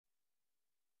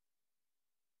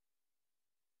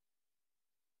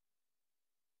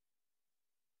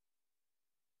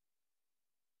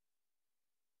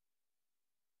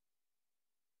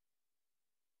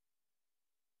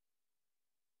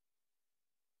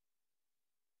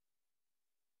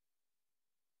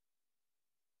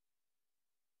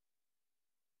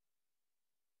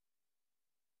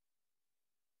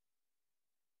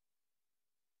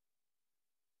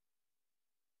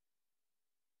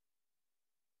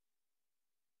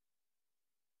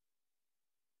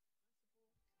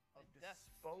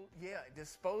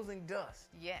Disposing dust.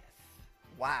 Yes.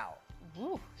 Wow.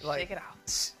 Woo, Like, shake it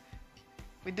out.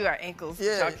 We do our ankles.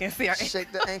 Yeah, Y'all can't see our ankles.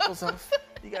 shake the ankles off.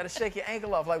 You got to shake your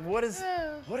ankle off. Like, what does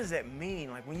that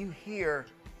mean? Like, when you hear,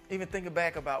 even thinking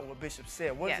back about what Bishop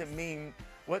said, what does it mean?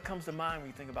 What comes to mind when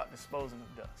you think about disposing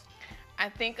of dust? I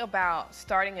think about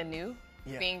starting anew,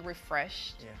 being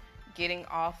refreshed, getting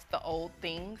off the old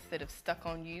things that have stuck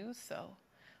on you. So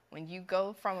when you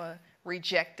go from a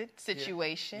rejected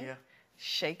situation,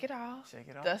 shake it off,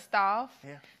 dust off,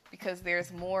 because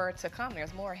there's more to come.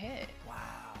 There's more ahead.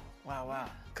 Wow.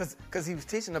 Because he was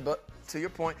teaching about, to your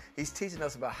point, he's teaching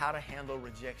us about how to handle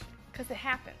rejection. Because it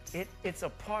happens. It's a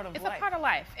part of life. It's a part of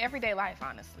life, everyday life,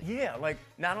 honestly. Yeah, like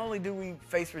not only do we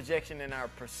face rejection in our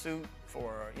pursuit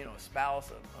for, a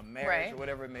spouse, a marriage, or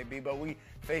whatever it may be, but we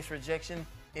face rejection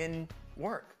in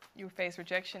work. You face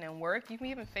rejection in work. You can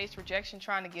even face rejection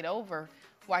trying to get over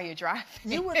while you're driving.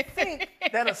 You would think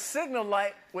that a signal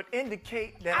light would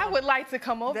indicate that I would like to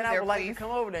come over there, I would like to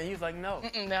come over there. And he was like, no.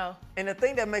 No. And the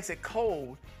thing that makes it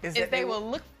cold is that they will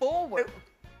look forward.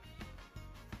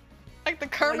 Like the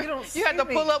Kermit, you had to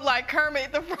pull up like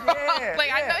Kermit the Frog.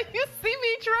 I know you see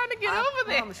me trying to get over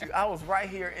there. I promise you, I was right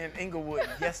here in Inglewood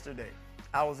yesterday.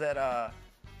 I was at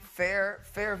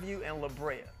Fairview and La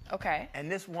Brea. Okay.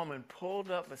 And this woman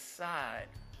pulled up beside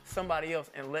somebody else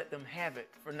and let them have it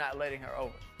for not letting her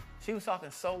over. She was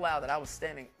talking so loud that I was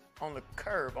standing on the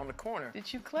curb, on the corner.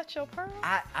 Did you clutch your pearls?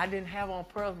 I didn't have on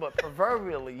pearls, but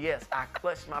proverbially, yes, I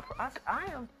clutched my pearls.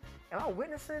 Am I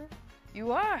witnessing?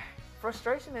 You are.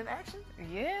 Frustration in action?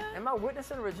 Yeah. Am I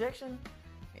witnessing rejection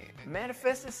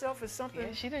manifest itself as something?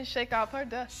 Yeah, she didn't shake off her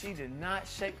dust. She did not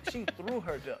shake. She threw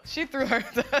her dust. She threw her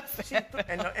dust.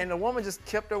 And the woman just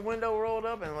kept her window rolled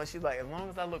up, and she's like, as long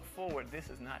as I look forward, this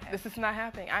is not happening. This is not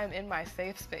happening. I am in my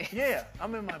safe space. Yeah,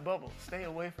 I'm in my bubble. Stay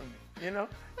away from me.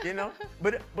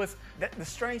 But the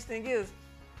strange thing is,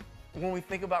 when we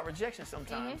think about rejection,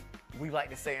 sometimes we like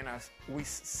to say we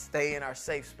stay in our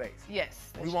safe space.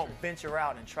 Yes, we won't venture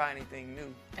out and try anything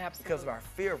new because of our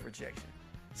fear of rejection.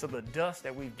 So the dust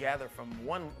that we've gathered from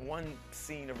one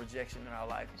scene of rejection in our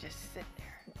life just sit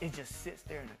there. It just sits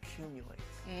there and accumulates.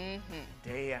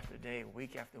 Day after day,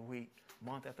 week after week,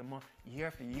 month after month, year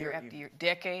after year. Year after year,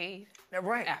 decade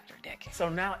after decade. So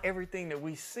now everything that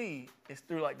we see is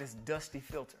through like this dusty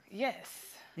filter. Yes.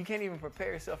 You can't even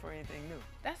prepare yourself for anything new.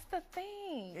 That's the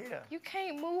thing. Yeah. You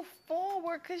can't move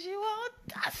forward because you all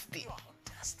dusty.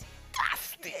 Dusty.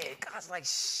 Yeah, God's like,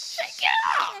 shake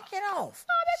it off. Shake it off.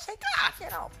 Oh, that's Shake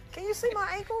it off. Can you see my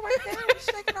ankle right there?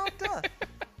 Shaking off dust.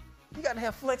 You got to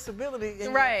have flexibility. This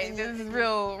is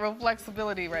real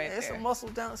flexibility right there. There's some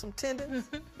muscles down, some tendons.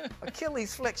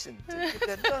 Achilles flexion to get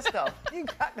that dust off. You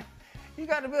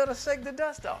got to be able to shake the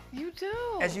dust off. You do.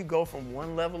 As you go from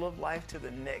one level of life to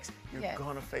the next, you're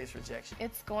going to face rejection.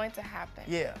 It's going to happen.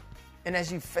 Yeah. And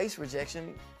as you face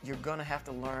rejection, you're going to have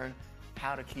to learn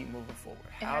how to keep moving forward.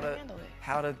 How to handle it.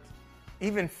 How to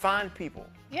even find people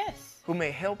who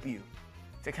may help you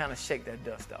to kind of shake that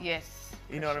dust off. Yes.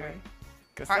 You know what I mean?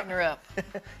 Partner up.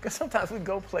 Because sometimes we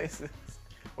go places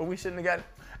where we shouldn't have gotten.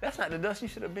 That's not the dust you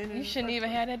should have been in. You shouldn't even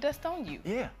have that dust on you.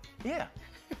 Yeah.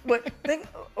 But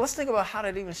let's think about how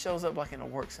that even shows up like in a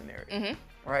work scenario.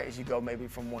 Right? As you go maybe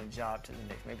from one job to the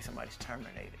next. Maybe somebody's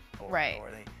terminated. Or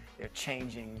they're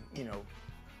changing,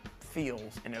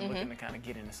 fields and they're looking to kind of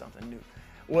get into something new.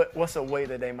 What's a way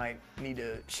that they might need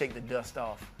to shake the dust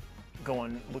off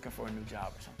looking for a new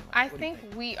job or something like that? I think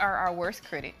we are our worst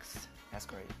critics. That's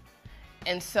great.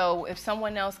 And so if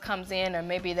someone else comes in or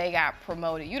maybe they got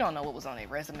promoted, you don't know what was on their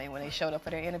resume when they showed up for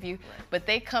their interview, but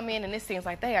they come in and it seems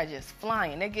like they are just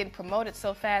flying. They're getting promoted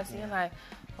so fast and you're like,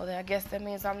 well, then I guess that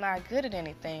means I'm not good at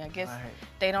anything. I guess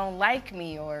they don't like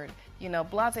me or,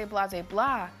 blase, blase,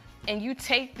 blah. And you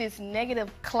take this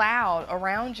negative cloud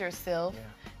around yourself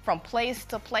from place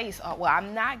to place. Oh, well,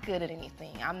 I'm not good at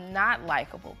anything. I'm not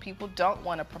likable. People don't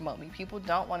want to promote me. People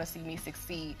don't want to see me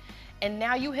succeed. And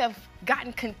now you have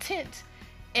gotten content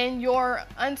in your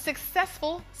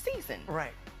unsuccessful season.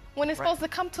 Right. When it's supposed to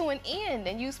come to an end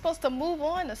and you're supposed to move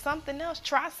on to something else,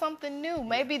 try something new.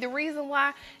 Maybe the reason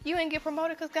why you didn't get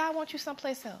promoted because God wants you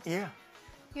someplace else. Yeah.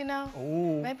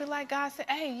 Maybe like God said,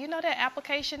 hey, that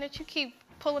application that you keep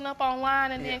pulling up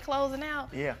online and then closing out?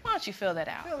 Yeah. Why don't you fill that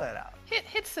out? Fill that out.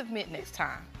 Hit submit next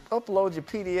time. Upload your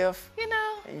PDF.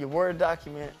 And your Word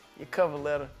document, your cover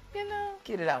letter.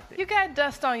 Get it out there. You got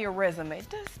dust on your resume.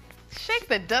 Just shake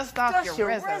the dust off your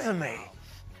resume.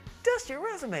 Dust your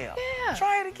resume off. Yeah.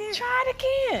 Try it again. Try it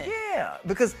again. Yeah.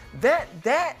 Because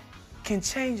that can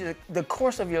change the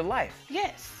course of your life.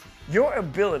 Yes. Your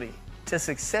ability to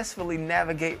successfully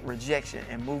navigate rejection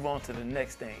and move on to the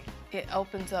next thing, it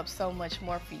opens up so much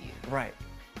more for you. Right,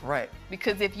 right.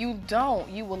 Because if you don't,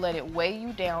 you will let it weigh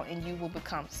you down and you will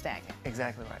become stagnant.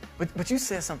 Exactly right. But you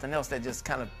said something else that just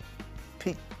kind of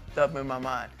peeked up in my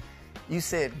mind. You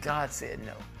said God said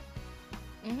no.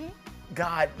 Mm-hmm.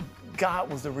 God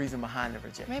was the reason behind the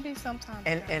rejection. Maybe sometimes.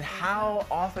 And how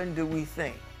often do we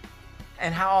think,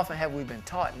 and how often have we been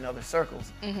taught in other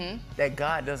circles that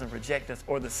God doesn't reject us,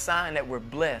 or the sign that we're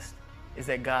blessed is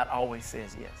that God always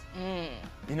says yes.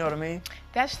 You know what I mean?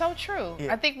 That's so true.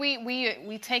 Yeah. I think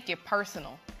we take it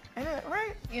personal. Yeah,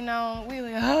 right. You know, we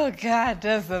like, oh, God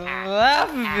doesn't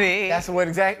love me. That's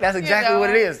exactly what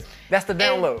it is. That's the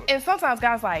download. And sometimes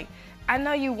God's like, I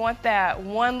know you want that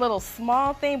one little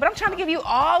small thing, but I'm trying to give you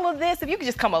all of this. If you could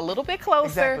just come a little bit closer,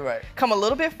 exactly right. Come a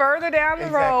little bit further down the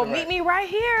road, meet me right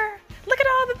here. Look at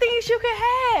all the things you could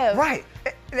have. Right.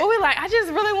 But we're like, I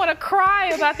just really want to cry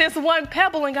about this one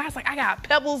pebble. And God's like, I got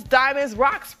pebbles, diamonds,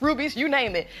 rocks, rubies, you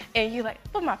name it. And you're like,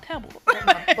 but my pebble.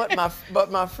 But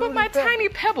my tiny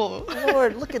pebble.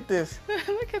 Lord, look at this.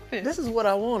 Look at this. This is what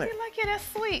I wanted. You're like, yeah, that's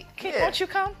sweet. Won't you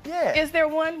come? Yeah. Is there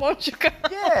one? Won't you come?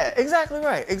 Yeah, exactly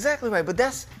right. Exactly right. But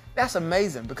that's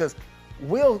amazing, because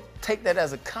we'll take that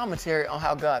as a commentary on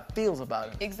how God feels about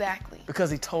us. Exactly. Because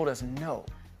he told us no.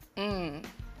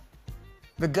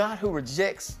 The God who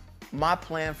rejects my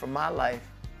plan for my life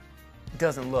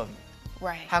doesn't love me.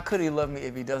 Right. How could he love me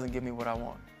if he doesn't give me what I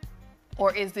want?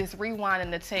 Or is this rewinding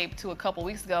the tape to a couple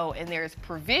weeks ago and there's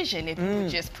provision if you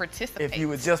would just participate? If you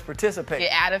would just participate.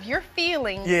 Get out of your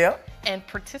feelings and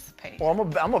participate. Well,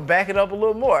 I'm gonna back it up a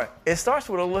little more. It starts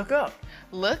with a look up.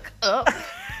 Look up.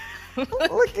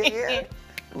 Look in.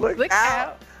 Look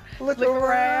out. Look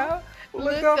around.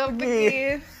 Look up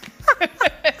again.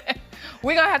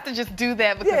 We're going to have to just do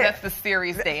that because that's the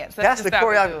series dance. That's the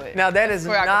choreography. Now, that is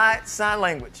not sign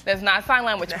language. That's not sign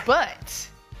language, but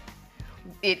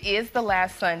it is the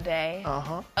last Sunday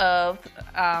of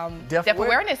Deaf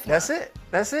Awareness Month.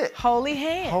 That's it. Holy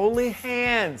Hands. Holy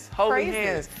Hands. Holy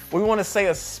Hands. We want to say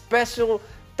a special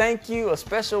thank you, a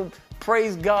special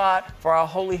praise God for our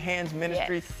Holy Hands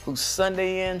ministry, who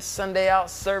Sunday in, Sunday out,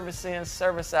 service in,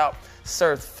 service out,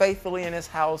 serves faithfully in his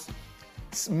house,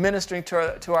 ministering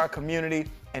to our community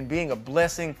and being a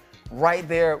blessing right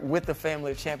there with the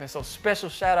family of champions. So special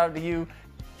shout out to you,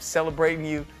 celebrating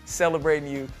you, celebrating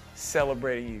you,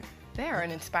 celebrating you. They're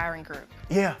an inspiring group.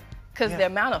 Yeah. Because the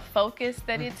amount of focus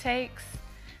that it takes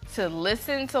to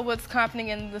listen to what's happening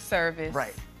in the service.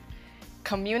 Right.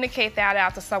 Communicate that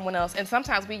out to someone else. And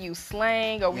sometimes we use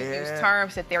slang or we use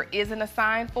terms that there isn't a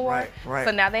sign for. Right.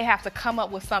 So now they have to come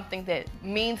up with something that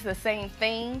means the same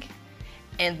thing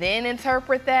and then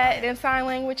interpret that in sign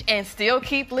language and still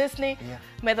keep listening. Yeah.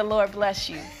 May the Lord bless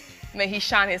you. May he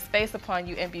shine his face upon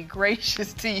you and be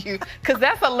gracious to you. Because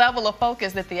that's a level of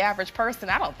focus that the average person,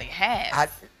 I don't think, has.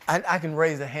 I can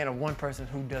raise the hand of one person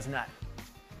who does not.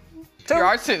 There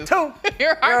are two.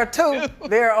 There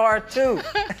are two.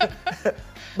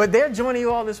 But they're joining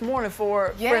you all this morning for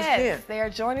Fresh Gin. Yes, they are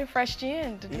joining Fresh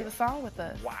Gin to do the song with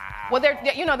us. Wow. Well,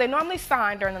 they normally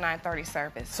sign during the 9:30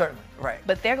 service. Certainly, right.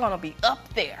 But they're going to be up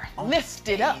there,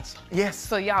 lifted up. Yes.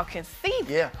 So y'all can see them.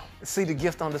 Yeah. See the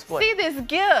gift on display. See this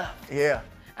gift. Yeah.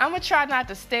 I'm going to try not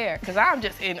to stare because I'm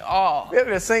just in awe. Yeah,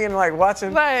 they're singing, like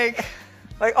watching. Like,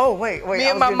 oh, wait. Me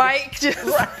and my mic just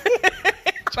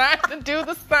trying to do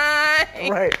the sign.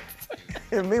 Right.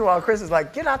 And meanwhile, Chris is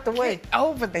like, get out the way. Get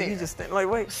over there. And you just think, like,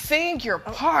 wait. Sing your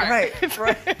part. Right.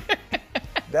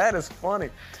 That is funny.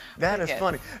 That is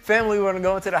funny. Family, we're going to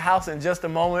go into the house in just a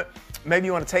moment. Maybe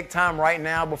you want to take time right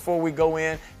now before we go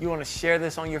in. You want to share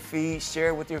this on your feed, share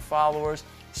it with your followers,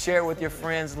 share it with your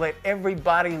friends. Let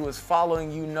everybody who is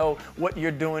following you know what you're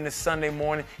doing this Sunday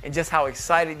morning and just how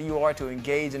excited you are to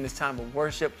engage in this time of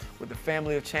worship with the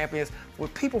family of champions,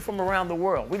 with people from around the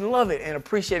world. We love it and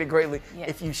appreciate it greatly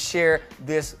if you share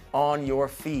this on your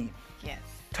feed. Yes.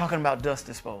 Talking about dust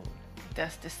disposal.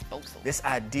 Dust disposal. This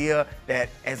idea that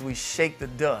as we shake the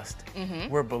dust,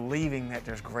 we're believing that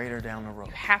there's greater down the road.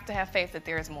 You have to have faith that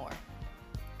there is more.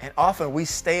 And often we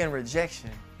stay in rejection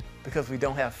because we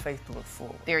don't have faith to look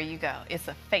forward. There you go. It's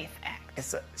a faith act.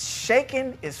 It's a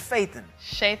shaking is faithing.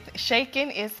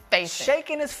 Shaking is faithing.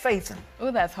 Shaking is faithing.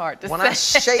 Ooh, that's hard to say. When I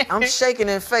shake, I'm shaking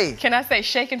in faith. Can I say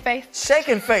shaking faith?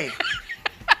 Shaking faith.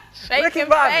 Shaking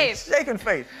faith. Shaking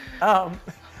faith.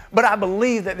 But I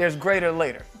believe that there's greater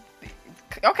later.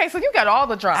 Okay, so you got all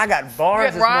the drums. I got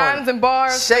bars. You got rhymes and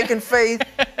bars. Shaking faith,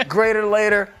 greater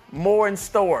later, more in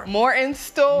store. More in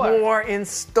store. More in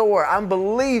store. I'm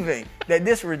believing that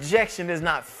this rejection is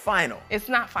not final. It's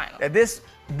not final. That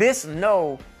this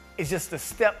no is just the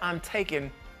step I'm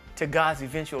taking to God's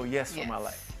eventual yes for my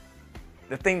life.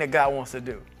 The thing that God wants to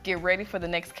do. Get ready for the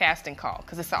next casting call,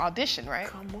 because it's an audition, right?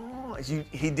 Come on.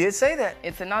 He did say that.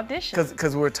 It's an audition.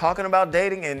 Because we're talking about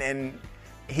dating, and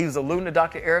he was alluding to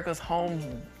Dr. Erica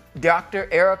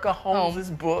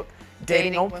Holmes' book,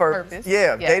 Dating on Purpose.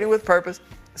 Yeah, yes. Dating with Purpose.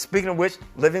 Speaking of which,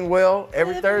 Living Well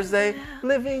every Thursday.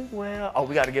 Living Well. Oh,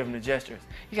 we got to give them the gestures.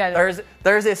 You got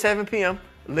Thursday at 7 p.m.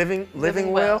 Living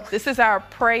well. This is our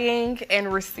praying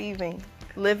and receiving.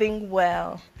 Living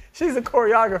well. She's a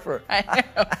choreographer. I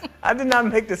am. I did not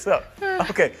make this up.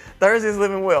 Okay, Thursday's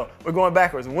Living Well. We're going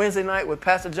backwards. Wednesday night with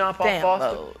Pastor John Paul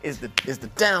Foster is the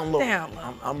download.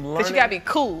 I'm learning. Because you got to be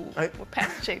cool with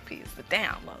Pastor JP. It's the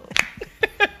download.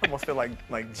 I almost feel like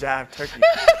jive turkey.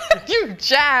 You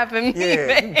jiving me,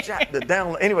 man. The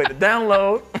download. Anyway, the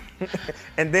download.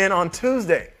 And then on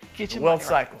Tuesday, get your wealth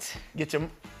cycle. Right.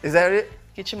 Is that it?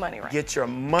 Get your money right. Get your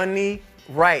money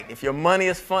right. If your money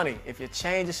is funny, if your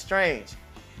change is strange,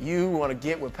 you want to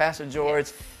get with Pastor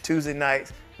George Tuesday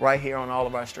nights right here on all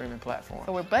of our streaming platforms.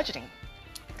 So we're budgeting.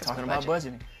 Talking about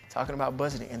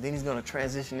budgeting. And then he's going to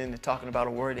transition into talking about a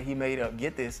word that he made up.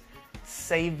 Get this.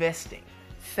 Save-vesting.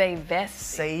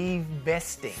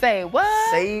 Save-vesting. Say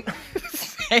what?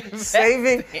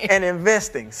 Saving and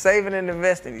investing. Saving and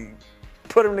investing. You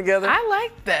put them together. I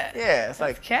like that. Yeah. It's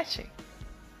like catchy.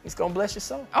 It's going to bless your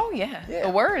soul. Oh, yeah. The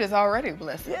word is already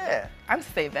blessed. Yeah. I'm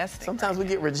save-vesting. Sometimes we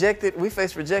get rejected. We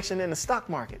face rejection in the stock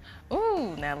market.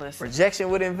 Ooh, now listen.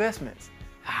 Rejection with investments.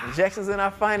 Rejections in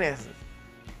our finances.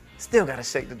 Still got to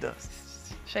shake the dust.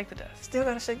 Shake the dust. Still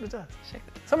got to shake the dust. Shake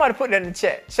the dust. Somebody put that in the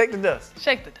chat. Shake the dust.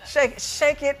 Shake the dust.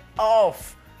 Shake it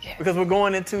off. Yes. Because we're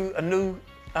going into a new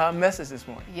message this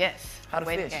morning. Yes. How to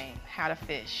fish. Game. How to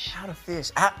fish. How to fish.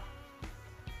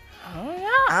 I don't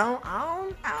know.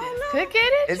 I don't know. Could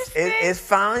get it. It's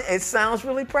fine. It sounds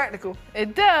really practical.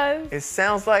 It does. It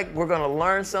sounds like we're going to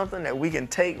learn something that we can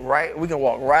take right. We can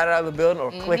walk right out of the building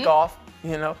or click off,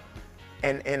 and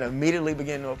immediately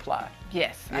begin to apply.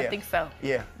 Yes, I think so.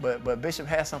 Yeah, but Bishop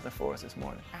has something for us this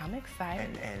morning. I'm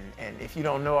excited. And if you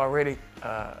don't know already,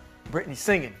 Brittany's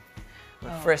singing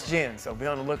with Fresh Gin, so be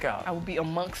on the lookout. I will be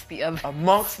amongst the other.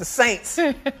 Amongst the saints.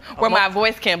 Where my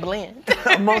voice can blend.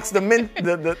 Amongst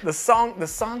the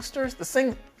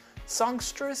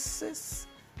songstresses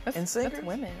and singers. That's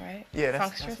women, right? Yeah,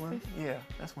 that's women. Yeah,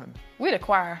 that's women. We the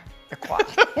choir. The choir.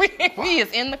 we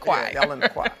is in the choir. Yeah, y'all in the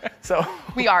choir. So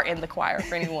we are in the choir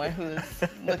for anyone who is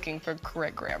looking for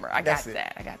correct grammar. I got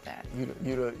that. You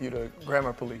the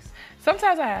grammar police.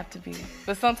 Sometimes I have to be,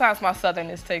 but sometimes my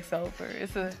southernness takes over.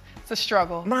 It's a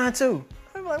struggle. Mine too.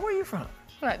 I'm like, where are you from?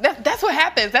 That's what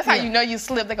happens. That's how you know you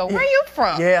slipped. They go, where are you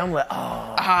from? Yeah, I'm like,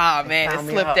 oh. Man, it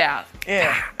slipped out.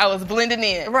 Yeah. I was blending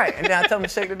in. Right, and now I tell them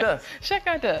to shake the dust. Shake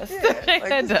our dust. Yeah, shake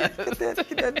that dust.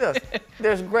 Get that dust.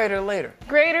 There's greater later.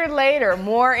 Greater later.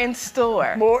 More in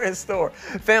store. More in store.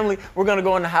 Family, we're going to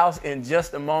go in the house in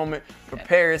just a moment.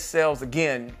 Prepare yourselves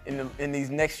again in these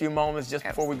next few moments just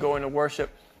before we go into worship.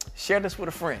 Share this with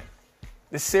a friend.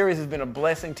 This series has been a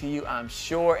blessing to you, I'm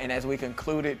sure, and as we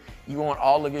concluded, you want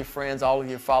all of your friends, all of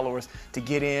your followers to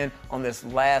get in on this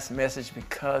last message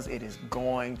because it is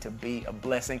going to be a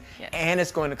blessing, and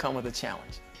it's going to come with a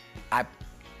challenge.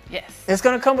 It's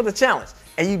going to come with a challenge,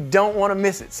 and you don't want to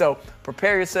miss it. So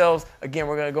prepare yourselves. Again,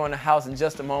 we're going to go in the house in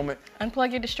just a moment.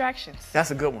 Unplug your distractions.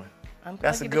 That's a good one.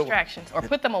 Unplug your distractions, or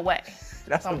put them away.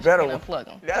 That's a better one. Unplug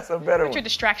them. That's a better one. Put your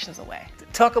distractions away.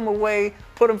 Tuck them away,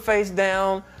 put them face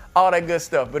down, all that good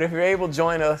stuff. But if you're able,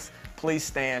 join us. Please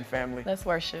stand, family. Let's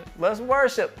worship. Let's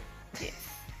worship. Yes.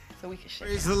 So we can share.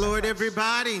 Praise the Lord,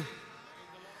 everybody.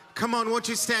 Come on, won't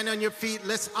you stand on your feet?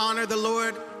 Let's honor the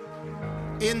Lord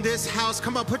in this house.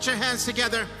 Come on, put your hands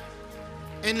together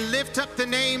and lift up the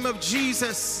name of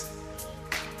Jesus.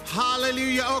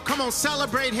 Hallelujah. Oh, come on,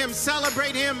 celebrate him.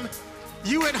 Celebrate him.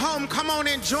 You at home, come on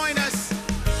and join us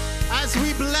as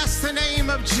we bless the name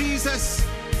of Jesus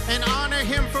and honor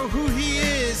him for who he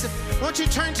is. Won't you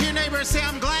turn to your neighbor and say,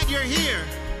 I'm glad you're here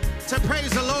to praise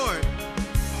the Lord.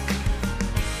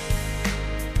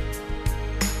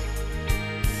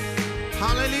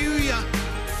 Hallelujah.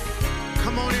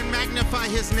 Come on and magnify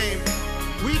his name.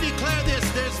 We declare this,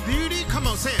 there's beauty. Come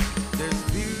on, say it. There's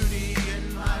beauty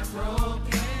in my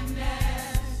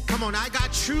brokenness. Come on, I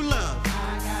got true love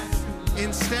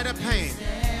instead of pain.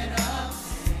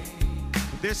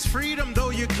 There's freedom though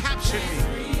you captured me.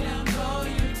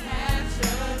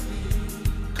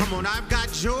 Come on, I've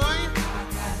got joy.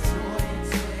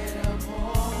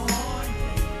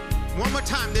 One more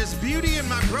time, there's beauty in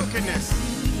my brokenness.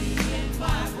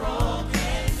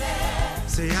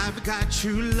 Say, I've got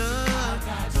true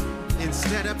love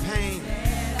instead of pain.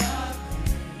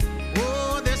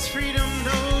 Oh, there's freedom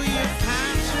though you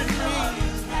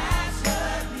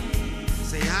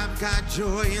got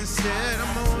joy instead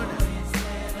of mourning.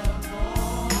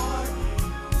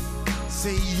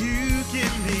 Say you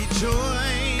give me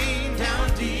joy down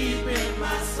deep in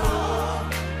my soul,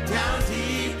 down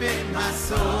deep in my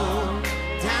soul,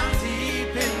 down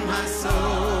deep in my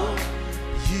soul.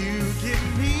 You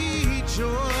give me joy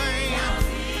down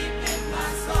deep in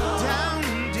my soul, down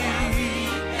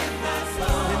deep in my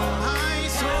soul.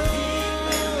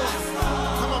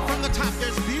 Come on, from the top,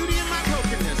 there's beauty in my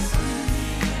brokenness.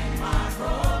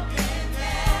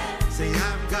 Say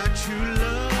I've got true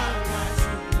love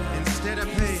instead of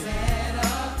pain.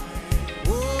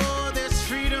 Oh, there's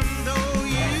freedom though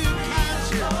you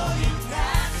captured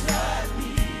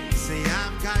me. Say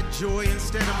I've got joy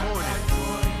instead of mourning.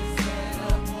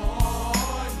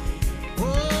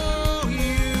 Oh,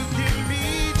 you give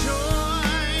me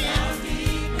joy down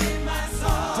deep in my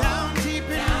soul, down deep in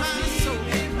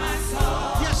my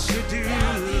soul. Yes, you do,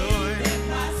 Lord.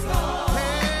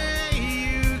 Hey,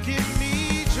 you give me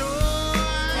joy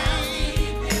down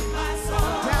deep in my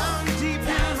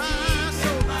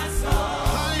soul.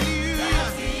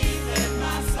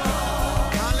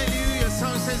 Hallelujah.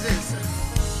 Song says this.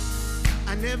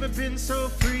 I've never been so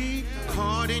free,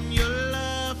 caught in your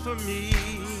love for me.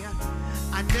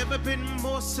 I've never been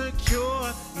more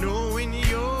secure, knowing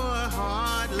your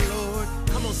heart, Lord.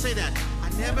 Come on, say that.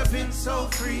 I've never been so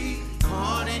free,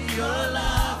 caught in your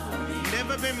love for me.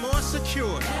 Never been more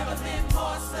secure,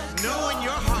 knowing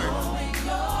your heart.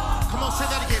 Come on, say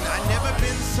that again. I've never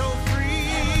been so free,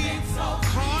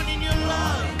 caught in your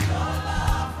love.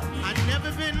 I've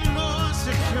never been more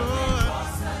secure,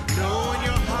 knowing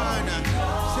your heart.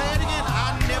 Say it again.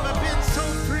 I've never been so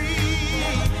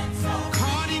free,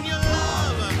 caught in your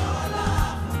love.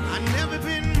 I've never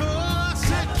been more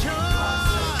secure.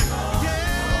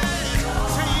 Yeah.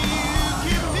 Say you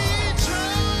give me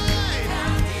joy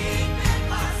down deep in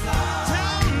my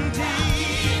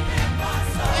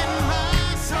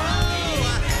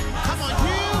soul. Come on,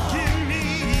 you give me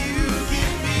joy down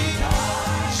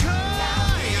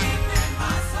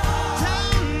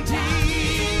deep.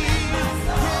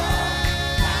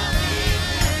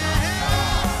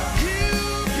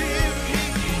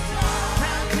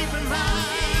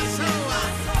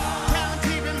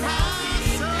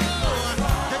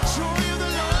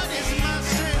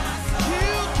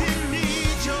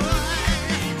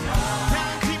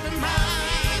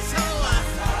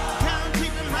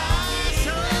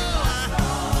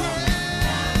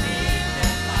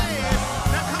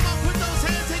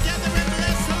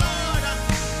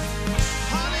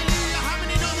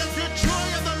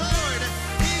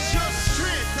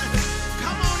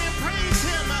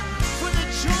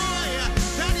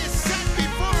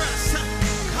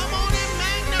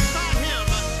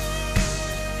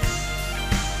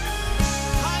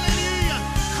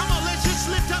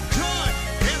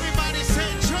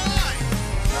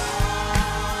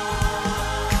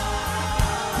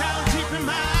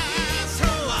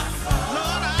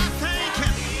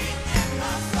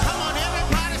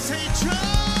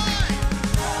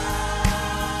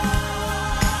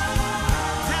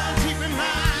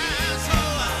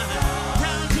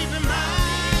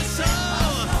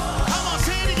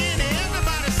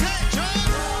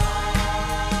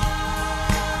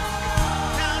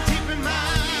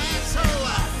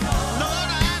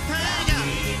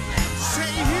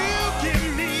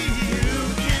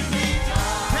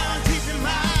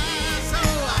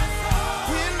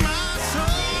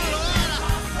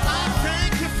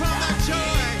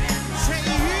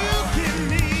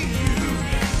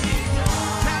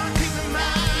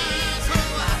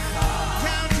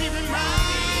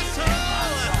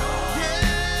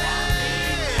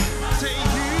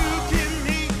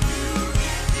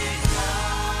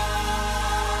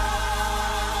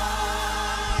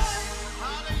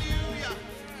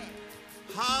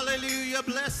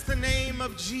 Bless the name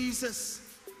of Jesus.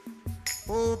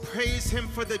 Oh, praise him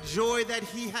for the joy that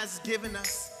he has given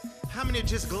us. How many are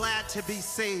just glad to be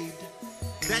saved?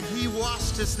 That he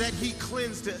washed us, that he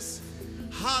cleansed us.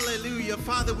 Hallelujah.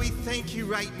 Father, we thank you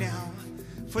right now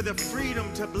for the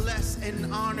freedom to bless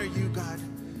and honor you, God.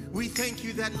 We thank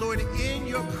you that, Lord, in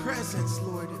your presence,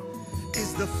 Lord,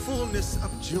 is the fullness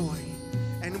of joy.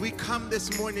 And we come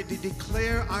this morning to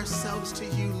declare ourselves to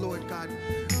you, Lord God.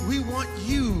 We want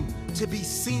you to be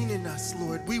seen in us,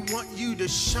 Lord. We want you to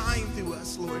shine through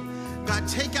us, Lord. God,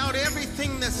 take out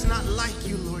everything that's not like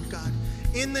you, Lord God.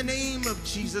 In the name of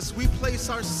Jesus, we place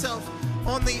ourselves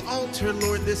on the altar,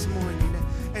 Lord, this morning.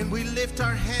 And we lift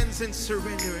our hands in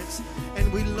surrenderance.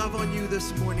 And we love on you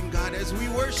this morning, God, as we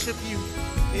worship you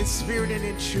in spirit and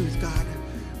in truth, God.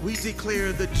 We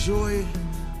declare the joy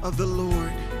of the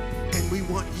Lord. And we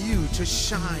want want you to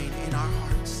shine in our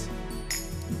hearts.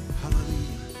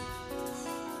 Hallelujah.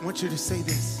 I want you to say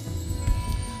this.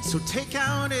 So take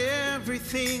out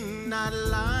everything not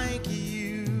like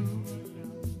you,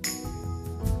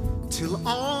 till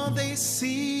all they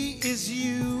see is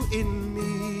you in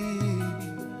me.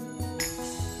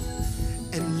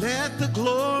 And let the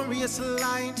glorious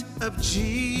light of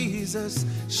Jesus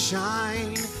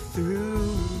shine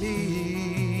through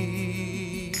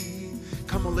me.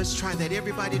 Come on, let's try that.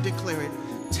 Everybody declare it.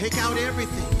 Take out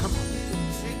everything. Come on.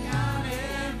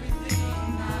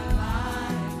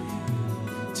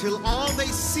 Till all they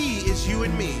see is you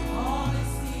and me.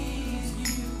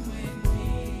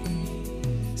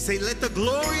 Say, let the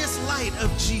glorious light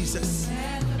of Jesus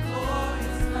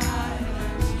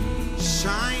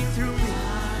shine through me.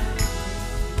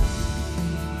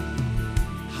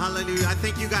 Hallelujah. I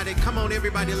think you got it. Come on,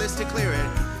 everybody. Let's declare it.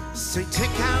 Say,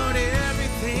 take out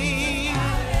everything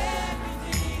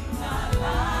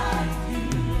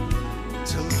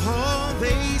till all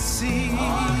they see.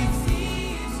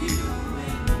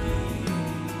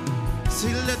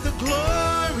 See, let the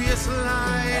glorious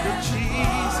light of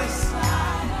Jesus,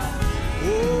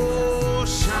 oh,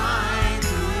 shine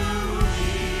through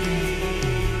me.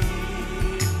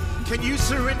 Can you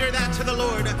surrender that to the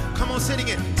Lord? Come on, sing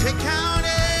it. Take out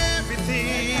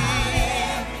everything,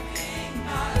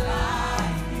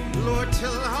 Lord,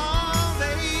 till all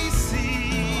they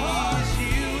see is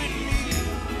you and me.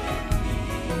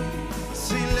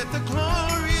 See, let the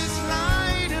glorious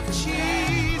light of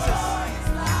Jesus,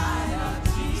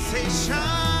 say,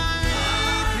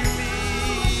 shine through me.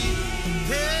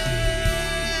 Hey,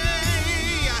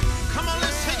 come on,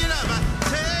 let's take it up.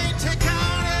 Take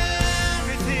out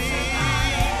everything.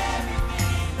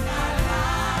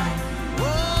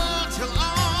 Oh, till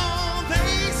all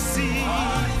they see.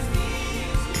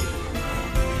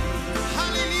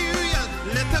 Hallelujah.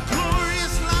 Let the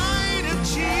glorious light of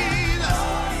Jesus,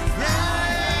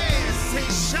 yes, say,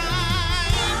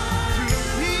 shine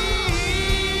through me.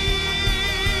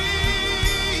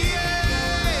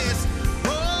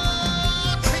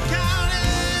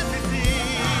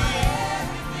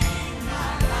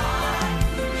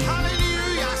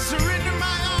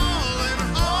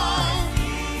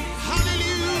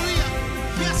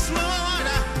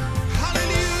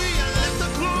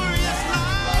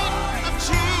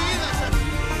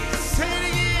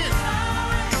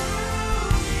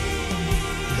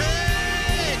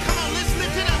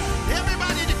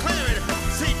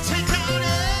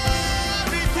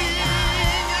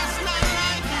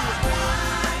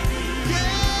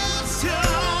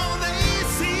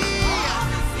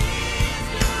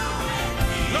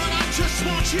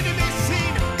 You to be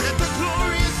seen. Let the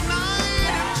glorious light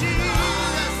of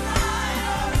Jesus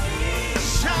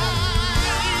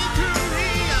shine through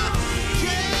me.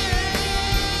 Yes.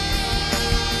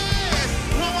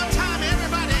 One more time,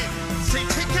 everybody. Say,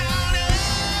 take out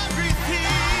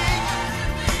everything.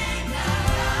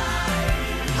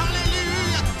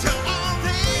 Hallelujah. Till all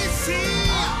they see.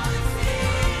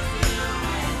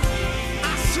 I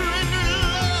surrender,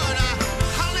 Lord.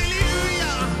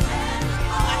 Hallelujah.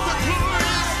 Let the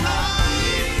glorious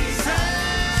light say,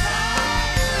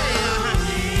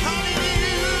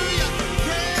 hallelujah.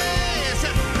 Yes.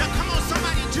 Now come on,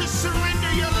 somebody, just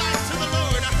surrender your life to the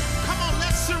Lord. Come on,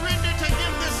 let's surrender to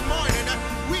Him this morning.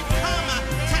 We've come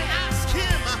to ask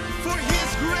Him for His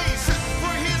grace,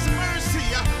 for His mercy,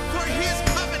 for His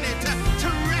covenant to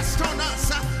rest on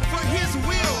us, for His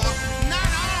will, not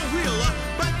our will,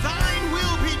 but Thine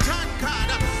will be done, God.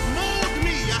 Mold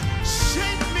me,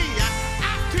 shape me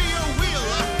after Your will.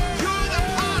 You're the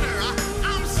potter.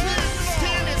 I'm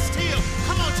standing still.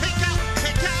 Come on, take out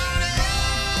everything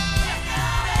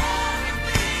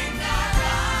not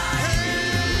right.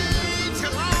 Hey,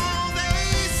 till all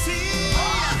they see.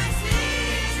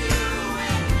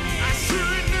 I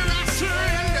surrender.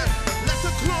 Let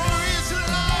the glorious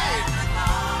light.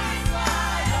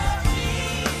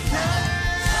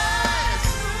 Yes.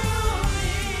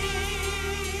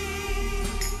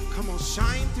 Come on,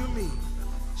 shine through me.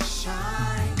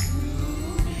 Shine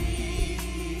through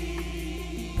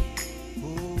me.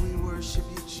 Oh, we worship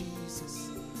you, Jesus.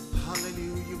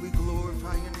 Hallelujah. We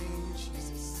glorify your name,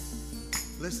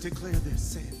 Jesus. Let's declare this.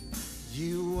 Say it.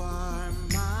 You are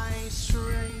my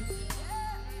strength.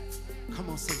 Come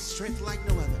on, say strength like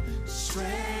no other.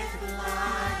 Strength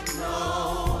like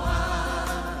no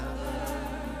other.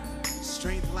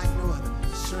 Strength like no other.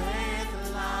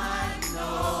 Strength like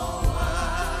no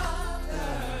other.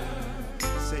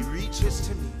 Say reaches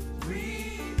to me.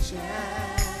 Reaches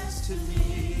to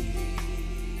me.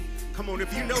 Come on,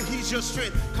 if you know He's your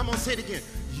strength, come on, say it again.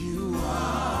 You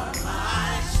are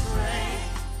my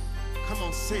strength.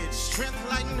 Say it, strength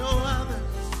like no other.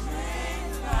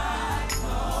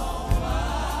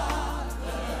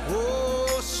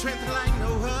 Oh, strength like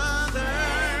no other.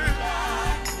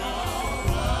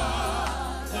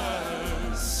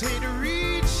 Say it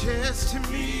reaches to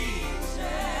me.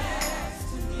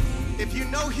 If you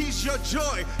know he's your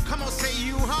joy, come on, say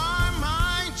you are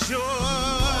my joy.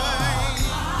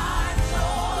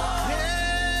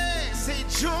 Yeah, say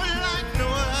joy like no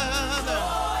other.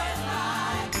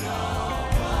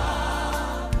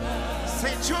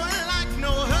 Say joy like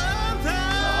no other.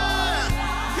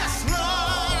 Yes,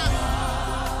 Lord.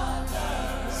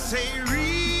 Say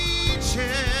reaches.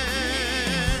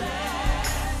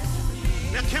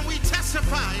 Now can we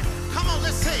testify? Come on,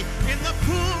 let's say in the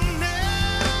fullness.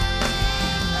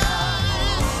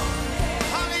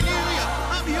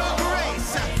 Your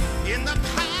grace in the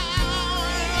power,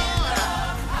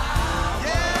 Lord.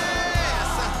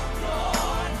 Yes.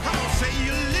 Come on, say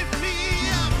you lift me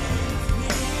up.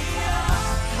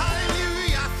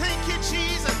 Hallelujah. Thank you,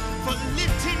 Jesus, for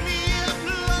lifting me up,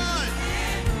 Lord.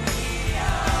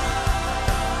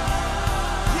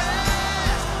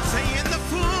 Yes. Say in the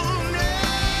fullness.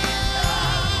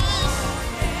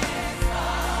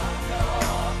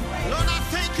 Lord, I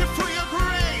thank you for your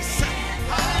grace.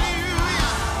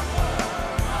 Hallelujah.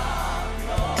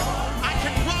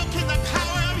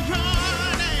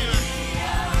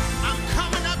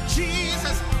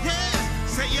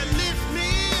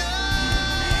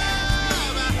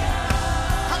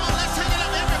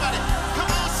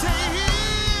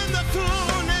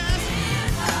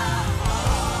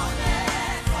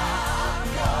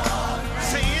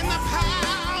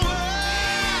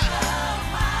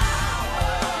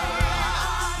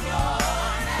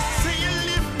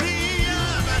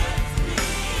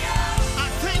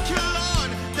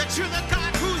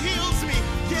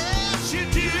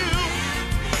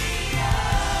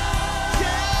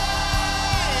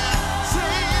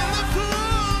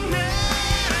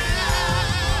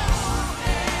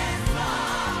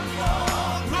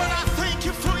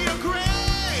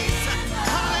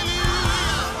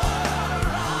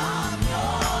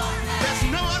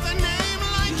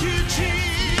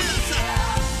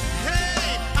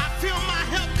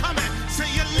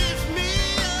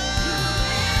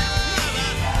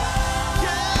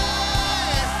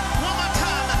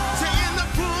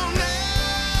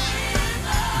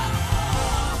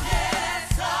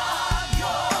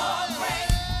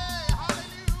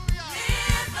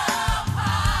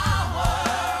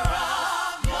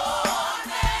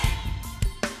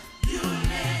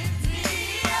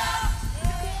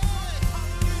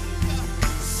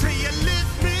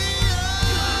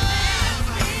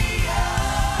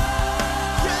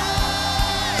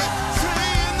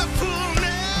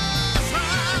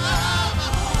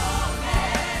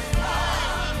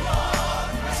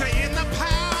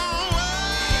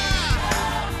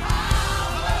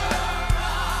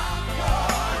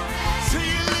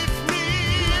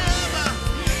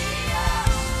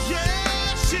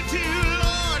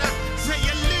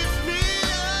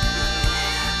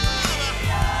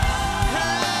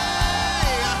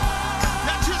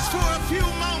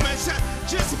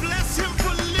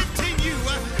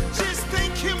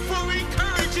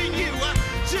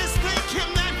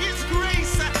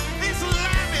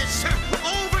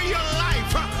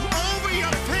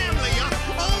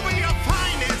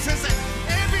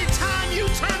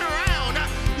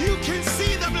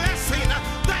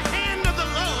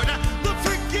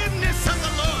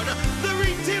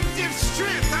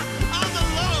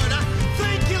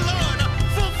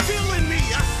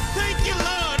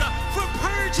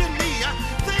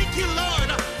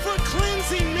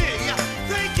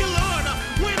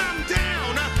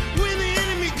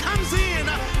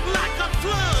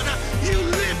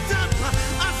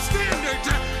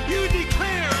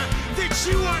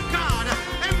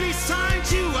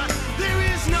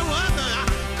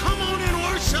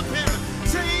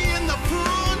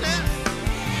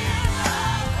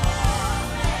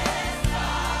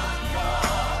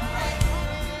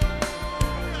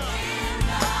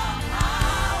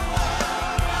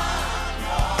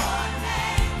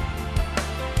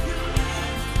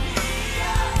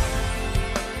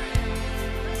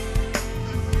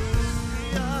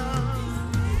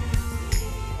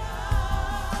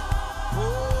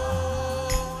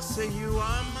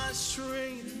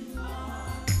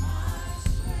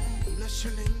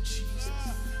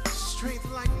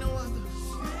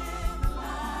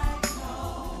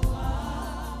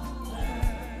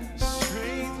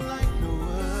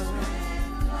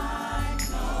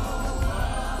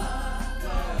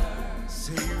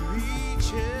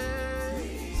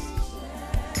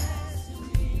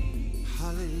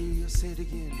 it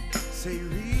again. Say,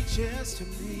 reaches to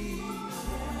me.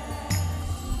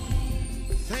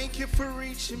 Thank you for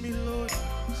reaching me, Lord.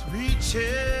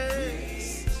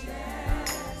 Reaches.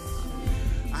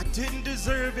 I didn't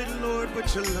deserve it, Lord,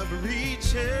 but your love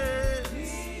reaches.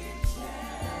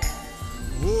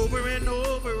 Over and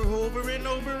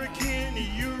over again,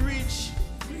 you reach.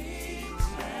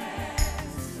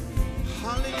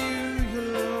 Hallelujah,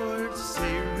 Lord,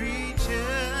 say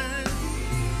reaches.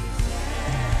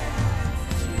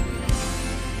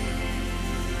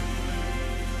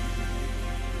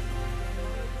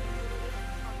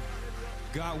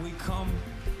 God, we come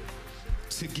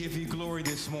to give you glory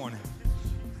this morning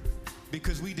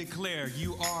because we declare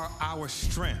you are our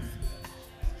strength.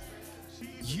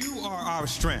 You are our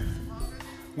strength.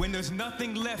 When there's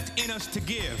nothing left in us to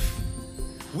give,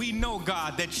 we know,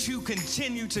 God, that you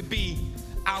continue to be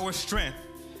our strength.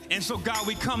 And so, God,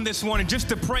 we come this morning just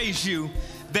to praise you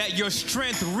that your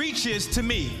strength reaches to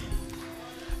me.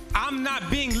 I'm not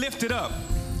being lifted up.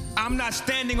 I'm not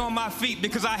standing on my feet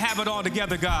because I have it all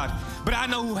together, God. But I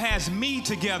know who has me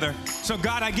together. So,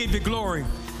 God, I give you glory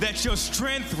that your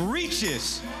strength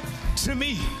reaches to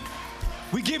me.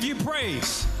 We give you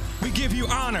praise. We give you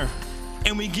honor.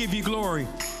 And we give you glory.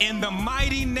 In the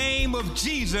mighty name of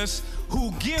Jesus,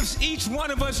 who gives each one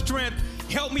of us strength,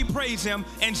 help me praise him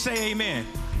and say amen.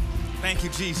 Thank you,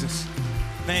 Jesus.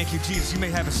 Thank you, Jesus. You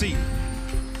may have a seat.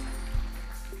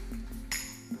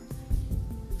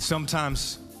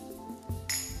 Sometimes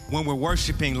when we're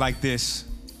worshiping like this,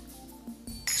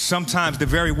 sometimes the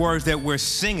very words that we're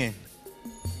singing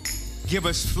give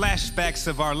us flashbacks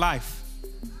of our life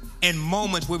and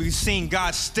moments where we've seen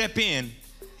God step in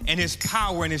and his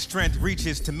power and his strength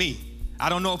reaches to me. I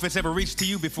don't know if it's ever reached to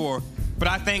you before, but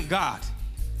I thank God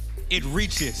it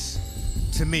reaches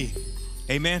to me.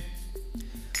 Amen.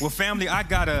 Well, family, I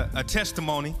got a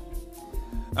testimony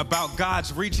about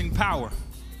God's reaching power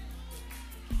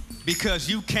because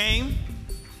you came,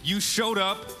 you showed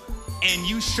up, and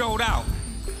you showed out.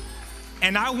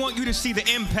 And I want you to see the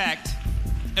impact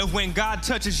of when God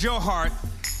touches your heart,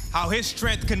 how his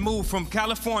strength can move from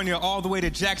California all the way to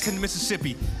Jackson,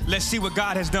 Mississippi. Let's see what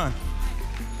God has done.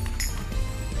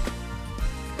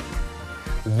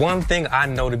 One thing I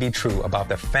know to be true about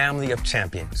the family of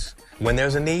champions, when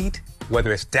there's a need,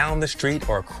 whether it's down the street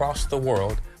or across the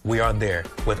world, we are there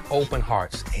with open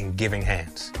hearts and giving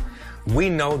hands. We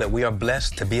know that we are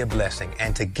blessed to be a blessing,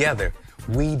 and together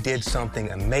we did something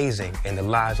amazing in the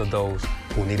lives of those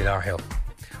who needed our help.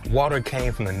 Water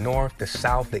came from the north, the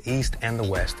south, the east, and the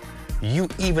west. You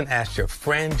even asked your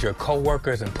friends, your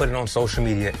co-workers, and put it on social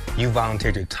media. You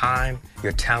volunteered your time,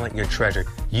 your talent, your treasure.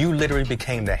 You literally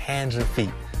became the hands and feet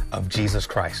of Jesus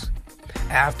Christ.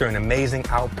 After an amazing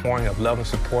outpouring of love and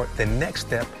support, the next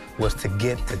step was to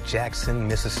get to Jackson,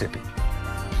 Mississippi.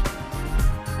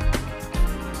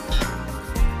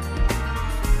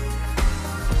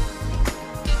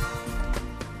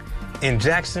 In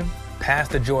Jackson,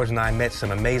 Pastor George and I met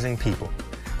some amazing people.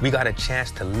 We got a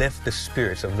chance to lift the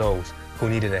spirits of those who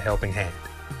needed a helping hand.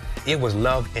 It was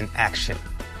love in action.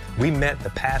 We met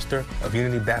the pastor of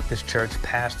Unity Baptist Church,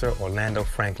 Pastor Orlando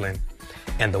Franklin,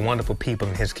 and the wonderful people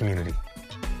in his community.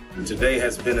 Today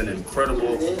has been an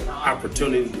incredible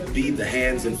opportunity to be the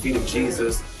hands and feet of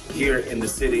Jesus here in the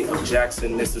city of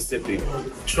Jackson, Mississippi. A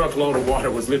truckload of water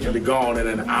was literally gone in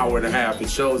an hour and a half. It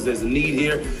shows there's a need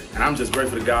here, and I'm just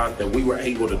grateful to God that we were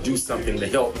able to do something to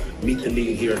help meet the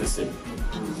need here in the city.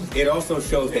 It also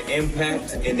shows the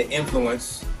impact and the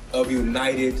influence of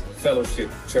United Fellowship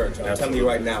Church. I'm telling you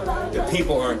right now, the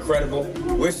people are incredible.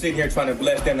 We're sitting here trying to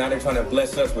bless them. Now they're trying to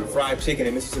bless us with fried chicken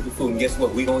and Mississippi food. And guess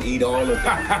what? We're going to eat all of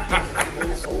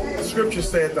it. The scripture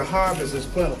said the harvest is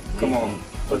plentiful. Come on.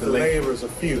 But the laborers are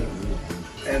few.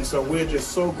 And so we're just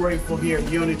so grateful here at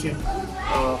Unity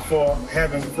for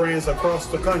having friends across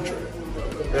the country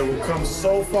that will come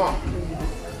so far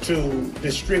to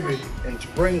distribute and to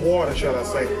bring water, shall I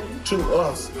say, to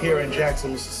us here in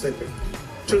Jackson, Mississippi.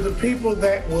 To the people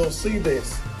that will see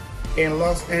this in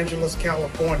Los Angeles,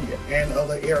 California, and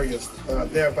other areas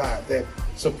thereby that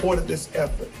supported this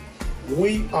effort,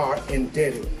 we are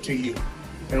indebted to you.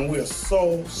 And we're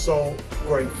so, so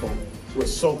grateful. We're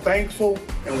so thankful,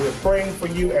 and we're praying for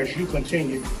you as you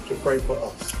continue to pray for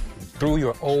us. Through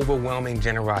your overwhelming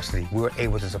generosity, we were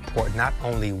able to support not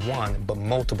only one, but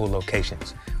multiple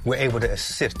locations. We're able to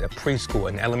assist a preschool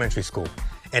and elementary school,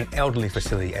 an elderly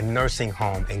facility, a nursing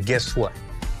home, and guess what?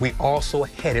 We also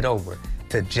headed over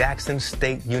to Jackson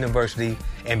State University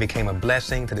and became a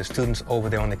blessing to the students over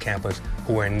there on the campus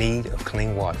who are in need of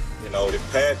clean water. You know,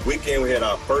 this past weekend we had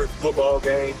our first football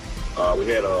game. We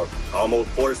had almost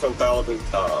 40-some thousand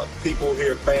people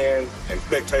here, fans and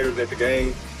spectators at the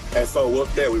game. And so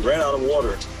with that, we ran out of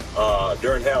water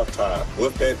during halftime.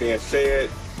 With that being said,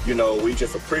 you know, we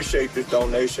just appreciate this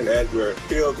donation as we're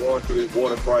still going through this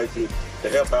water crisis to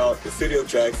help out the city of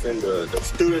Jackson, the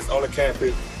students on the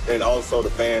campus, and also the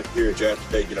fans here at Jackson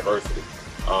State University.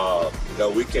 You know,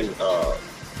 we can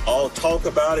all talk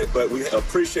about it, but we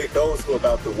appreciate those who are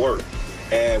about to work.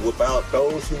 And without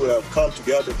those who have come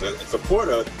together to support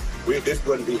us, this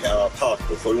wouldn't be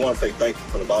possible. So we want to say thank you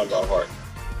from the bottom of our heart.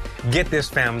 Get this,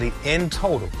 family, in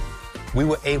total, we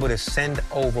were able to send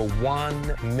over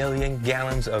 1 million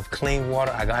gallons of clean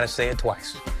water. I gotta say it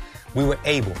twice. We were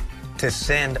able to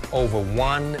send over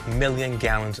 1 million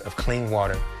gallons of clean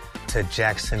water to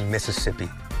Jackson, Mississippi.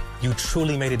 You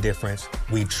truly made a difference.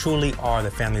 We truly are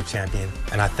the family champion,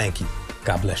 and I thank you.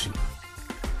 God bless you.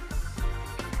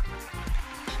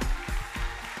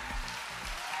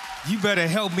 You better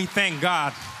help me thank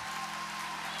God.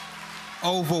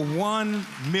 Over 1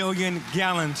 million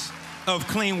gallons of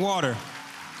clean water.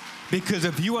 Because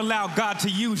if you allow God to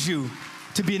use you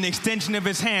to be an extension of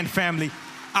his hand, family,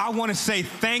 I want to say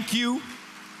thank you,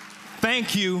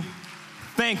 thank you,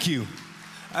 thank you.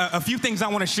 A few things I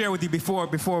want to share with you before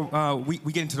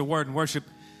we get into the word and worship.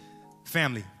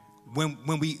 Family,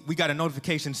 when we got a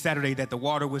notification Saturday that the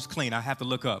water was clean, I have to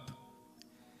look up.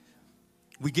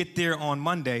 We get there on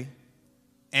Monday,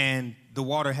 and the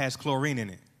water has chlorine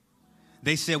in it.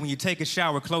 They said when you take a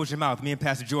shower, close your mouth. Me and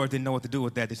Pastor George didn't know what to do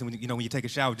with that. They said, when you take a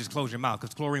shower, just close your mouth,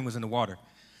 because chlorine was in the water.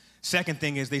 Second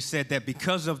thing is they said that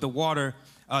because of the water,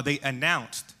 they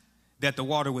announced that the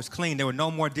water was clean. There were no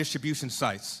more distribution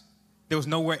sites. There was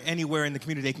nowhere, anywhere in the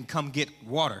community they can come get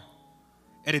water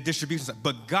at a distribution site.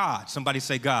 But God, somebody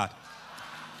say God.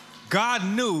 God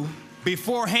knew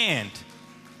beforehand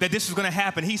that this was going to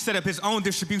happen. He set up his own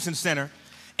distribution center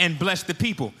and blessed the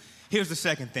people. Here's the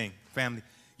second thing, family.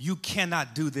 You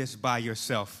cannot do this by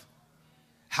yourself.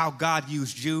 How God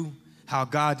used you, how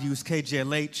God used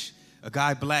KJLH, a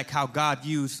guy black, how God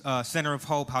used Center of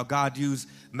Hope, how God used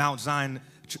Mount Zion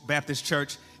Baptist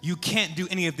Church. You can't do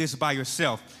any of this by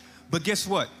yourself. But guess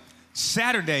what?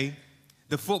 Saturday,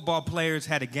 the football players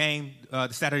had a game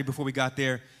the Saturday before we got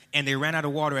there, and they ran out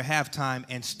of water at halftime,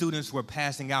 and students were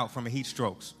passing out from heat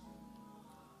strokes.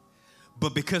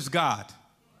 But because God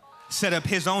set up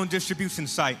his own distribution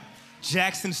site,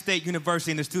 Jackson State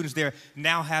University and the students there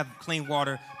now have clean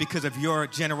water because of your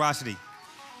generosity.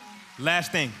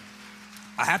 Last thing,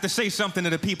 I have to say something to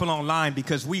the people online,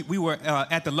 because we were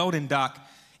at the loading dock,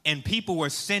 and people were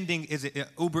sending,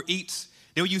 Uber Eats?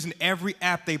 They were using every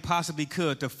app they possibly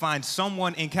could to find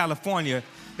someone in California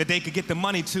that they could get the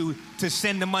money to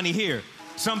send the money here.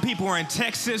 Some people were in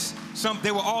Texas,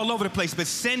 they were all over the place, but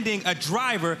sending a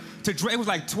driver to, it was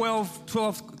like 12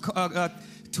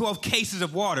 cases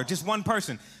of water, just one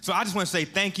person. So I just want to say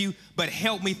thank you, but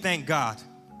help me thank God,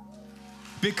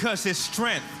 because his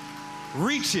strength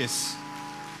reaches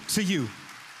to you.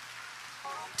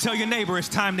 Tell your neighbor it's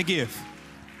time to give.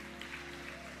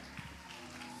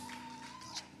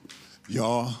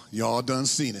 Y'all done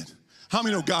seen it. How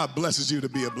many know God blesses you to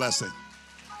be a blessing?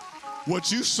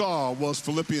 What you saw was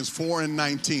Philippians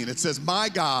 4:19. It says, my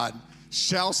God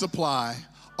shall supply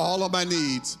all of my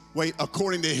needs,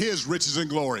 according to his riches and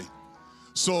glory.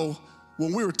 So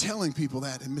when we were telling people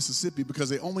that in Mississippi, because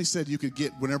they only said you could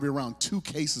get whenever you're around 2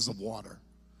 cases of water,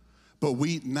 but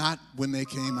not when they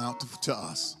came out to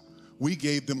us. We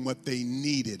gave them what they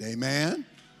needed, amen?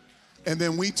 And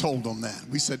then we told them that.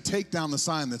 We said, take down the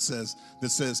sign that says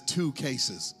 2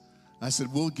 cases. I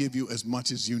said, we'll give you as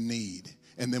much as you need.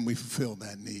 And then we fulfilled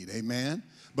that need, amen?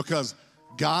 Because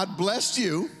God blessed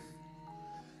you,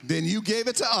 then you gave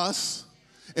it to us,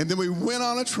 and then we went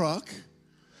on a truck,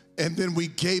 and then we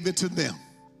gave it to them.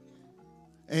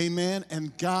 Amen?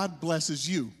 And God blesses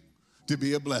you to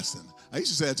be a blessing. I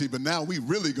used to say that to you, but now we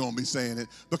really gonna be saying it,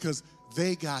 because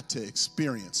they got to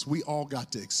experience, we all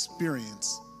got to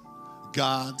experience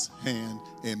God's hand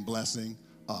in blessing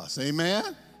us.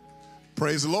 Amen?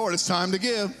 Praise the Lord. It's time to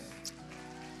give.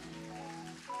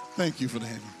 Thank you for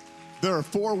that. There are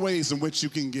 4 ways in which you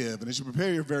can give, and as you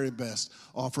prepare your very best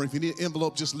offering, if you need an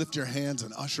envelope, just lift your hands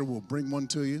and usher will bring one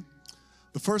to you.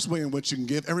 The first way in which you can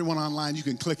give, everyone online, you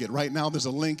can click it. Right now, there's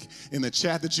a link in the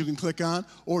chat that you can click on,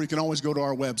 or you can always go to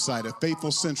our website at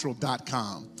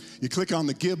faithfulcentral.com. You click on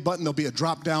the give button, there'll be a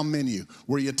drop-down menu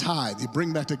where you tithe. You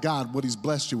bring back to God what he's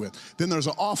blessed you with. Then there's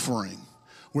an offering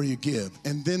where you give.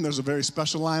 And then there's a very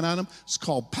special line item. It's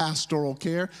called pastoral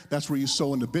care. That's where you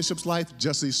sow into Bishop's life,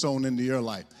 just as he's sown into your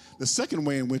life. The second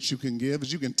way in which you can give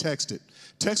is you can text it.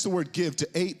 Text the word give to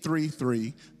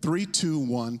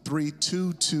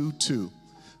 833-321-3222.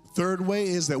 Third way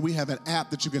is that we have an app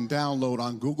that you can download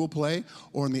on Google Play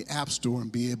or in the App Store and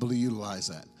be able to utilize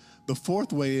that. The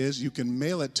fourth way is you can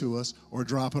mail it to us or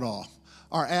drop it off.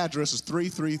 Our address is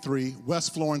 333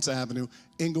 West Florence Avenue,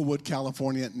 Inglewood,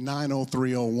 California,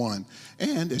 90301.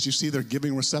 And as you see, there are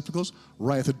giving receptacles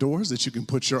right at the doors that you can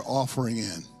put your offering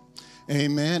in.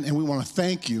 Amen. And we want to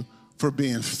thank you for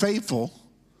being faithful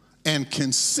and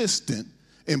consistent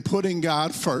in putting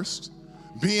God first,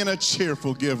 being a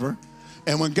cheerful giver.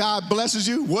 And when God blesses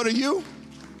you, what are you?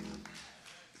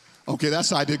 Okay, that's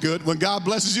how I did good. When God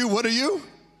blesses you, what are you?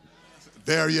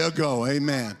 There you go.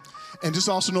 Amen. And just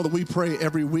also know that we pray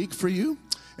every week for you.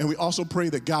 And we also pray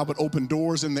that God would open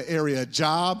doors in the area of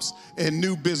jobs and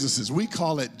new businesses. We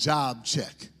call it Job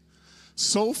Check.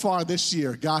 So far this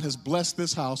year, God has blessed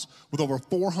this house with over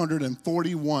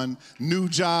 441 new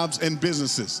jobs and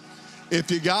businesses.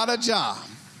 If you got a job,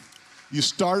 you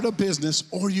started a business,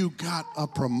 or you got a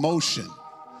promotion,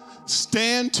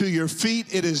 stand to your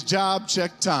feet. It is job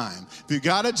check time. If you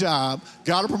got a job,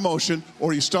 got a promotion,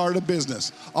 or you started a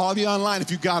business. All of you online,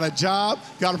 if you got a job,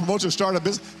 got a promotion, started a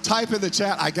business, type in the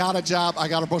chat, I got a job, I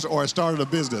got a promotion, or I started a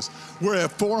business. We're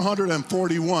at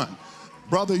 441.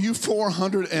 Brother, you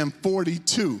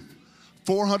 442.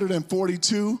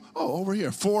 442, over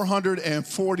here,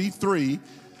 443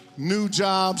 new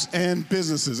jobs and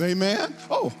businesses. Amen?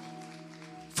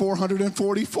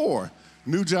 444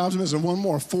 new jobs and businesses. And one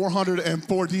more,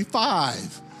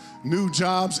 445 new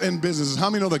jobs and businesses. How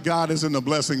many know that God is in the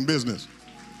blessing business?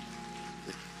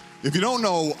 If you don't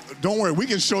know, don't worry, we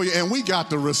can show you, and we got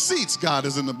the receipts. God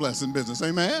is in the blessing business.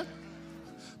 Amen?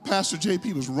 Pastor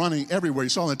JP was running everywhere. You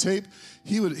saw on the tape,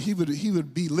 he would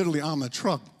be literally on the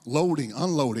truck, loading,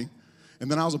 unloading,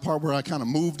 and then I was a part where I kind of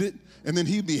moved it, and then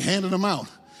he'd be handing them out.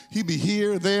 He'd be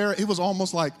here, there. It was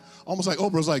almost like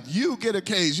Oprah was like, you get a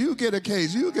case, you get a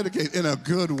case, you get a case, in a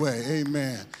good way.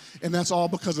 Amen. And that's all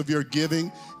because of your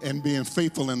giving and being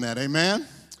faithful in that. Amen.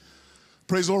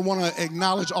 Praise the Lord. I want to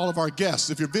acknowledge all of our guests.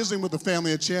 If you're visiting with the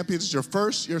family of champions, it's your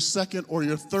first, your second, or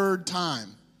your third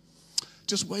time.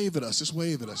 Just wave at us, just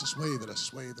wave at us, just wave at us,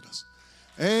 just wave at us.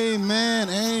 Amen,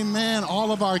 amen.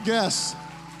 All of our guests,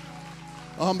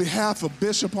 on behalf of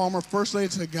Bishop Ulmer, First Lady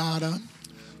Tagada,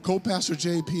 Co-Pastor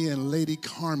JP, and Lady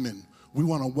Carmen, we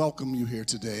want to welcome you here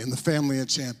today in the family of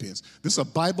champions. This is a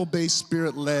Bible-based,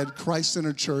 Spirit-led,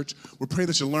 Christ-centered church. We pray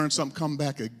that you learn something, come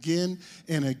back again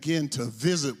and again to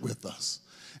visit with us.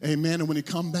 Amen, and when you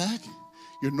come back,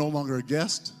 you're no longer a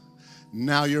guest.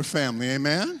 Now you're family,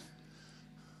 amen?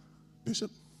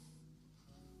 Bishop?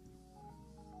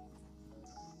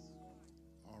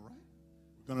 All right.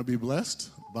 We're going to be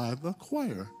blessed by the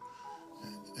choir.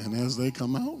 And as they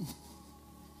come out,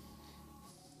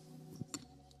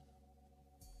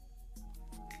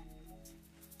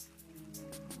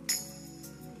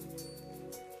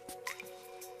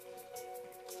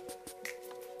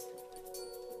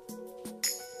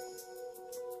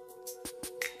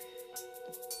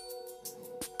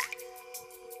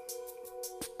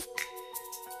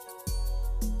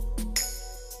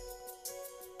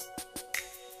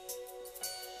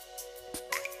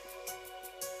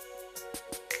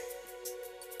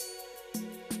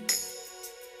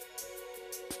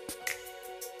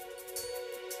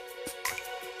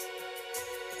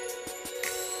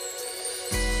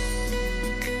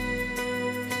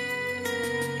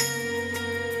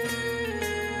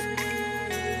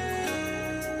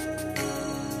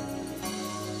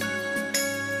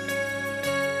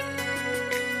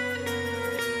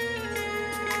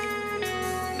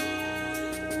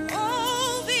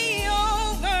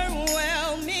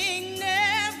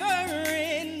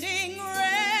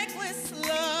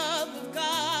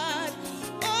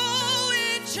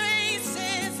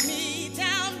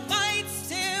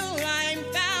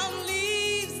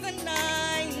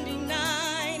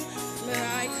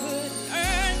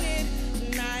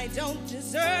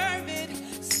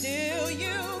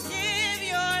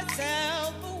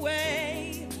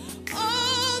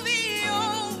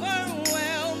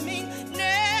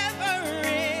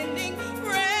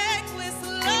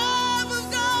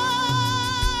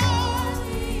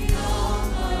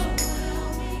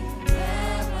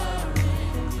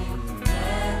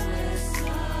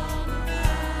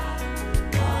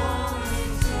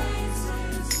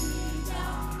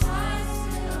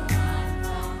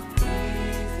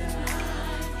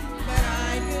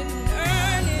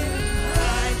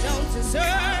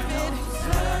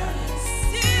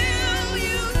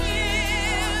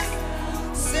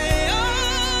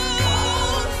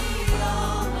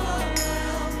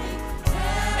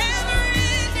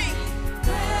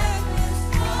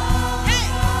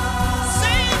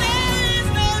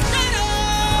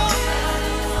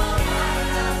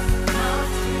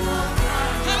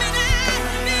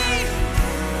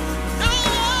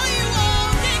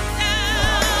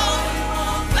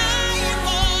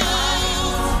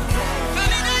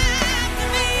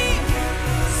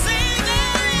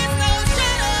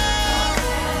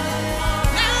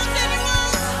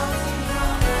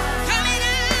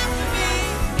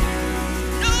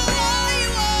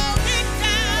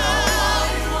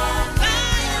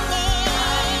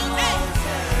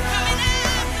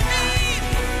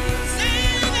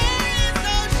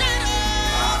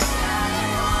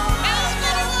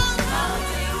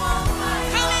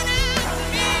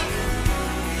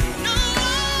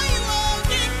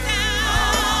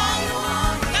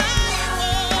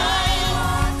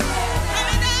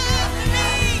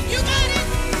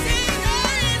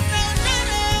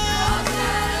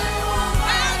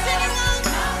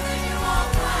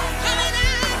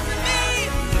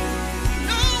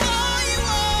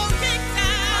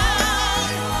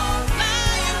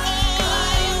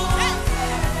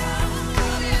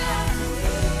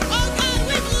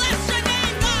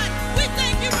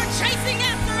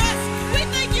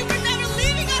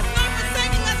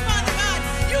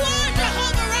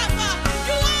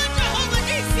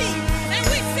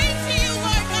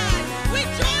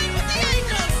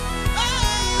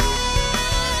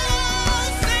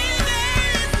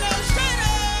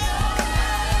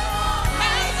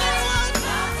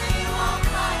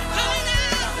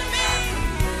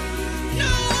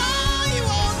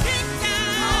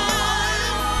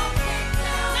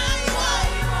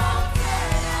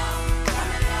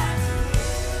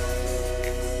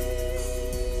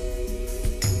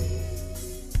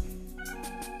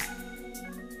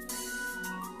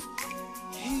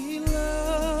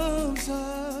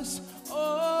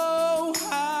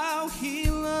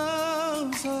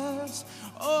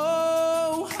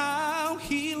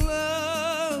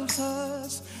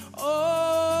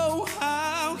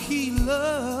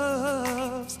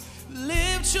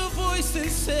 us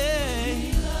and say,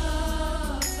 He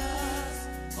loves us.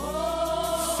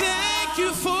 Oh, thank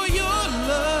you for your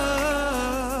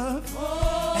love.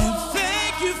 Oh, and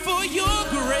thank you for your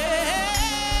grace.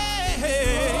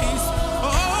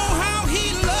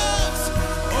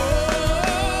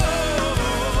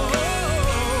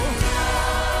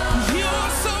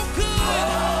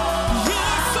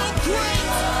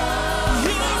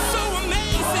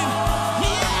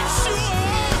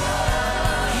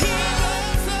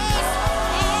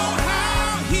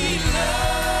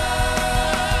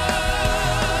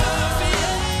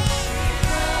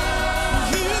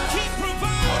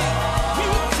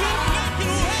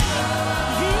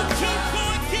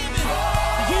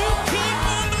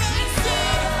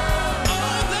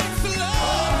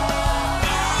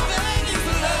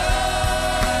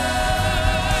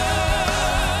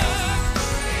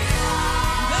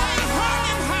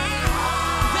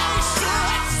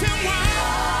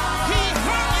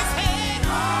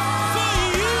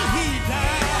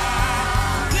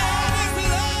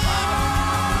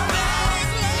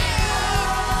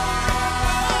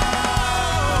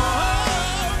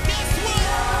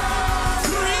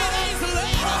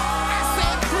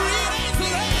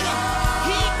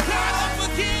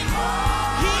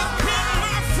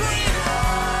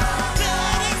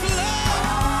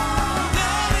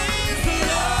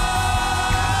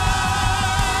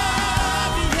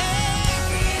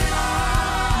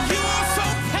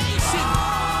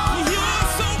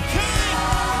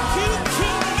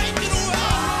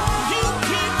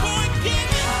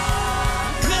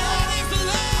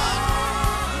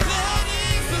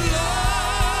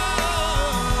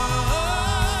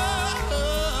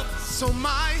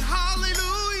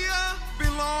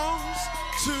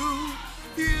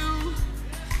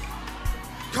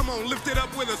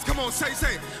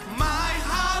 Say, my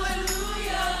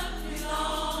hallelujah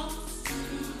belongs to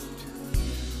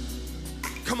you.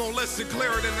 Come on, let's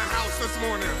declare it in the house this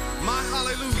morning. My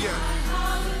hallelujah.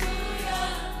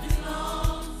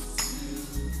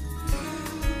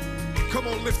 Come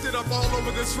on, lift it up all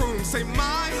over this room. Say,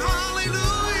 my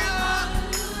hallelujah.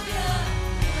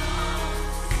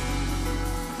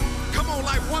 Come on,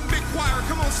 like one big choir.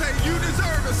 Come on, say, you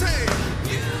deserve it. Say,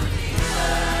 you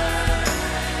deserve it.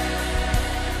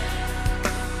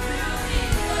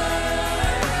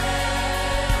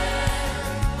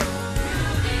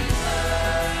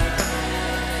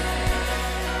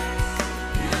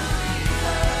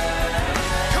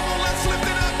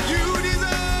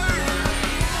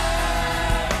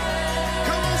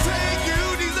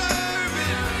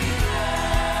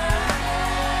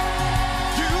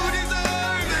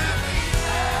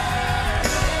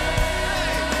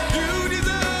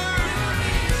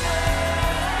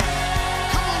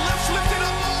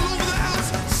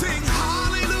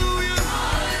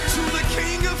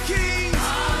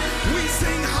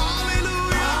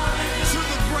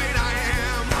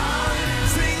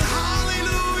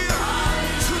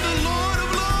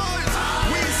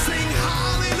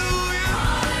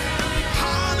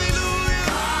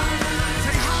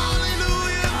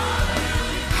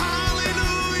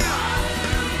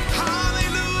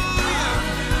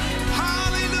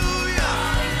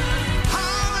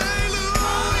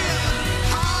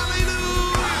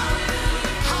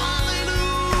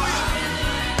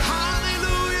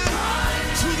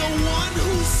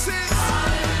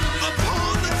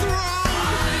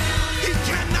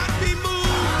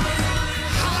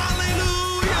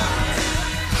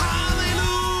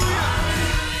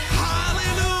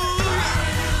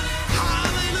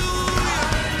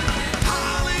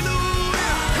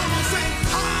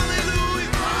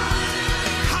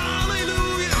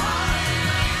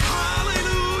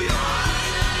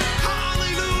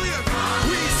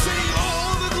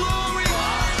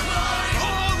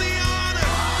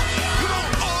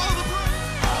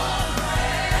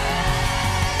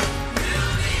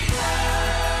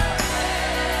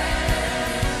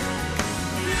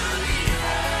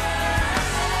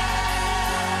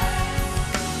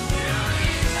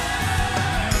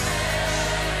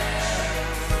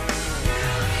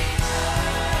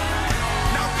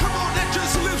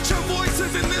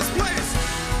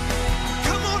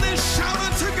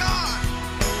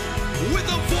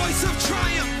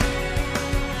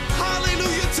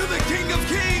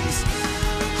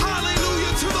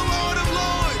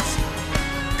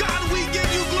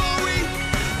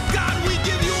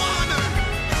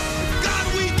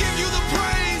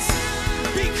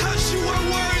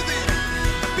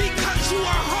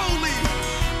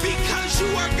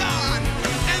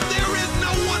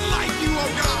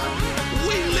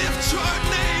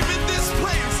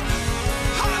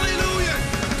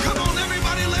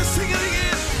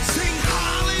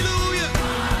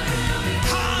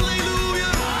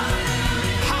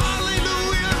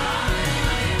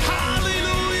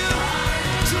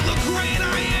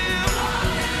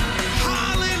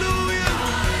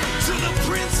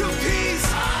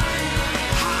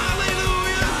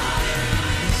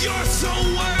 You're so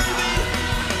worthy.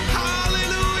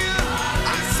 Hallelujah.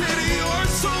 I said you're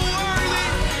so worthy.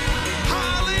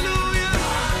 Hallelujah.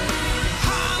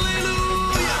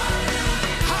 Hallelujah.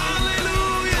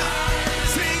 Hallelujah.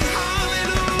 Sing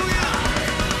hallelujah.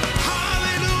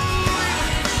 Hallelujah.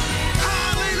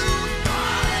 Hallelujah.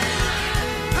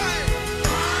 Hey.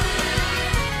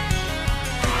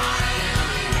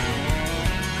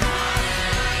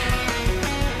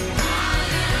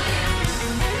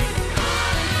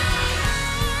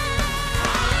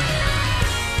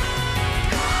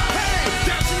 Hey,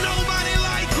 there's nobody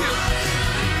like you.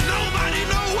 Nobody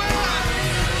nowhere.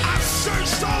 I've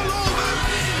searched all over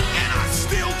and I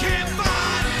still can't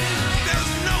find.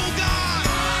 There's no God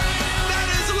that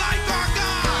is like our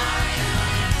God.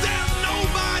 There's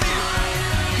nobody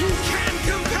who can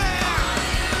compare.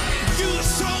 You're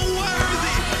so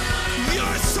worthy.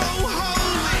 You're so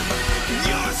holy.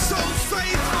 You're so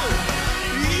faithful.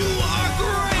 You are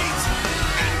great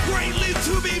and greatly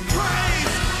to be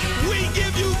praised. We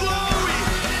give you glory.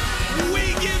 We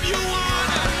give you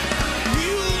honor.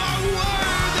 You are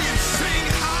worthy. Sing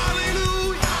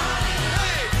hallelujah.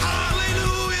 Hey,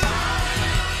 hallelujah.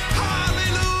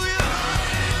 Hallelujah.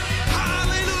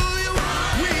 Hallelujah.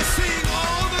 We sing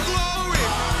all the glory,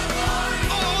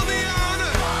 all the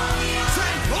honor,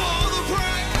 say all the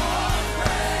praise.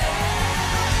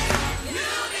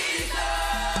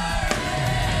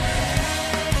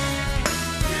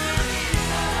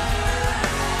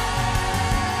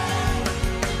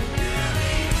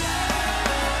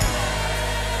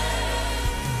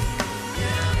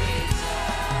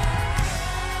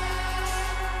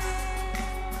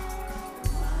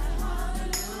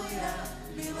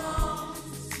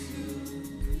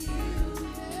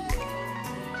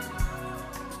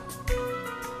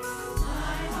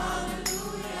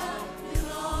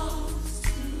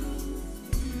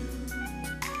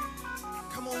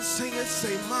 Come on, sing it.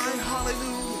 Say my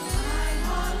hallelujah.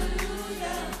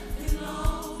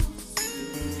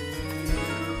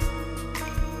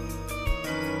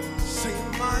 Say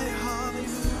my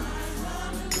hallelujah.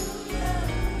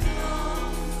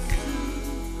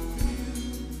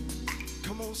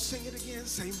 Come on, sing it again.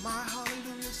 Say my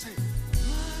hallelujah. Say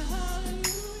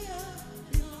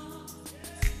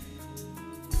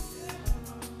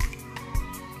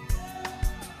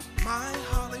my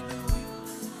hallelujah.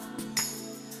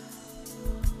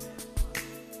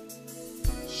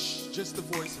 Shh, just the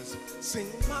voices. Sing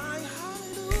my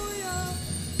hallelujah.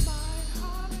 My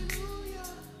hallelujah.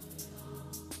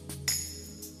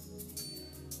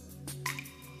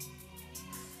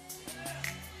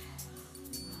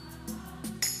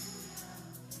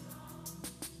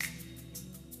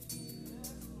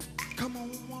 Come on,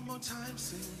 one more time.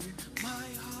 Sing my hallelujah.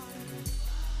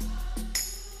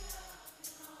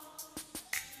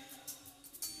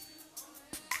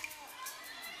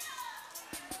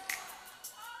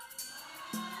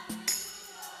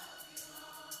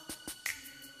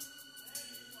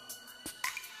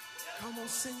 Come on,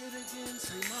 sing it again.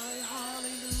 Say my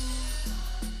hallelujah.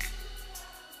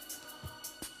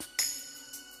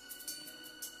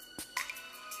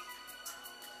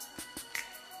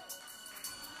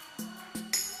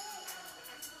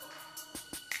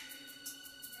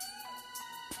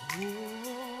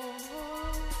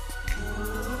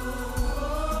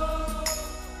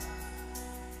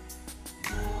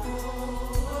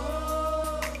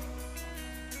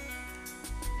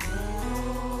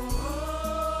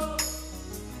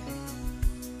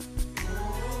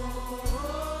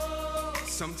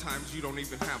 Sometimes you don't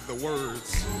even have the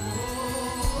words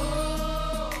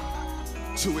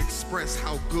to express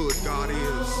how good God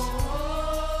is.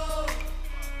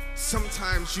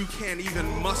 Sometimes you can't even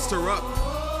muster up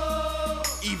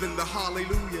even the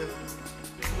hallelujah.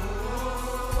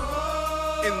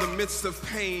 In the midst of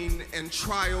pain and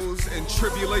trials and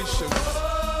tribulations,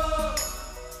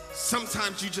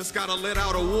 sometimes you just gotta let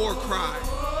out a war cry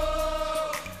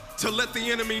to let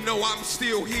the enemy know I'm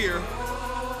still here,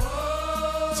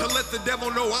 to let the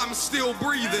devil know I'm still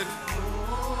breathing.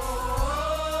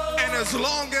 And as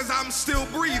long as I'm still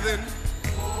breathing,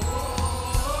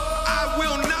 I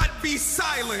will not be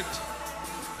silent.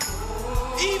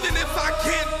 Even if I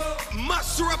can't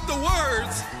muster up the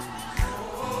words,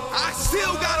 I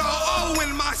still got an O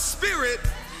in my spirit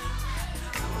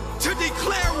to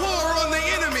declare war on the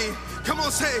enemy. Come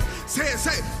on, say it.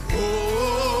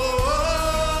 Oh,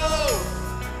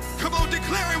 come on,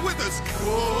 declare it with us.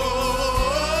 Oh,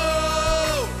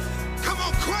 come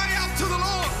on, cry out to the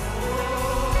Lord.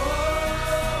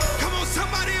 Come on,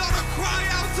 somebody ought to cry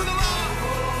out to the Lord.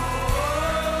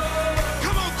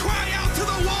 Come on, cry out till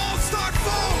the walls start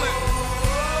falling.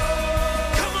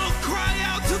 Come on, cry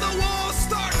out till the walls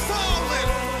start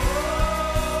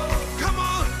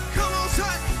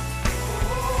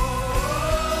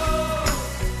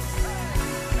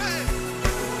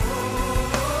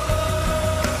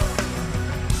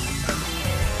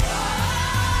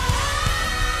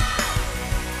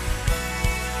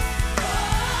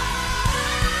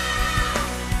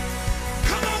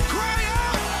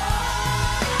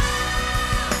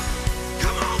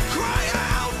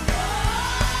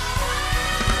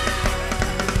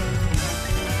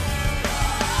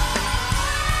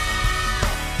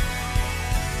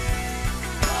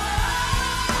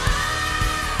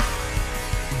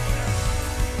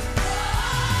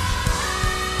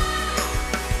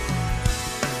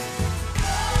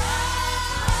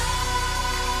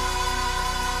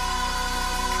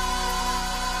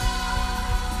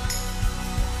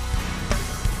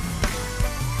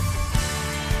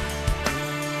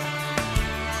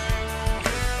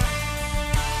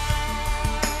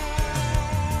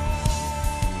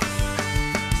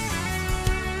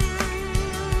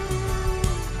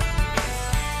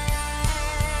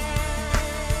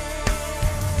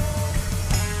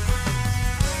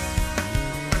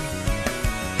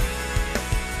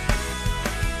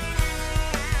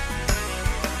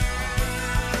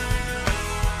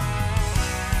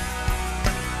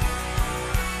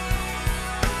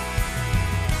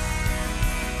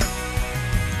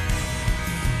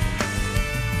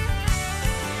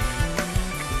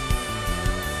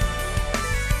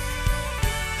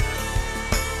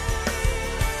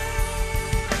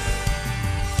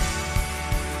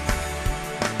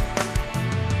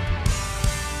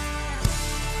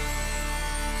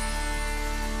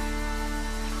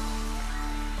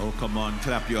Oh, come on,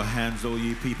 clap your hands, O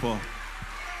ye people.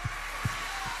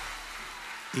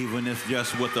 Even if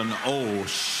just with an oh,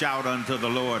 shout unto the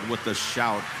Lord with a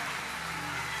shout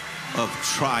of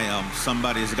triumph.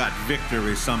 Somebody's got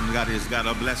victory. Somebody's got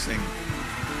a blessing.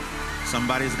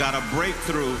 Somebody's got a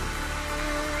breakthrough.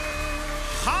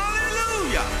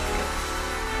 Hallelujah.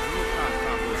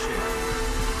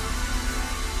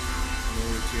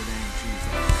 Glory to your name,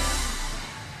 Jesus.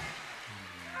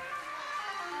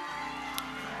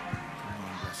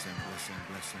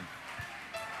 Blessing.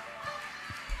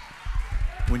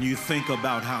 When you think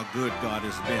about how good God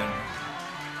has been,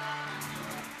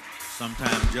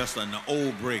 sometimes just an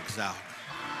O breaks out.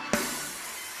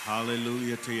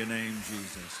 Hallelujah to your name,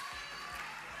 Jesus.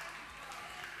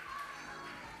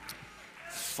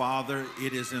 Father,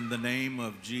 it is in the name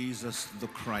of Jesus the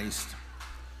Christ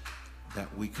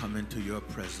that we come into your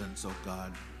presence, oh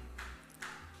God.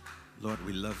 Lord,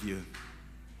 we love you.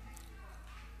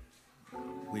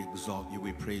 We exalt you,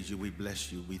 we praise you, we bless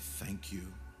you, we thank you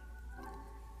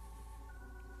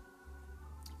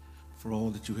for all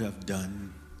that you have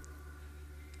done.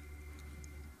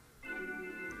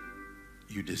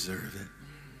 You deserve it.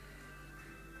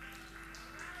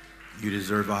 You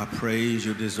deserve our praise,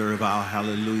 you deserve our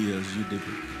hallelujahs,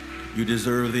 you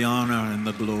deserve the honor and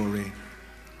the glory.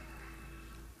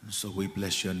 And so we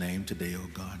bless your name today, oh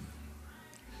God.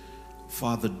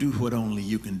 Father, do what only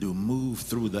you can do. Move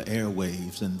through the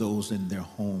airwaves and those in their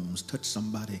homes. Touch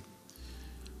somebody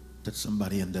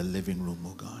in their living room,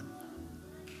 oh God.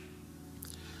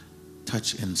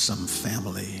 Touch in some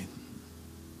family.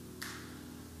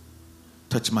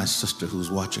 Touch my sister who's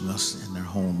watching us in their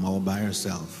home all by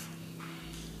herself.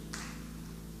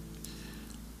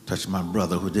 Touch my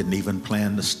brother who didn't even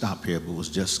plan to stop here but was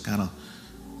just kind of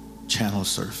channel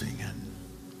surfing, and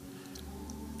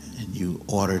you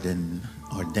ordered and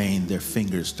ordained their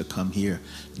fingers to come here.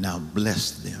 Now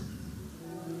bless them.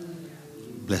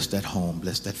 Bless that home.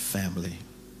 Bless that family.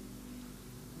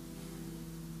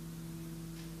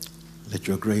 Let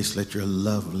your grace, let your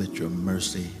love, let your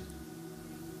mercy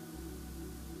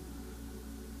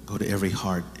go to every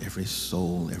heart, every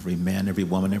soul, every man, every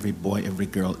woman, every boy, every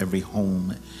girl, every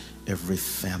home, every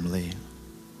family.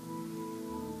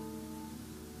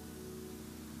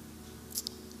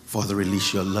 Father,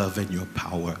 release your love and your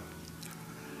power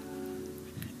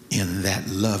in that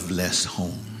loveless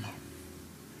home.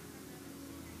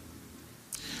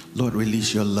 Lord,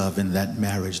 release your love in that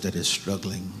marriage that is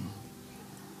struggling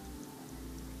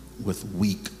with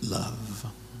weak love.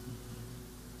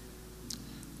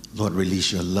 Lord,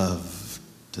 release your love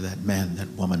to that man, that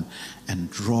woman,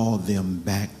 and draw them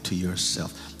back to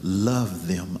yourself. Love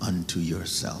them unto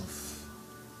yourself.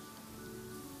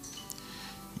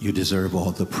 You deserve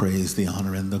all the praise, the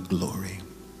honor, and the glory.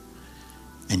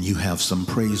 And you have some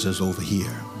praisers over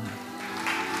here.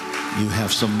 You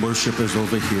have some worshipers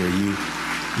over here.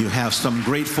 You have some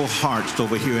grateful hearts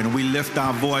over here. And we lift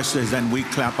our voices and we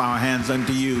clap our hands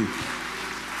unto you.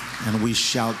 And we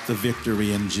shout the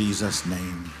victory in Jesus'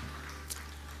 name.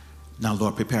 Now,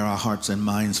 Lord, prepare our hearts and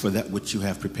minds for that which you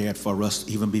have prepared for us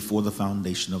even before the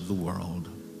foundation of the world.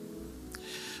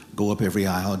 Go up every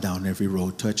aisle, down every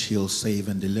road, touch, heal, save,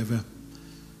 and deliver.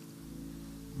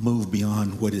 Move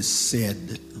beyond what is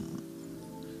said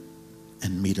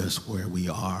and meet us where we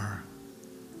are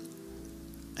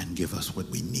and give us what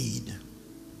we need.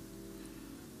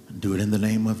 And do it in the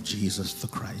name of Jesus the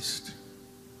Christ.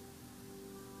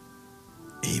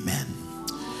 Amen.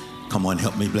 Come on,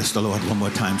 help me bless the Lord one more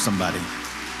time, somebody.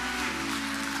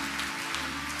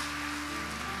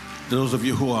 Those of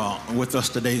you who are with us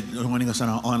today, joining us on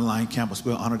our online campus,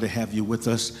 we're honored to have you with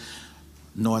us.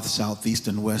 North, south, east,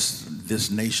 and west, this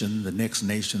nation, the next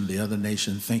nation, the other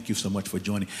nation. Thank you so much for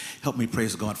joining. Help me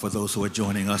praise God for those who are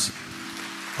joining us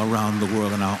around the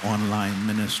world in our online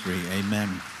ministry.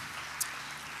 Amen.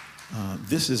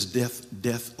 This is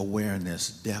Deaf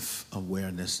Awareness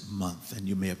Month. And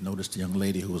you may have noticed a young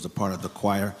lady who was a part of the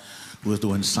choir who was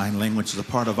doing sign language, is a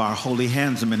part of our Holy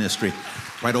Hands ministry.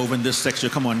 Right over in this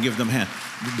section. Come on, give them a hand.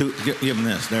 Give them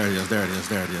this. There it is.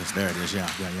 Yeah.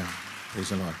 Praise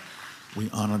the Lord.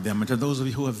 We honor them. And to those of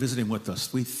you who are visiting with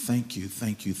us, we thank you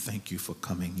for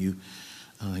coming. You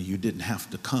didn't have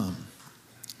to come.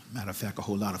 Matter of fact, a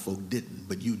whole lot of folk didn't,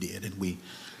 but you did. And we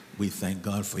thank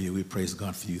God for you. We praise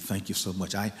God for you. Thank you so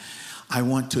much. I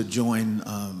want to join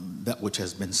that which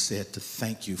has been said to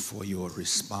thank you for your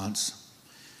response.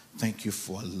 Thank you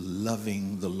for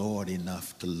loving the Lord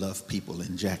enough to love people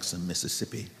in Jackson,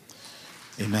 Mississippi.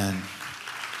 Amen.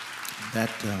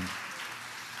 That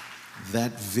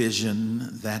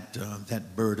vision, that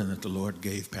burden that the Lord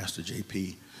gave Pastor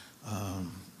JP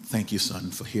Thank you,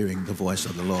 son, for hearing the voice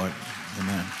of the Lord.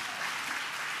 Amen.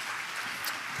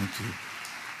 Thank you.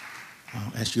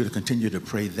 I'll ask you to continue to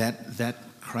pray. That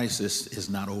crisis is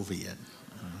not over yet.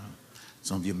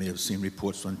 Some of you may have seen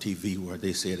reports on TV where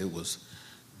they said it was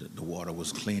the water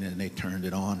was clean and they turned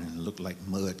it on and it looked like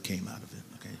mud came out of it.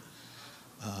 Okay,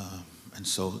 and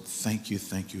so thank you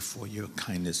for your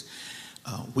kindness.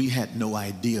 We had no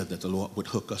idea that the Lord would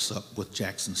hook us up with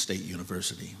Jackson State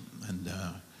University, and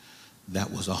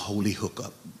that was a holy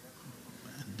hookup.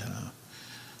 And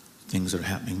things that are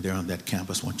happening there on that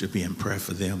campus, I want you to be in prayer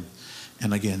for them.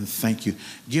 And again, thank you.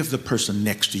 Give the person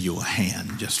next to you a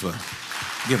hand, give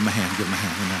them a hand,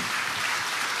 Amen.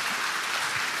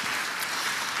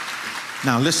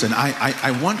 Now listen,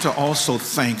 I want to also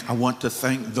thank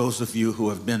those of you who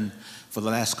have been for the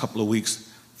last couple of weeks.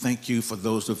 Thank you for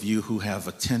those of you who have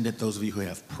attended, those of you who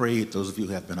have prayed, those of you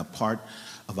who have been a part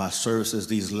of our services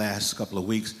these last couple of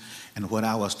weeks. And what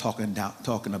I was talking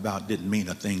about didn't mean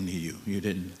a thing to you. You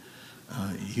didn't.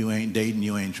 You ain't dating.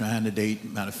 You ain't trying to date.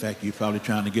 Matter of fact, you're probably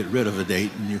trying to get rid of a date.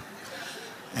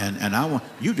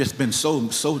 You've just been so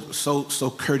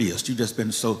courteous. You've just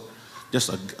been just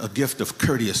a gift of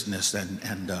courteousness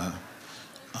and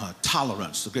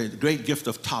tolerance. A great gift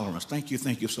of tolerance. Thank you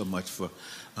so much for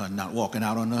not walking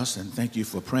out on us, and thank you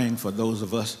for praying for those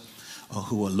of us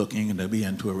who are looking to be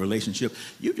into a relationship.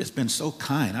 You've just been so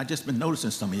kind. I've just been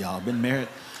noticing some of y'all been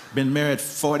married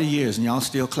 40 years and y'all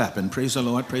still clapping. Praise the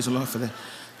Lord for that.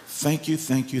 Thank you.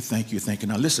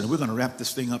 Now listen, we're going to wrap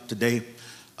this thing up today.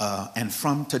 And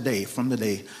from today,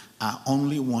 I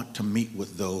only want to meet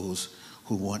with those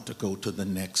who want to go to the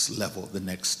next level, the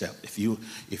next step. If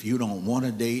you don't want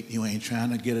a date, you ain't trying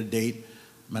to get a date.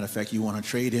 Matter of fact, you want to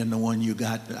trade in the one you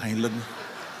got, I ain't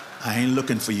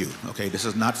looking for you. Okay, this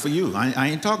is not for you. I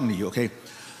ain't talking to you. Okay,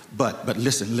 but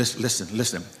listen.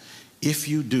 If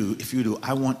you do,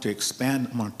 I want to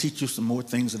expand. I want to teach you some more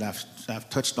things that I've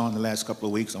touched on the last couple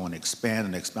of weeks. I want to expand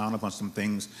and expound upon some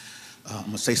things. I'm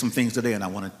going to say some things today, and I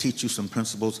want to teach you some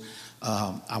principles.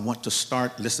 I want to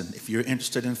start. Listen, if you're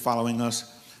interested in following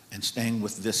us and staying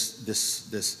with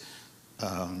this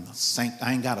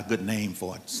I ain't got a good name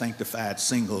for it. Sanctified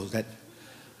singles. That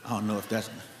I don't know if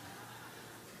that's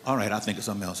all right. I think it's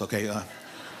something else. Okay,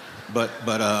 but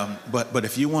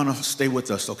if you want to stay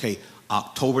with us, okay.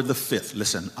 October the 5th,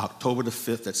 listen, October the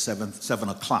 5th at 7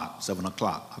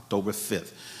 o'clock, October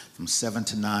 5th, from 7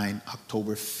 to 9,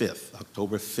 October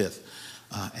 5th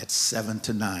at 7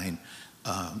 to 9.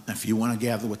 If you want to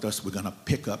gather with us, we're going to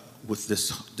pick up with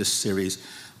this series.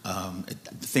 The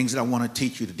things that I want to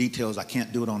teach you, the details, I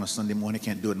can't do it on a Sunday morning, I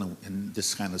can't do it in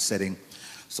this kind of setting.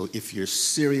 So if you're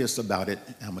serious about it,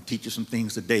 I'm going to teach you some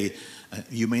things today.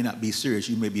 You may not be serious,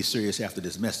 you may be serious after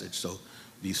this message, so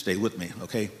you stay with me,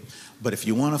 okay? But if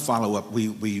you want to follow up,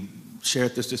 we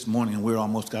shared this morning, and we're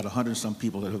almost got 100-some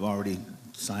people that have already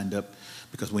signed up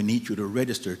because we need you to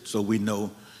register so we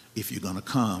know if you're going to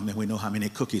come and we know how many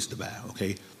cookies to buy,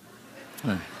 okay?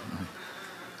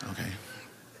 Okay.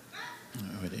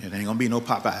 It ain't going to be no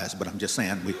Popeyes, but I'm just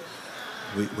saying we're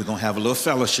going to have a little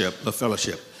fellowship.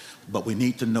 But we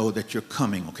need to know that you're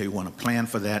coming, okay? We want to plan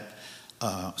for that.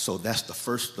 So that's the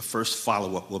first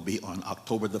follow-up will be on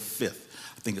October the 5th.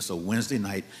 I think it's a Wednesday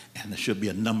night, and there should be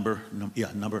a number.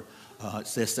 It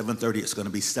says 7:30. It's going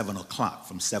to be 7 o'clock,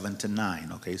 from 7 to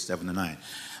 9. Okay, 7 to 9.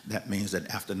 That means that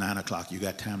after 9 o'clock, you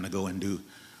got time to go and do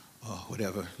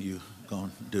whatever you going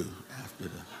to do after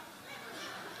the.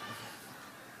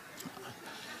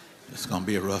 It's going to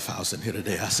be a rough house in here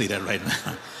today. I see that right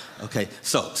now. Okay,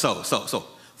 so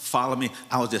follow me.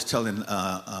 I was just telling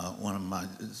one of my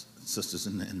sisters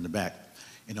in the back.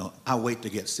 You know, I wait to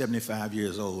get 75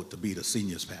 years old to be the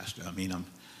seniors pastor. I mean,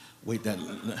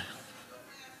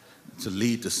 to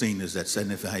lead the seniors at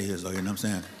 75 years old, you know what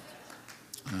I'm saying?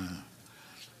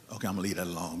 Okay, I'm going to leave that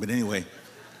alone. But anyway,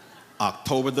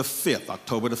 October the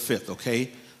 5th,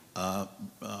 okay?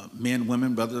 Men,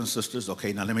 women, brothers and sisters,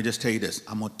 okay? Now, let me just tell you this.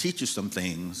 I'm going to teach you some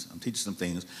things.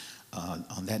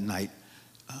 On that night.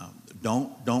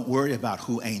 Don't worry about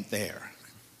who ain't there,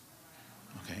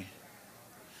 okay?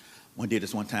 One did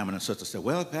this one time, and a sister said,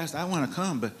 well, Pastor, I want to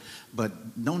come, but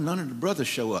none of the brothers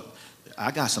show up.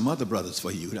 I got some other brothers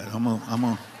for you.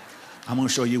 I'm gonna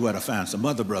show you where to find some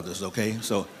other brothers, okay?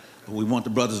 So we want the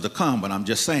brothers to come, but I'm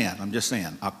just saying,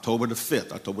 October the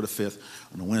 5th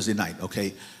on a Wednesday night,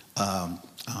 okay? Now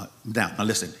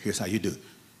listen, here's how you do.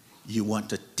 You want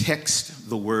to text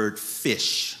the word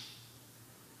fish,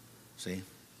 see?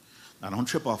 Now, don't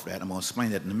trip off that. I'm going to explain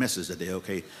that in the message today,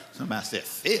 okay? Somebody said,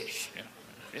 fish.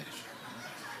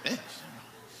 Fish.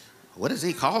 What is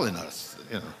he calling us?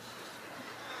 You know.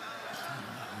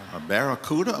 A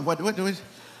barracuda? What do we?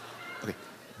 Okay,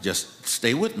 just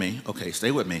stay with me. Okay,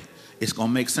 stay with me. It's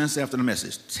gonna make sense after the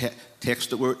message. Text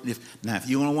the word. If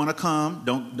you don't want to come,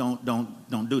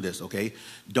 don't do this. Okay,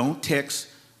 don't text.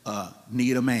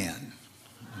 Need a man.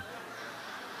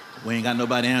 We ain't got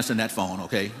nobody answering that phone.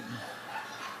 Okay.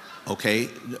 Okay.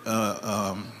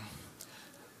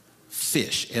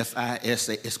 Fish.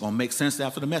 F-I-S-A. It's gonna make sense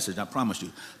after the message. I promise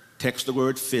you. Text the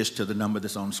word fish to the number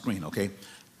that's on the screen. Okay.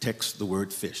 Text the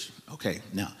word fish. Okay,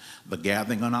 now, the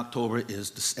gathering on October is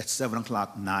at 7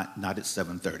 o'clock, not at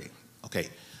 7:30. Okay,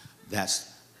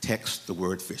 that's text the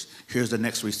word fish. Here's the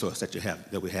next resource that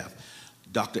we have.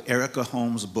 Dr. Erica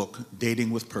Holmes' book, Dating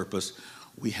with Purpose.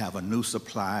 We have a new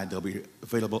supply. They'll be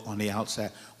available on the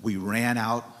outside. We ran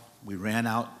out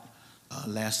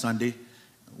last Sunday.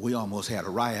 We almost had a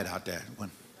riot out there when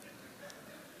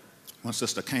one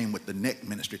sister came with the neck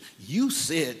ministry. You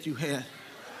said you had...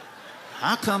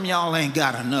 How come y'all ain't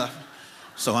got enough?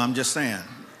 So I'm just saying,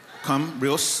 come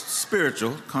real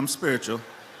spiritual, come spiritual,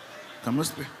 come real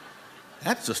spiritual.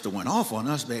 That sister went off on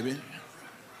us, baby.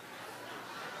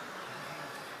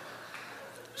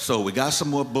 So we got some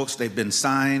more books. They've been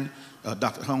signed.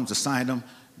 Dr. Holmes has signed them.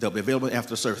 They'll be available after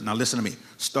the service. Now listen to me.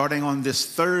 Starting on this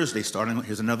Thursday,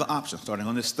 here's another option. Starting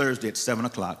on this Thursday at 7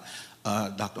 o'clock,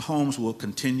 Dr. Holmes will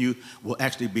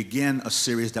actually begin a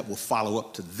series that will follow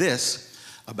up to this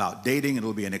about dating.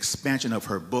 It'll be an expansion of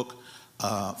her book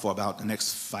for about the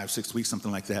next 5-6 weeks,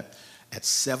 something like that. At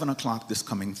 7 o'clock this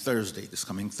coming Thursday,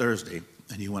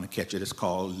 and you want to catch it, it's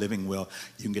called Living Well.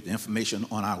 You can get the information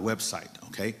on our website,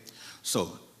 okay?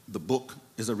 So the book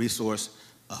is a resource.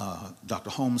 Dr.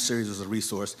 Holmes' series is a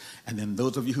resource. And then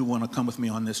those of you who want to come with me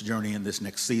on this journey in this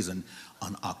next season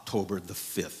on October the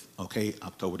 5th, okay?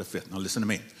 October the 5th. Now listen to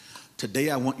me.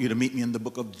 Today I want you to meet me in the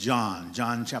book of John,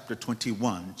 John chapter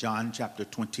 21, John chapter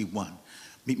 21.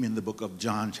 Meet me in the book of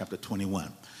John chapter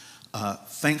 21.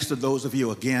 Thanks to those of you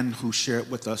again who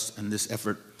shared with us in this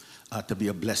effort to be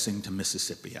a blessing to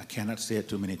Mississippi. I cannot say it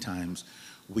too many times.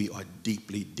 We are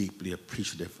deeply, deeply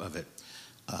appreciative of it.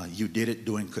 You did it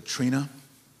during Katrina.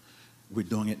 We're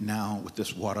doing it now with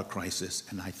this water crisis,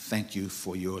 and I thank you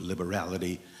for your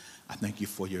liberality. I thank you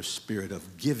for your spirit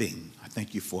of giving. I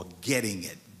thank you for getting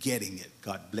it.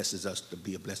 God blesses us to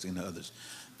be a blessing to others.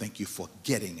 Thank you for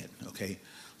getting it, okay?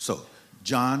 So,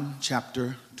 John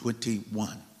chapter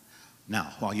 21.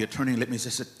 Now, while you're turning, let me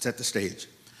just set the stage.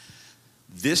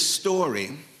 This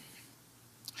story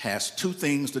has two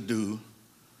things to do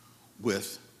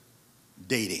with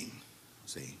dating,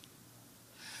 see?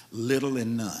 Little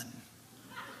and none.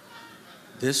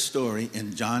 This story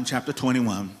in John chapter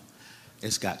 21,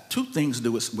 it's got two things to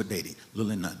do with dating,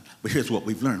 little and none. But here's what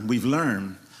we've learned. We've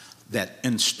learned that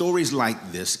in stories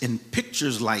like this, in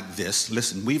pictures like this,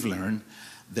 listen, we've learned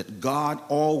that God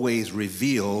always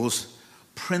reveals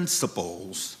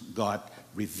principles. God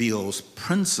reveals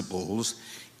principles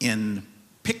in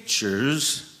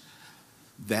pictures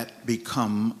that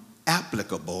become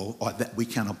applicable or that we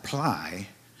can apply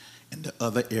into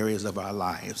other areas of our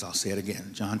lives. I'll say it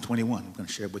again. John 21. I'm going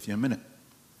to share it with you in a minute.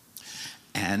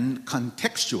 And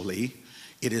contextually,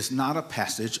 it is not a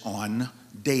passage on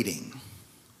dating.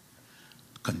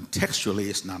 Contextually,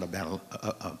 it's not a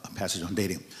passage on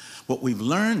dating. What we've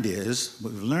learned is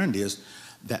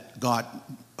that God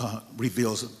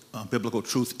reveals biblical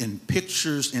truth in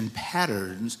pictures and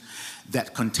patterns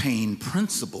that contain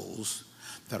principles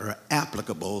that are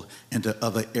applicable into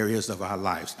other areas of our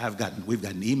lives. We've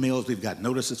gotten emails, we've got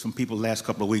notices from people the last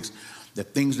couple of weeks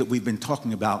that things that we've been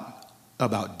talking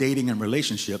about dating and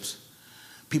relationships,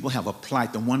 people have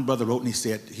applied. The one brother wrote and he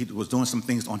said he was doing some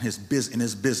things in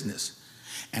his business.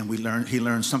 And he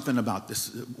learned something about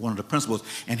this, one of the principles,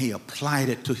 and he applied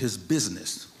it to his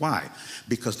business. Why?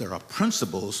 Because there are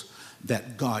principles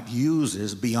that God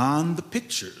uses beyond the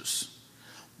pictures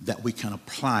that we can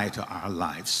apply to our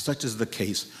lives. Such is the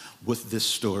case with this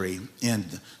story in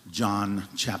John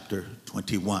chapter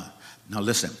 21. Now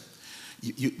listen,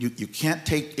 you can't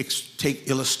take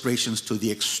illustrations to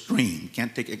the extreme.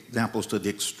 Can't take examples to the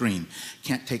extreme.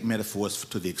 Can't take metaphors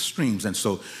to the extremes. And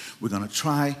so we're going to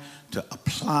try to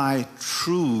apply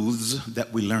truths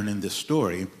that we learn in this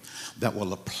story that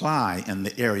will apply in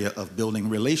the area of building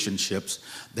relationships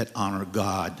that honor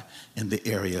God in the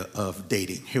area of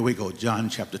dating. Here we go, John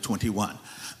chapter 21.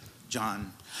 Chapter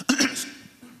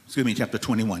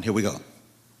 21, here we go.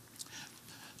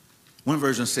 One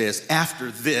version says,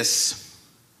 after this,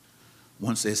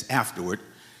 one says afterward,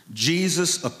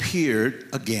 Jesus appeared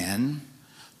again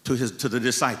to the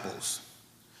disciples.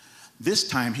 This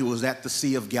time he was at the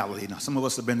Sea of Galilee. Now, some of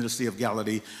us have been to the Sea of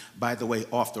Galilee. By the way,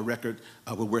 off the record,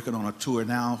 we're working on a tour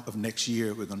now of next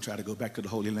year. We're going to try to go back to the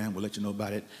Holy Land. We'll let you know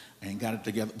about it. I ain't got it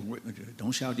together.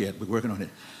 Don't shout yet. We're working on it.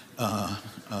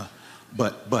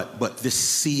 But this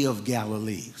Sea of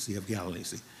Galilee, see,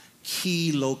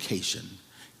 key location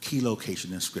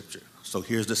in Scripture. So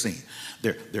here's the scene.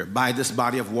 They're by this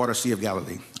body of water, Sea of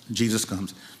Galilee. Jesus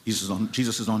comes.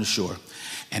 Jesus is on the shore,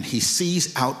 and he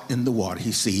sees out in the water.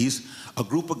 He sees a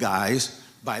group of guys.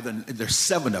 There's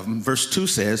 7 of them. Verse 2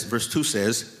 says,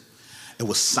 it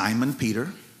was Simon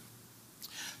Peter,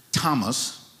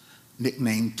 Thomas,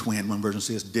 nicknamed Twin. One version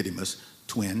says Didymus,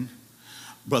 twin.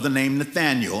 Brother named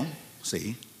Nathaniel.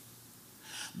 See,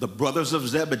 the brothers of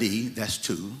Zebedee. That's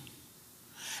 2.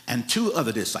 And 2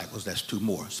 other disciples, that's 2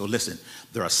 more. So listen,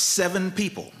 there are 7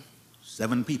 people.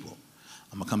 7 people.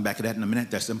 I'm going to come back to that in a minute.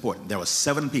 That's important. There were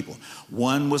 7 people.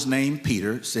 One was named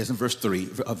Peter, it says in verse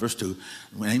 2,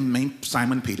 named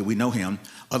Simon Peter, we know him.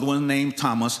 Other one named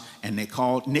Thomas, and they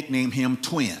nicknamed him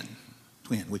Twin.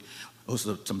 Those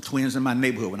are some twins in my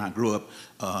neighborhood when I grew up,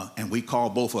 and we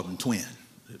called both of them Twin.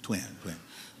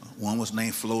 One was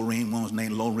named Florine, one was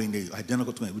named Lorine, they're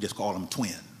identical twins. We just called them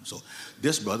Twin. So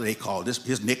this brother, they called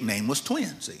his nickname was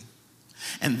Twin, see.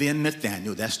 And then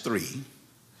Nathaniel, that's 3.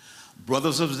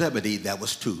 Brothers of Zebedee, that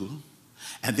was 2.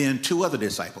 And then 2 other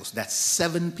disciples, that's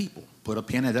 7 people. Put a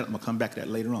pin at that, I'm going to come back to that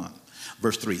later on.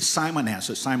 Verse 3, Simon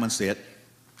answered, Simon said,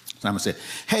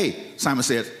 hey, Simon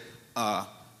said,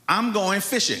 I'm going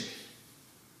fishing.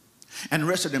 And the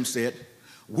rest of them said,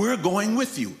 we're going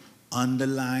with you.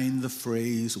 Underline the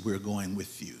phrase, we're going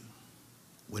with you.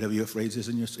 Whatever your phrase is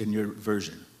in your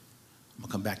version. I'm going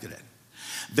to come back to that.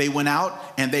 They went out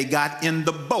and they got in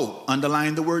the boat.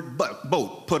 Underline the word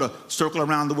boat. Put a circle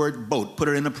around the word boat. Put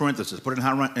it in the parentheses. Put it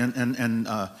and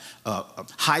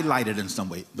highlight it in some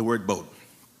way, the word boat.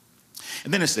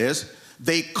 And then it says,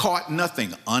 they caught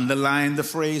nothing. Underline the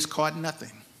phrase, caught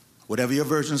nothing. Whatever your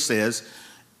version says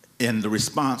in the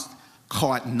response,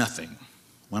 caught nothing.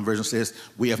 One version says,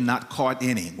 we have not caught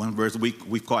any. One version,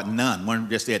 we've caught none. One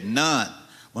just said none.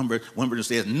 One version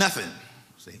says nothing.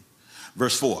 See?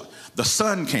 Verse 4, the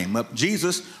sun came up.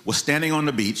 Jesus was standing on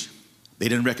the beach. They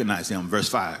didn't recognize him. Verse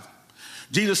 5,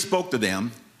 Jesus spoke to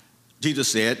them. Jesus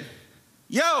said,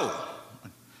 yo.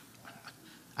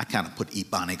 I kind of put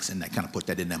ebonics and I kind of put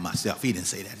that in there myself. He didn't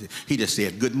say that. He just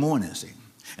said, good morning. See?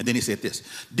 And then he said this,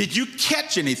 did you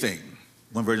catch anything?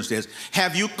 One version says,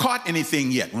 have you caught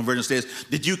anything yet? One version says,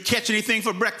 did you catch anything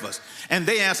for breakfast? And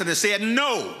they answered and said,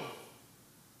 no.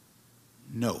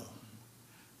 No.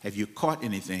 Have you caught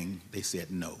anything? They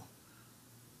said no.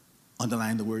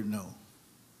 Underline the word no.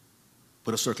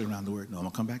 Put a circle around the word no. I'm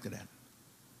going to come back to that.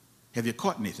 Have you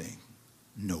caught anything?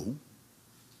 No.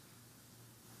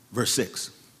 Verse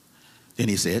 6. Then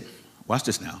he said, watch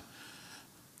this now.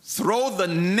 Throw the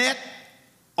net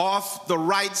off the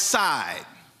right side.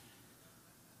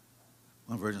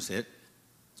 One version said,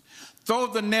 throw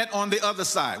the net on the other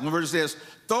side. One version says,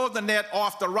 throw the net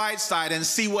off the right side and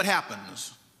see what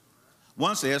happens.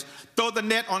 One says, throw the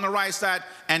net on the right side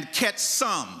and catch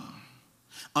some.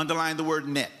 Underline the word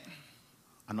net.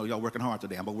 I know y'all working hard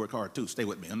today. I'm going to work hard too. Stay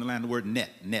with me. Underline the word net,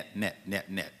 net, net, net,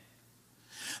 net.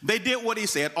 They did what he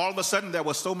said. All of a sudden, there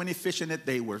were so many fish in it,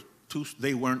 they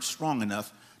weren't strong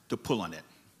enough to pull on it.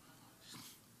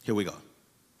 Here we go.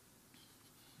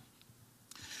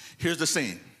 Here's the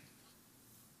scene.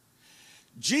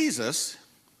 Jesus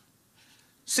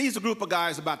sees a group of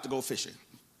guys about to go fishing.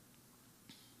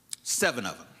 7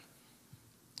 of them.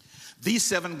 These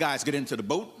 7 guys get into the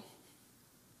boat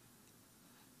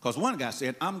because one guy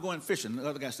said, I'm going fishing. The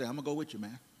other guy said, I'm going to go with you,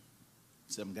 man.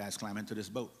 7 guys climb into this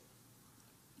boat.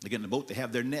 They get in the boat. They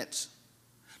have their nets.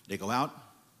 They go out.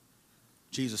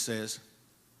 Jesus says,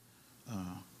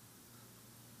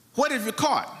 what have you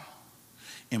caught?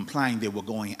 Implying they were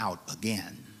going out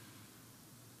again.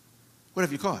 What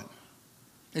have you caught?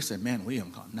 They said, man, we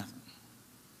haven't caught nothing.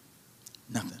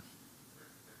 Nothing.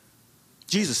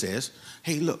 Jesus says,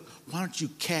 hey, look, why don't you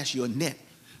cast your net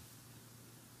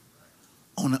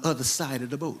on the other side of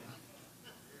the boat?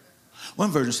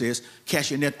 One version says,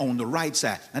 cast your net on the right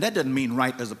side. Now, that doesn't mean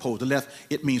right as opposed to left.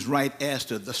 It means right as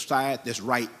to the side that's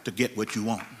right to get what you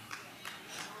want.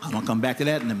 I'm going to come back to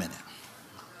that in a minute.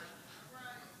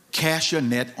 Cast your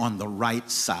net on the right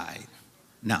side.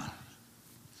 Now,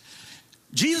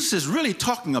 Jesus is really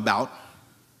talking about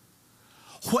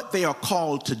what they are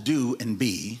called to do and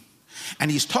be, and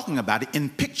he's talking about it in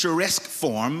picturesque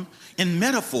form, in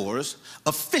metaphors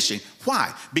of fishing.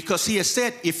 Why? Because he has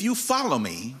said, if you follow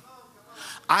me,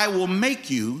 I will make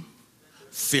you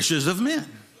fishers of men.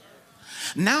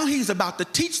 Now he's about to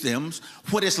teach them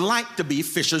what it's like to be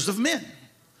fishers of men.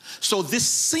 So this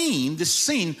scene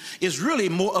is really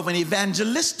more of an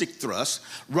evangelistic thrust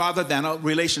rather than a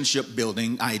relationship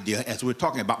building idea as we're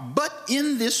talking about. But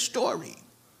in this story,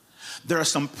 there are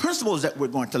some principles that we're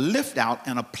going to lift out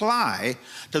and apply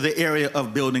to the area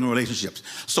of building relationships.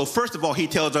 So first of all, he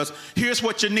tells us, here's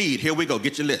what you need. Here we go.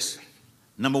 Get your list.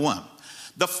 Number one,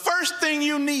 the first thing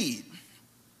you need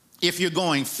if you're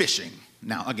going fishing.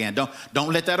 Now, again,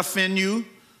 don't let that offend you.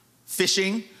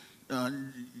 Fishing,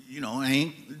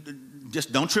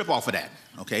 just don't trip off of that,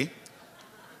 okay?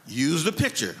 Use the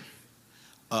picture.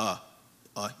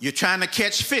 You're trying to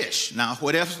catch fish. Now,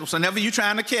 whenever you're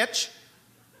trying to catch,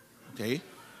 okay?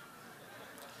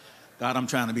 God, I'm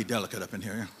trying to be delicate up in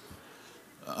here.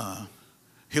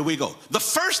 Here we go. The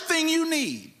first thing you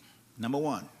need, number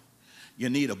one, you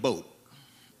need a boat.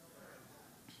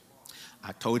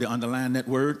 I told you to underline that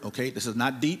word, okay? This is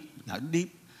not deep, not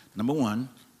deep. Number one,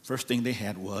 first thing they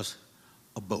had was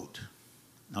a boat.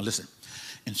 Now listen,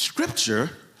 in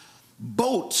Scripture,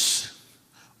 boats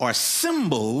are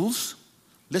symbols,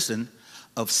 listen,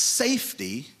 of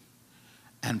safety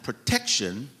and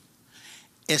protection,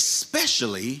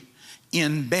 especially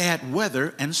in bad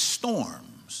weather and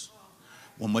storms.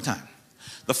 One more time.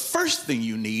 The first thing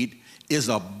you need is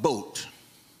a boat.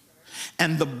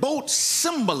 And the boat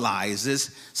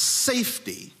symbolizes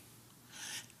safety,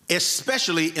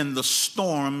 especially in the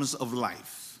storms of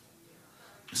life.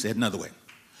 Say it another way.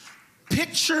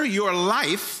 Picture your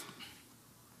life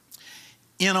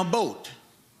in a boat.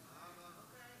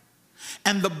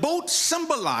 And the boat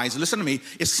symbolizes, listen to me,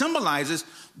 it symbolizes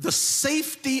the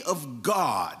safety of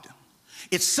God.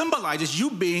 It symbolizes you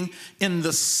being in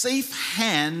the safe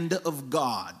hand of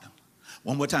God.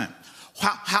 One more time.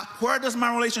 Where does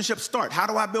my relationship start? How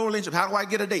do I build a relationship? How do I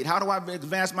get a date? How do I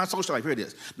advance my social life? Here it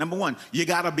is. Number one, you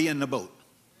got to be in the boat.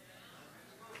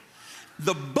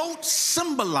 The boat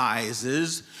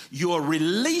symbolizes your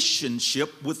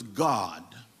relationship with God.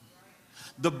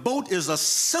 The boat is a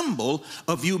symbol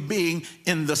of you being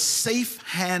in the safe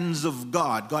hands of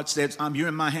God. God says, you're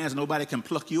in my hands, nobody can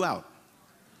pluck you out.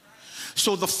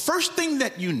 So the first thing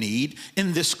that you need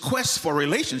in this quest for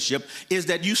relationship is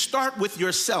that you start with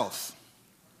yourself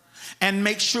and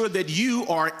make sure that you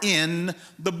are in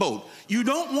the boat. You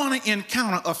don't want to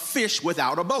encounter a fish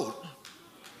without a boat.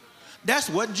 That's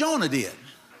what Jonah did.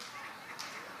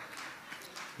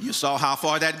 You saw how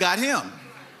far that got him,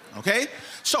 okay?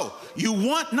 So you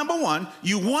want, number one,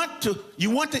 you want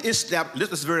to establish,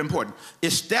 this is very important,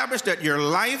 establish that your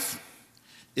life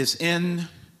is in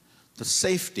the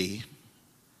safety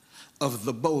of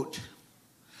the boat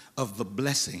of the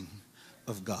blessing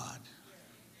of God.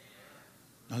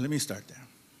 Now let me start there.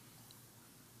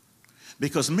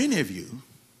 Because many of you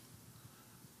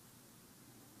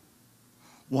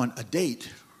want a date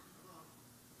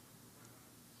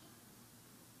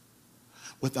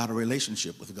without a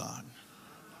relationship with God.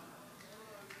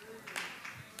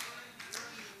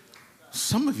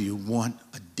 Some of you want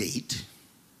a date,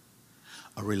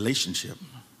 a relationship,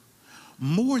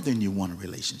 more than you want a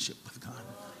relationship with God.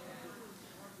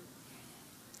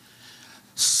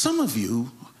 Some of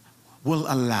you will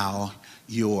allow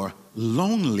your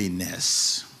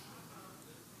loneliness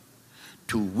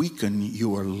to weaken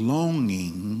your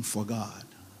longing for God.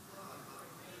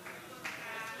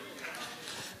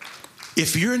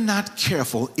 If you're not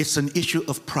careful, it's an issue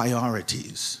of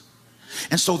priorities.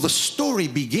 And so the story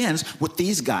begins with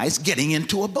these guys getting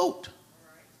into a boat.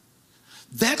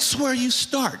 That's where you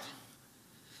start.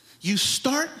 You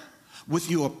start with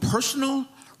your personal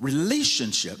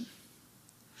relationship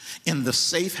in the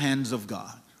safe hands of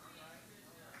God.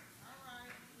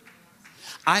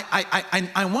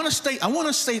 I want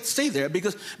to stay there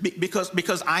because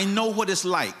I know what it's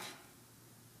like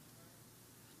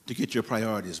to get your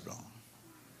priorities wrong.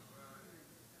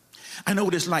 I know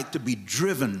what it's like to be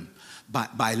driven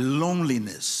by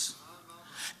loneliness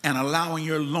and allowing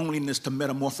your loneliness to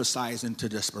metamorphosize into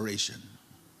desperation.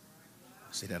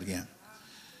 I'll say that again.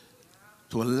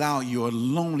 To allow your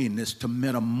loneliness to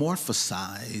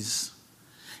metamorphosize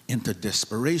into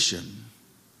desperation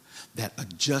that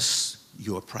adjusts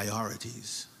your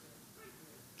priorities.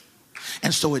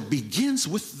 And so it begins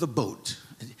with the boat.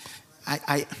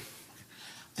 I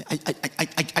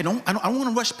don't want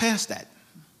to rush past that.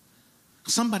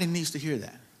 Somebody needs to hear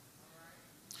that.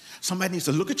 Somebody needs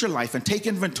to look at your life and take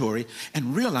inventory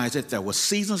and realize that there were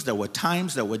seasons, there were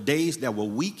times, there were days, there were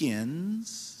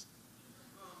weekends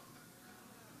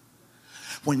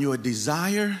when your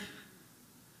desire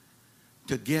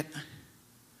to get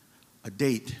a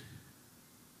date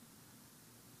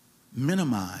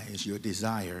minimize your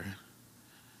desire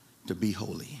to be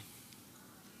holy.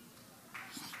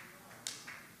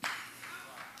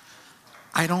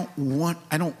 I don't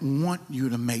want you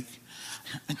to make,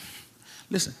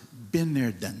 listen, been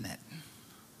there, done that.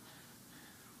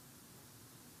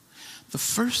 The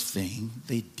first thing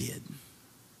they did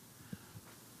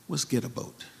was get a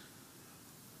boat.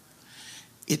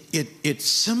 It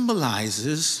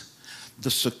symbolizes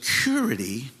the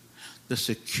security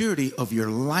of your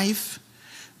life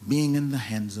being in the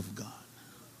hands of God.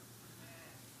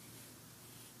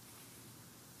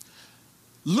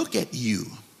 Look at you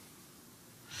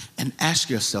and ask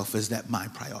yourself, is that my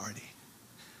priority?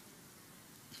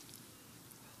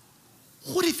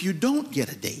 What if you don't get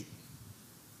a date?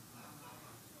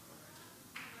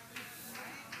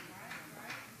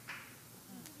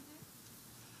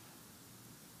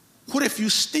 What if you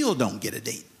still don't get a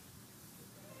date?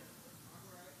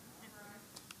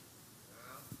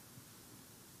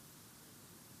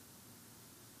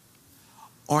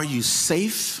 Are you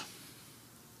safe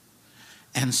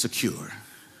and secure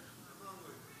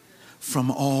from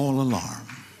all alarm?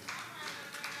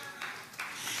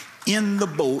 In the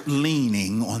boat,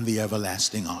 leaning on the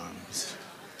everlasting arms.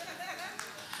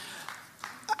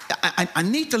 I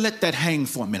need to let that hang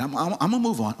for a minute. I'm going to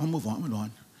move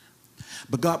on.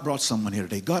 But God brought someone here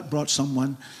today. God brought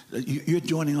someone, you're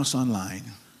joining us online.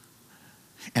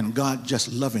 And God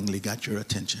just lovingly got your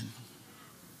attention.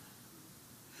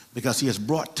 Because he has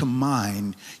brought to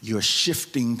mind your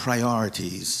shifting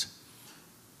priorities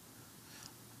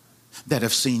that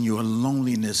have seen your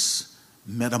loneliness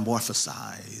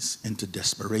metamorphosize into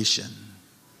desperation.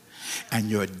 And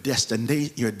your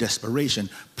desperation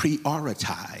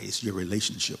prioritize your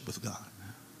relationship with God.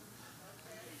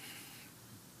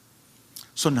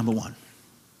 So number one,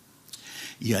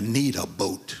 you need a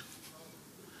boat.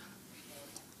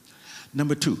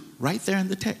 Number two, right there in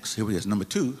the text, here it is. Number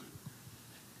two,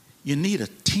 you need a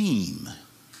team.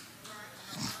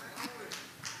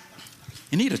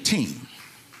 You need a team.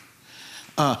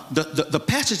 The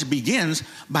passage begins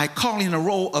by calling a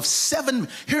roll of seven.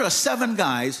 Here are seven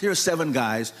guys. You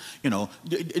know,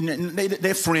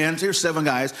 they're friends. Here's seven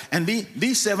guys, and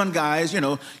these seven guys, you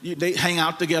know, they hang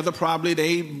out together. Probably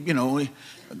they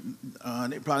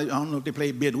probably, I don't know if they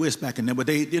played bid whist back in there, but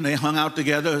they hung out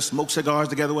together, smoked cigars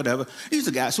together, whatever. These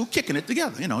are guys who kicking it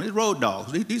together. You know, these road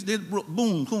dogs. These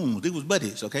boom coons. These was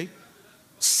buddies. Okay,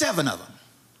 7 of them.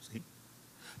 See?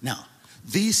 Now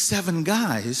these 7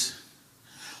 guys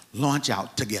launch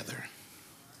out together.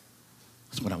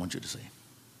 That's what I want you to say.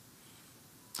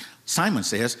 Simon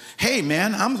says, hey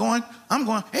man, I'm going,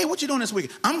 hey, what you doing this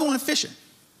week? I'm going fishing.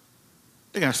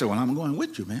 The guy said, well, I'm going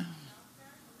with you, man.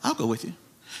 I'll go with you.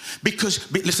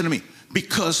 Because, listen to me,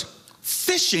 because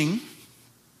fishing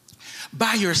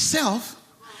by yourself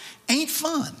ain't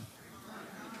fun.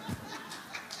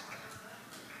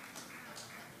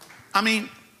 I mean,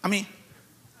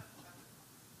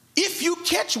 if you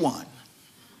catch one,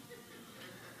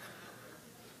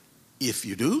 if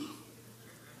you do,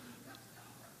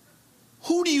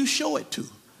 who do you show it to?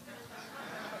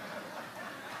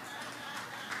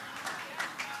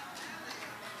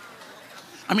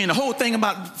 I mean, the whole thing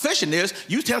about fishing is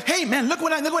you tell, hey man, look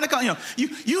what I got. You know,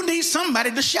 you need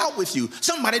somebody to shout with you,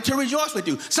 somebody to rejoice with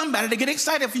you, somebody to get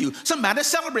excited for you, somebody to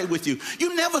celebrate with you.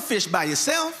 You never fish by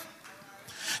yourself.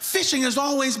 Fishing is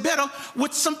always better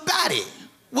with somebody.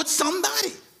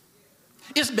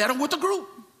 It's better with a group.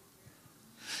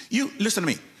 You listen to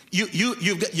me.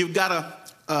 You've got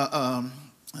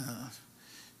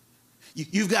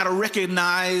to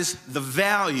recognize the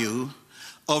value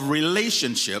of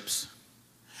relationships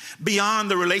beyond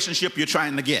the relationship you're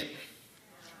trying to get.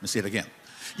 Let me say it again.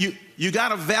 You got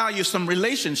to value some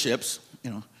relationships,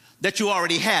 that you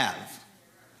already have.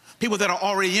 People that are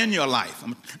already in your life.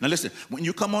 Now listen, when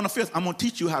you come on the 5th, I'm going to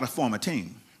teach you how to form a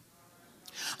team.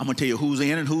 I'm going to tell you who's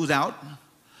in and who's out.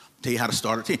 Tell you how to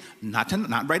start a team.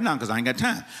 Not right now because I ain't got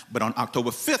time. But on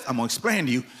October 5th, I'm going to explain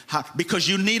to you how, because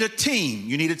you need a team.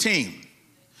 You need a team.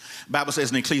 The Bible says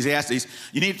in Ecclesiastes,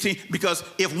 you need a team because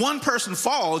if one person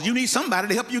falls, you need somebody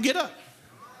to help you get up.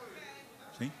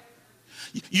 See?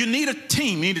 You need a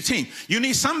team. You need a team. You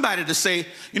need somebody to say,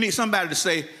 you need to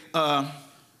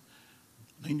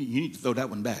throw that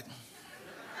one back.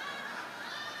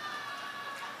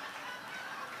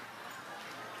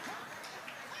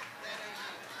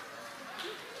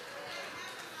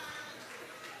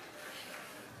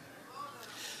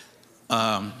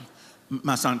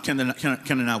 My son Ken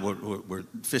and I were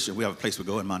fishing. We have a place we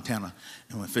go in Montana,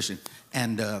 and we're fishing.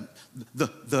 And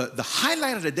the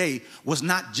highlight of the day was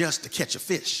not just to catch a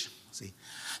fish. See,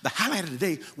 the highlight of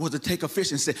the day was to take a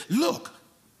fish and say, "Look,"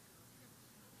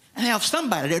 and have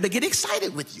somebody there to get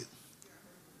excited with you,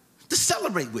 to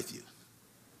celebrate with you,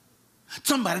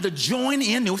 somebody to join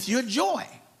in with your joy.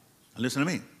 Now listen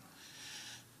to me.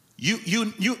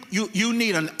 You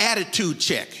need an attitude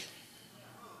check.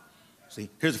 See,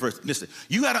 here's the first. Listen,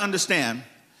 you got to understand,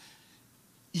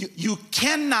 you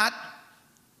cannot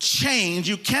change,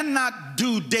 you cannot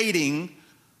do dating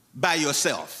by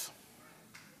yourself.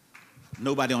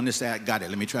 Nobody on this side got it.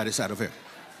 Let me try this out over here.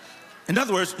 In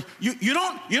other words, you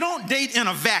don't date in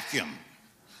a vacuum.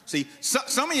 See,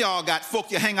 some of y'all got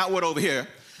folk you hang out with over here,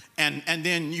 and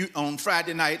then you on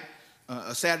Friday night,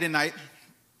 Saturday night,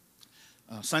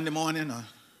 Sunday morning,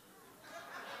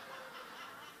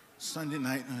 Sunday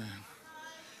night.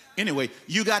 Anyway,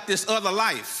 you got this other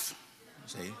life.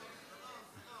 See?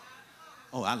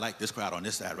 Oh, I like this crowd on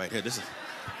this side right here.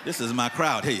 This is my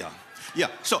crowd here, y'all. Yeah,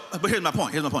 so, but here's my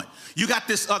point. You got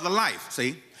this other life,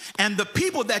 see? And the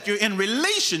people that you're in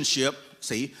relationship,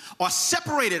 see, are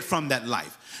separated from that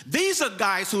life. These are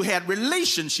guys who had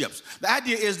relationships. The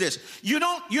idea is this. You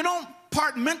don't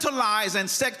compartmentalize and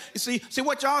sex. See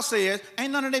what y'all say is,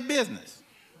 ain't none of their business.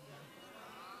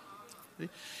 See?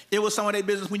 It was some of their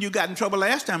business when you got in trouble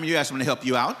last time and you asked them to help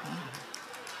you out.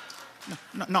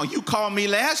 No, you called me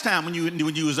last time when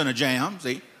you was in a jam,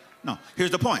 see? No,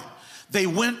 here's the point. They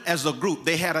went as a group.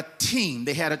 They had a team.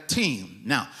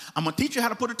 Now, I'm going to teach you how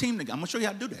to put a team together. I'm going to show you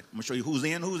how to do that. I'm going to show you who's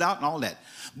in, who's out, and all that.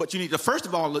 But you need to, first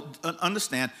of all,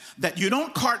 understand that you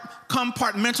don't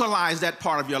compartmentalize that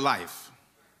part of your life.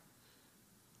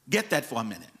 Get that for a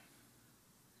minute.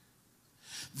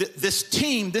 This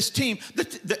team,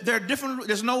 there are different,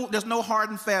 there's no hard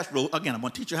and fast rule. Again, I'm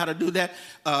going to teach you how to do that.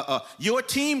 Your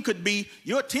team could be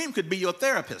your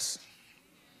therapist.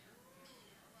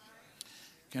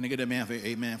 Can I get amen for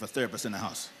therapists in the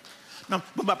house? No,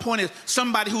 but my point is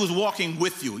somebody who's walking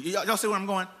with you. Y'all see where I'm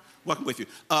going? Walking with you.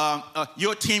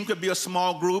 Your team could be a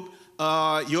small group.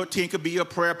 Your team could be your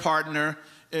prayer partner.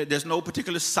 There's no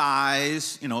particular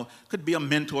size, could be a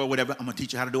mentor or whatever. I'm going to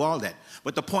teach you how to do all that.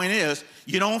 But the point is,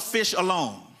 you don't fish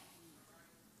alone.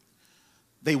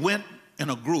 They went in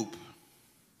a group.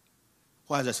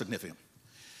 Why is that significant?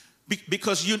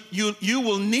 Because you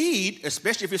will need,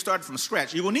 especially if you start from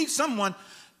scratch, you will need someone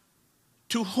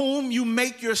to whom you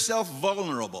make yourself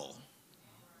vulnerable.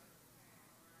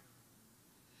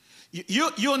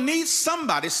 You'll need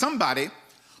somebody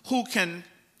who can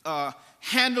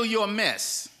handle your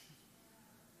mess.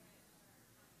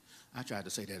 I tried to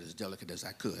say that as delicate as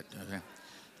I could. Okay?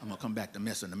 I'm going to come back to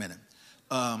mess in a minute.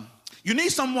 You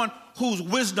need someone whose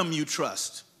wisdom you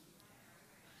trust.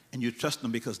 And you trust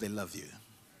them because they love you.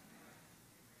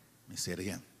 Let me say it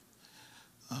again.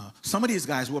 Some of these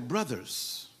guys were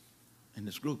brothers in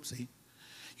this group, see?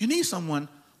 You need someone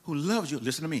who loves you,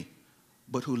 listen to me,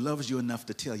 but who loves you enough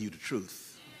to tell you the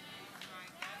truth.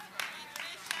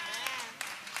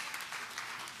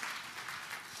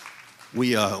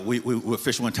 We were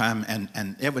fishing one time,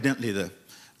 and evidently and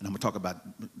I'm going to talk about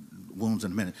wounds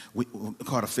in a minute. We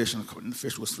caught a fish, and the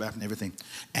fish was flapping and everything,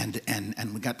 and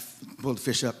we pulled the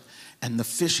fish up, and the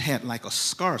fish had like a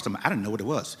scar or something. I didn't know what it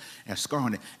was. It had a scar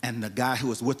on it, and the guy who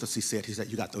was with us, he said,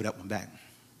 you got to throw that one back.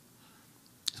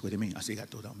 That's what he mean. I said, you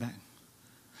got to throw that one back.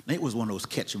 Now, it was one of those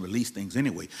catch and release things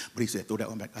anyway, but he said, throw that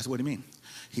one back. I said, what do you mean?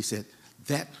 He said,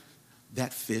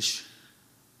 that fish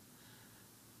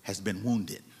has been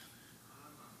wounded.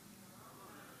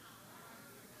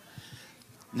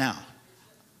 Now,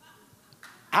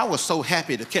 I was so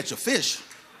happy to catch a fish.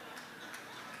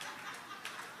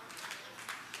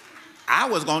 I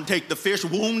was going to take the fish,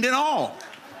 wound and all.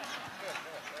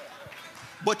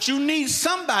 But you need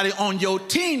somebody on your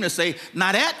team to say,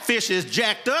 now that fish is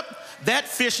jacked up, that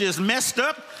fish is messed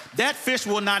up, that fish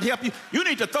will not help you. You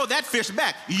need to throw that fish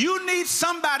back. You need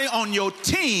somebody on your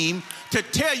team to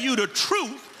tell you the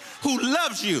truth who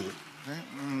loves you.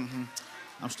 Mm-hmm.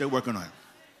 I'm still working on it.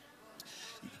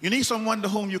 You need someone to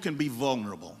whom you can be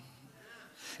vulnerable.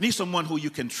 You need someone who you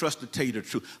can trust to tell you the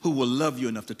truth, who will love you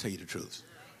enough to tell you the truth.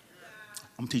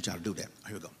 I'm going to teach you how to do that.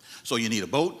 Here we go. So you need a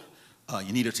boat.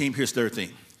 You need a team. Here's the third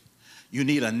thing. You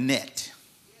need a net.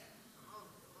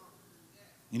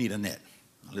 You need a net.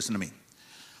 Now listen to me.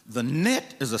 The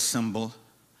net is a symbol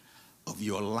of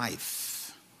your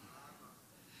life.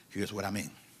 Here's what I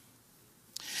mean.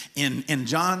 In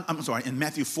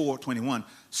Matthew 4:21,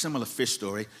 similar fish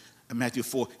story. In Matthew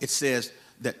 4, it says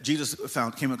that Jesus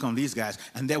came upon these guys,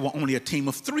 and there were only a team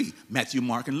of three: Matthew,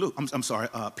 Mark, and Luke.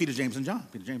 Peter, James, and John.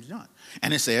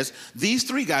 And it says these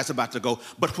three guys are about to go,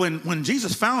 but when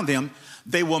Jesus found them,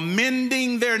 they were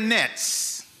mending their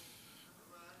nets.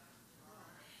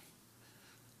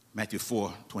 Matthew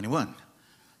 4:21.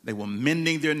 They were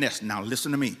mending their nets. Now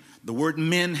listen to me. The word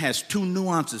men has two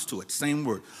nuances to it, same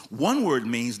word. One word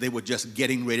means they were just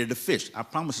getting ready to fish. I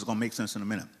promise it's going to make sense in a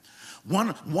minute.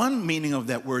 One meaning of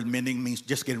that word mending means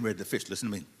just getting ready to fish. Listen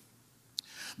to me.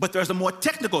 But there's a more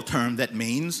technical term that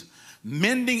means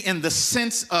mending in the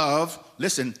sense of,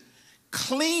 listen,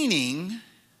 cleaning,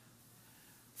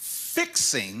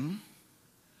 fixing,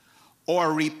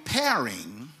 or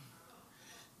repairing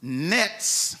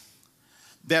nets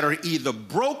that are either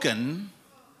broken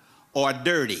or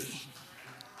dirty.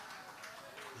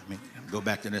 Let me go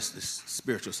back to this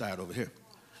spiritual side over here.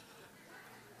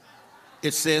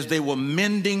 It says they were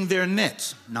mending their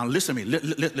nets. Now listen to me,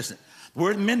 listen. The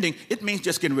word mending, it means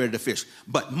just getting ready to fish.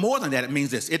 But more than that, it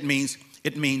means this. It means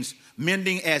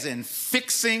mending as in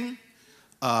fixing.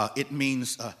 It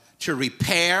means to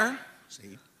repair.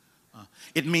 See?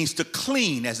 It means to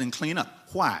clean, as in clean up.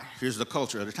 Why? Here's the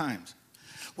culture of the times.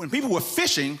 When people were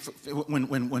fishing,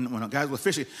 when guys were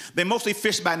fishing, they mostly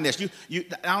fished by nets.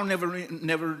 I don't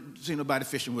never see nobody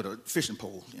fishing with a fishing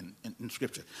pole in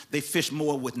Scripture. They fish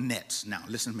more with nets. Now,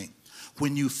 listen to me.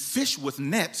 When you fish with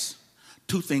nets,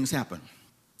 two things happen.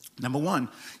 Number one,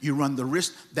 you run the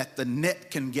risk that the net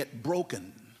can get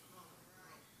broken.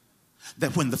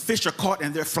 That when the fish are caught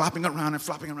and they're flopping around,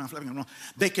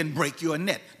 they can break your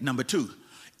net. Number two,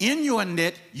 in your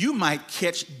net, you might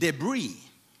catch debris.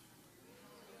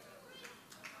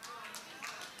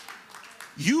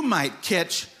 You might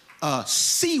catch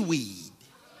seaweed.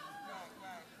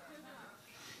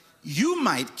 You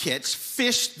might catch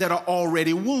fish that are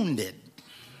already wounded.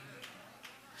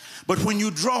 But when you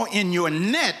draw in your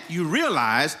net, you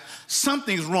realize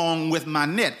something's wrong with my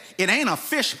net. It ain't a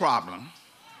fish problem.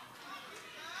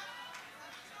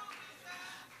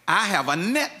 I have a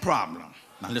net problem.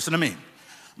 Now listen to me.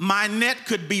 My net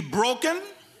could be broken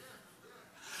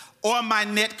or my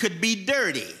net could be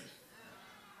dirty.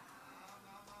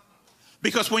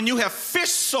 Because when you have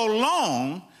fished so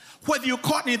long, whether you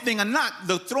caught anything or not,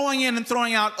 the throwing in and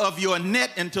throwing out of your net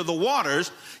into the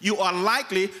waters, you are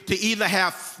likely to either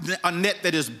have a net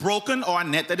that is broken or a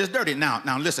net that is dirty. Now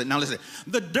listen.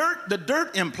 The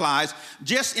dirt implies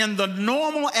just in the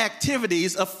normal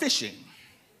activities of fishing.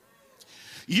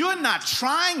 You're not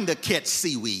trying to catch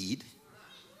seaweed.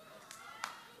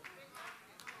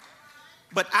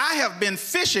 But I have been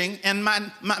fishing and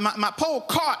my pole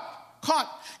caught.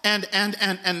 And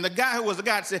the guy who was the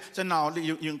guy said no,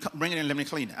 you can bring it in, let me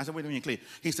clean it. I said, wait, let me clean it.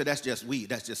 He said, that's just weed,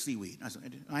 that's just seaweed. I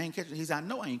said, I ain't catching it. He said, I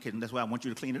know I ain't catching it. That's why I want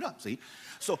you to clean it up, see?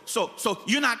 So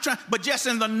you're not trying, but just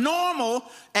in the normal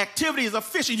activities of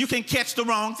fishing, you can catch the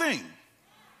wrong thing.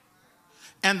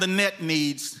 And the net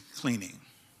needs cleaning.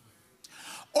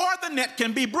 Or the net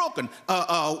can be broken.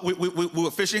 We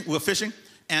were fishing.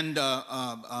 And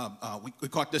we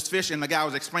caught this fish, and the guy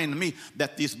was explaining to me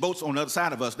that these boats on the other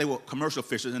side of us, they were commercial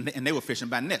fishers, and they were fishing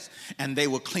by nets, and they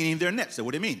were cleaning their nets. I said,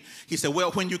 what do you mean? He said,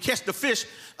 well, when you catch the fish,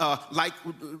 and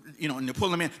you pull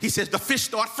them in, he says the fish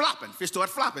start flopping. Start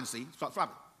flopping.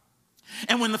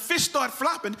 And when the fish start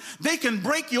flopping, they can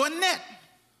break your net.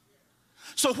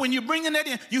 So when you bring the net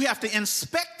in, you have to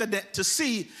inspect the net to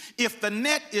see if the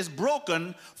net is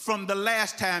broken from the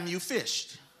last time you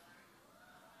fished.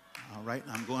 All right,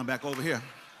 I'm going back over here.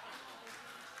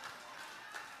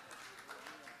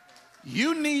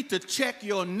 You need to check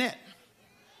your net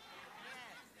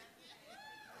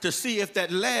to see if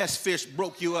that last fish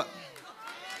broke you up.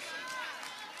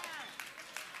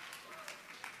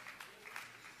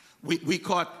 We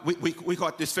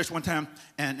caught this fish one time,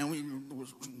 and we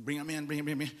bring him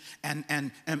in.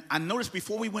 And I noticed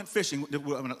before we went fishing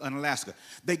in Alaska,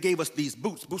 they gave us these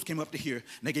boots. Boots came up to here,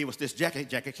 and they gave us this jacket.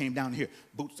 Jacket came down here.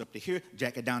 Boots up to here,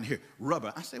 jacket down here.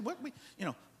 Rubber. I said, what?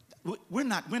 We're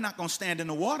not going to stand in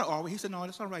the water, are we? He said, no,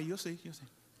 that's all right. You'll see.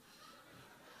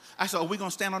 I said, are we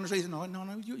going to stand on the trees? No,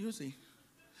 you'll see.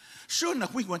 Sure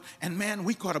enough, we went, and man,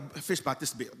 we caught a fish about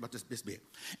this big.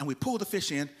 And we pulled the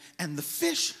fish in, and the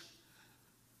fish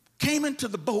came into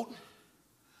the boat.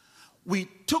 We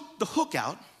took the hook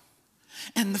out,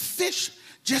 and the fish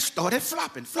just started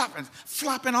flopping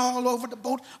all over the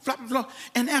boat, flopping.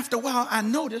 And after a while, I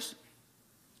noticed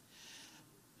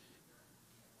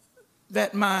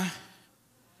that my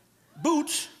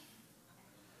boots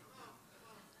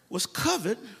was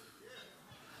covered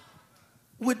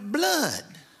with blood.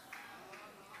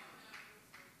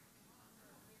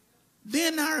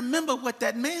 Then I remember what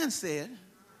that man said.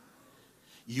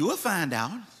 You'll find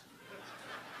out.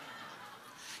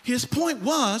 His point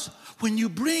was, when you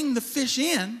bring the fish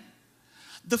in,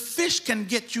 the fish can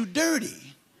get you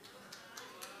dirty.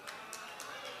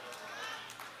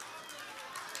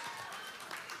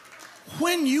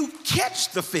 When you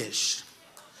catch the fish,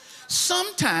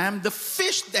 sometimes the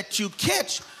fish that you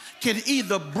catch can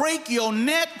either break your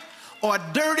net or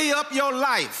dirty up your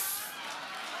life.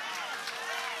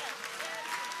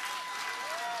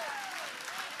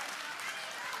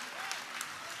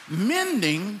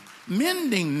 Mending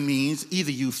means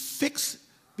either you fix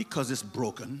because it's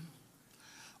broken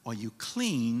or you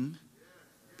clean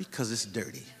because it's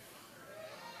dirty.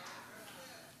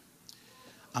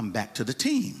 I'm back to the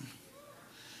team.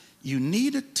 You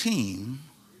need a team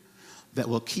that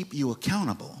will keep you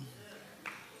accountable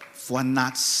for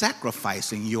not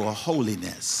sacrificing your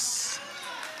holiness.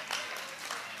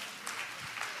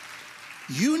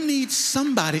 You need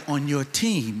somebody on your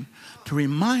team to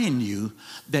remind you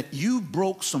that you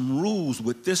broke some rules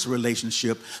with this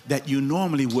relationship that you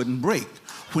normally wouldn't break.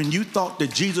 When you thought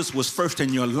that Jesus was first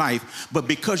in your life, but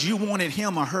because you wanted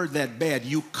him or her that bad,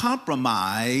 you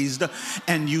compromised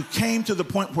and you came to the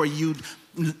point where you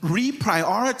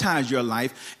reprioritized your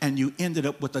life and you ended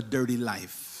up with a dirty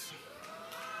life.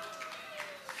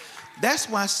 That's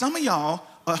why some of y'all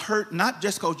are hurt not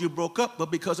just because you broke up,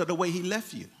 but because of the way he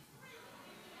left you.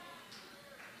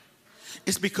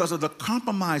 It's because of the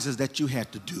compromises that you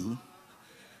had to do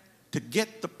to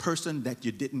get the person that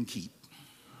you didn't keep.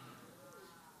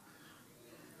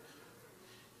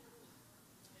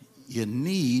 You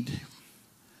need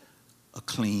a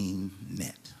clean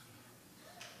net.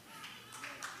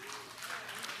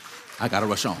 I got to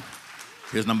rush on.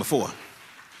 Here's number 4.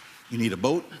 You need a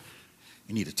boat.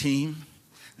 You need a team.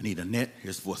 You need a net.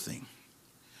 Here's the 4th thing.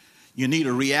 You need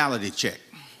a reality check.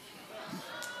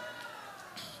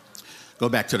 Go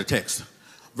back to the text.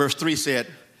 Verse 3 said,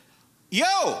 yo,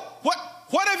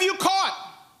 what have you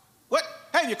caught? What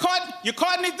have you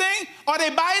caught anything? Are they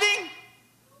biting?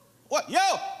 What? Yo,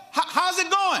 how's it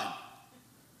going?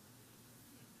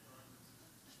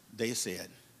 They said,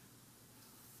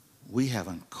 we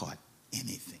haven't caught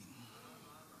anything.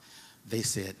 They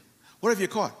said, what have you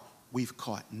caught? We've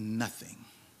caught nothing.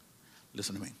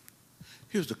 Listen to me.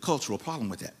 Here's the cultural problem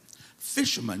with that.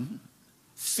 Fishermen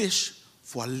fish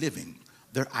for a living.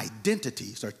 Their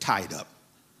identities are tied up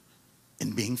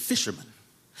in being fishermen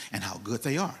and how good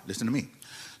they are. Listen to me.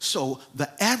 So the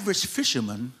average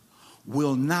fisherman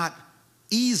will not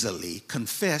easily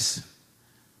confess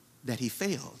that he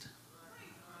failed.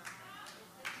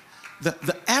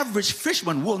 The average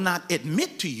fisherman will not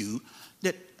admit to you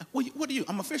that, well, what are you?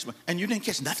 I'm a fisherman. And you didn't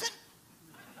catch nothing?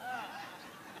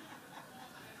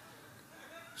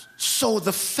 So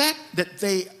the fact that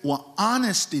they were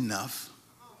honest enough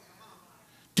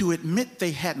to admit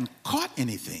they hadn't caught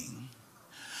anything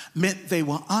meant they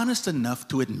were honest enough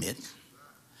to admit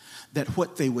that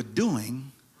what they were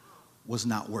doing was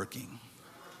not working.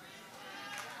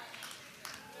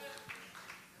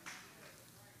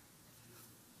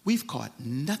 We've caught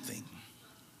nothing.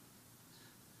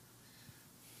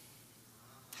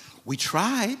 We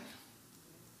tried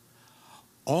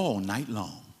all night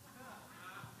long.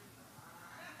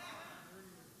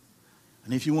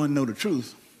 And if you want to know the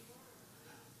truth,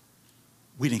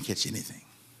 we didn't catch anything.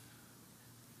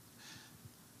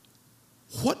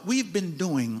 What we've been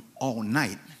doing all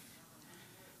night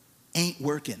ain't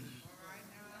working.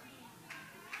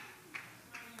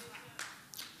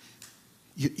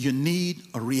 You need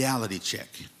a reality check.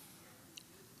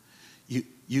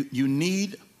 You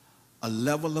need a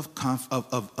level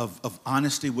of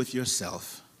honesty with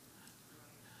yourself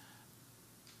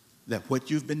that what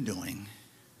you've been doing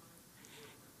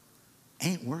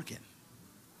ain't working.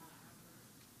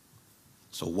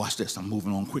 So watch this. I'm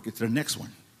moving on quickly to the next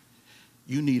one.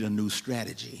 You need a new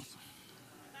strategy.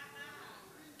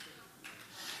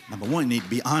 Number 1, you need to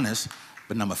be honest.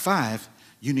 But number 5,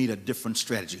 you need a different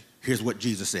strategy. Here's what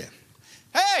Jesus said.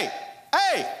 Hey,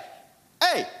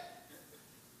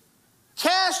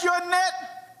 cast your net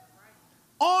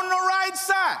on the right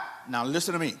side. Now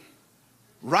listen to me.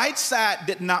 Right side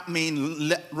did not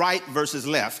mean right versus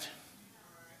left,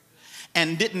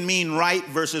 and didn't mean right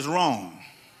versus wrong.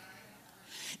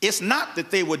 It's not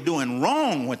that they were doing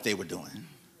wrong what they were doing.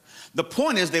 The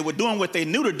point is they were doing what they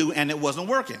knew to do and it wasn't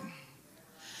working.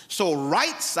 So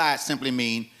right side simply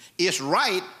means it's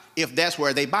right if that's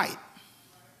where they bite.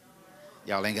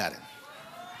 Y'all ain't got it.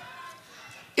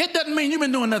 It doesn't mean you've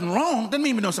been doing nothing wrong. Doesn't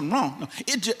mean you've been doing something wrong. No,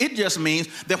 it just means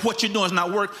that what you're doing is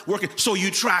not working, so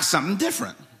you try something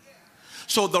different.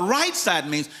 So the right side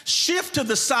means shift to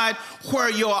the side where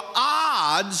your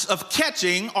odds of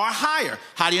catching are higher.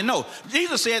 How do you know?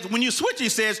 Jesus says, when you switch, he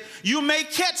says, you may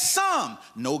catch some.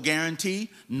 No guarantee,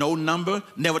 no number,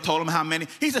 never told him how many.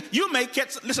 He said, you may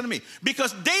catch, listen to me,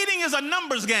 because dating is a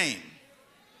numbers game.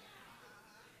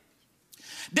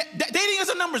 Dating is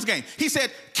a numbers game. He said,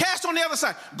 cast on the other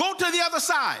side. Go to the other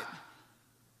side.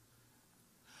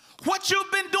 what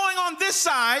you've been doing on this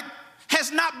side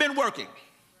has not been working.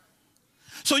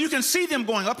 So you can see them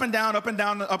going up and down the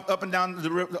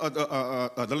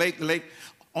lake,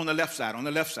 on the left side, on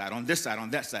this side, on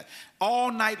that side,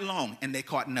 all night long, and they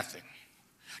caught nothing.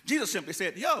 Jesus simply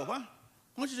said, why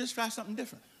don't you just try something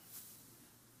different?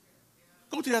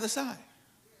 Go to the other side.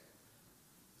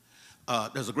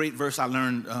 There's a great verse I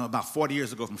learned about 40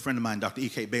 years ago from a friend of mine, Dr.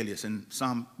 E.K. Bailey. It's in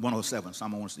Psalm 107.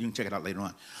 You can check it out later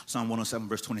on. Psalm 107,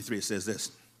 verse 23, it says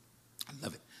this. I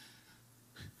love it.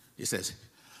 It says,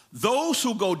 those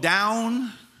who go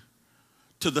down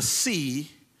to the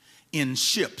sea in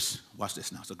ships. Watch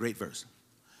this now. It's a great verse.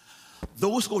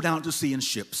 Those who go down to the sea in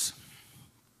ships,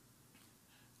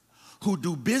 who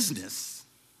do business,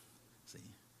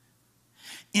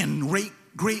 in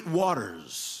great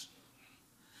waters.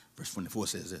 Verse 24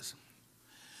 says this.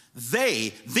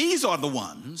 These are the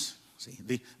ones,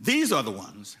 these are the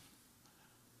ones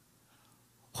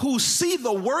who see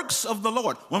the works of the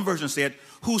Lord. One version said,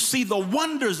 who see the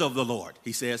wonders of the Lord,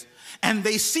 he says, and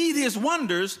they see his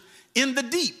wonders in the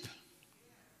deep.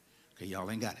 Okay, y'all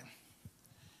ain't got it.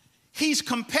 He's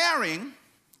comparing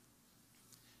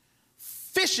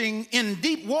fishing in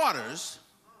deep waters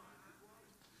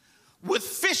with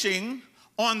fishing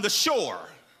on the shore.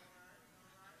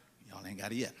 Y'all ain't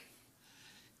got it yet.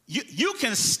 You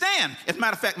can stand. As a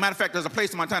matter of fact, there's a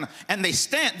place in Montana, and they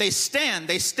stand.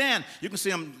 You can see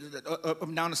them up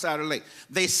and down the side of the lake.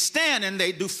 They stand and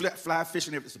they do fly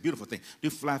fishing. It's a beautiful thing. Do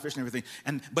fly fishing and everything.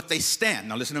 But they stand.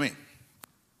 Now listen to me.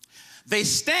 They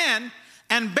stand,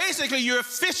 and basically you're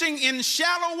fishing in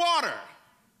shallow water.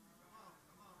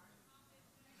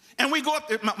 And we go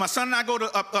up, my son and I go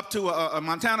up to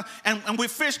Montana, and we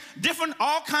fish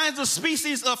all kinds of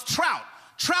species of trout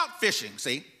fishing,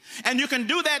 see? And you can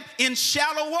do that in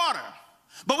shallow water.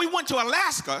 But we went to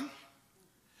Alaska,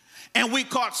 and we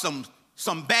caught some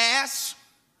bass,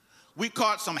 we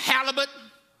caught some halibut,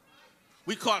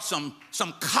 we caught some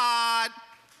cod,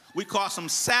 we caught some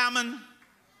salmon.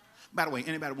 By the way,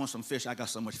 anybody want some fish? I got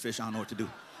so much fish, I don't know what to do.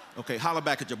 Okay, holler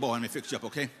back at your boy, let me fix you up,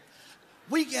 okay?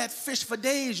 We got fish for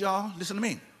days, y'all. Listen to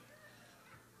me.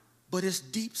 But it's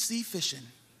deep sea fishing.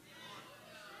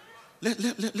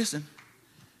 Listen.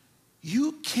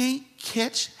 You can't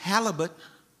catch halibut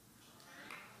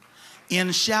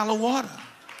in shallow water.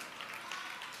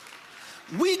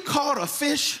 We caught a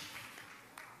fish.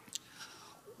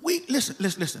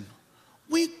 Listen.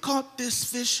 We caught this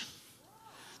fish.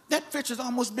 That fish is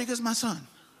almost big as my son.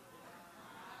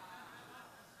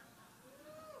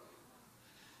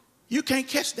 You can't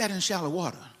catch that in shallow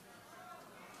water.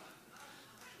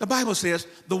 The Bible says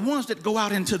the ones that go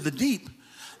out into the deep,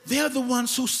 they're the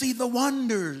ones who see the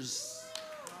wonders.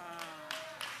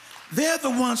 They're the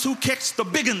ones who catch the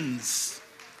big uns.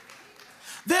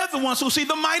 They're the ones who see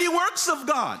the mighty works of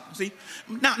God. See?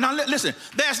 Now listen,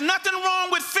 there's nothing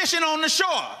wrong with fishing on the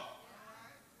shore.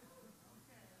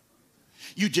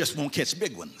 You just won't catch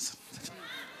big ones.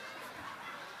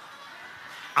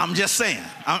 I'm just saying.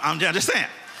 I'm just saying.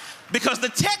 Because the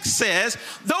text says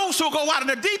those who go out in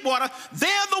the deep water,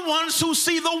 they're the ones who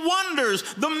see the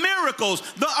wonders, the miracles,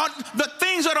 the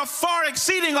things that are far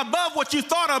exceeding above what you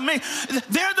thought of me.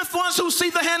 They're the ones who see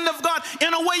the hand of God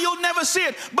in a way you'll never see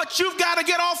it. But you've got to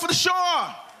get off of the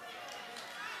shore.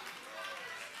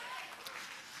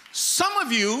 Some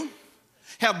of you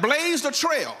have blazed a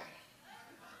trail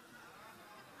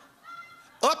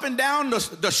up and down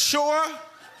the shore.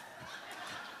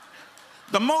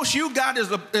 The most you got is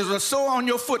a sore on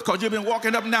your foot because you've been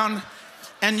walking up and down,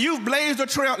 and you've blazed a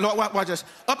trail. Lord, watch this.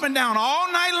 Up and down all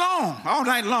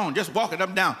night long, just walking up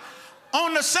and down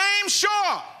on the same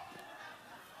shore.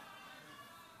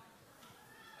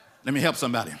 Let me help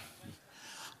somebody.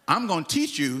 I'm going to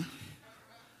teach you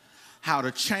how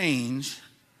to change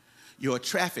your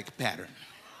traffic pattern.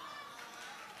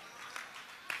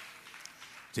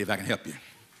 See if I can help you.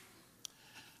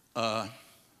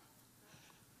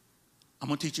 I'm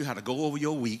going to teach you how to go over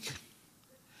your week,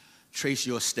 trace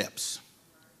your steps,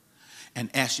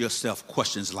 and ask yourself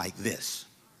questions like this.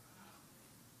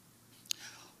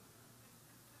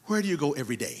 Where do you go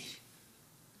every day?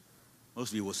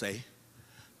 Most of you will say,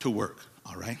 to work,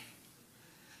 all right?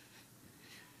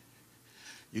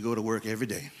 You go to work every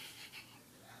day.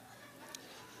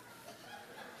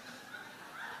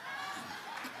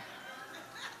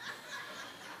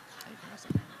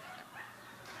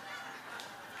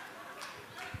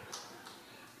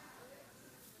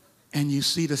 And you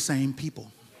see the same people.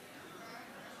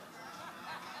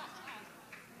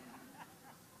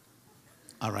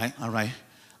 All right.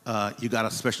 You got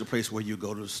a special place where you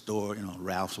go to the store,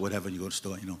 Ralph's, whatever, you go to the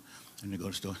store, and you go to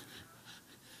the store.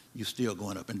 you're still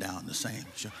going up and down the same.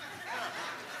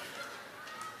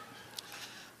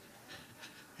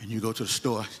 And you go to the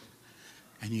store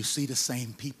and you see the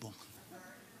same people.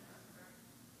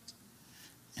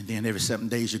 And then every 7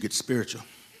 days you get spiritual.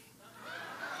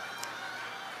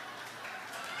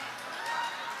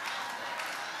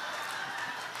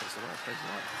 Praise the Lord, praise the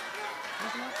Lord.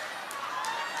 Praise the Lord.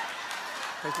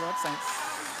 Praise the Lord, saints.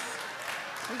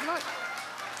 Praise the Lord.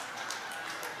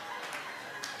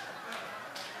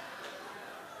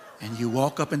 And you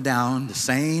walk up and down the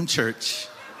same church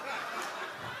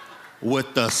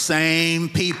with the same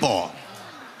people.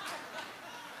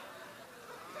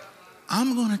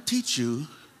 I'm going to teach you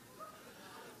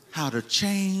how to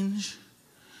change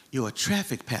your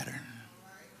traffic pattern.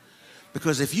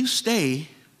 Because if you stay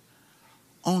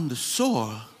on the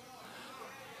soil,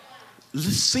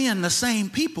 seeing the same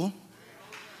people,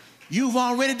 you've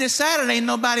already decided ain't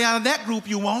nobody out of that group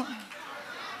you want.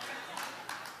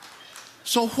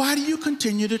 So why do you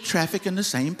continue to traffic in the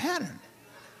same pattern?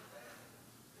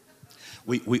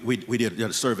 We did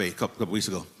a survey a couple weeks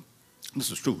ago. This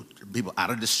was true. People out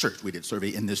of this church, we did a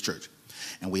survey in this church.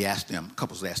 And we asked them,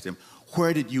 couples asked them,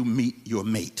 where did you meet your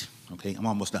mate? Okay, I'm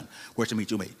almost done. Where did you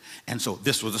meet your mate? And so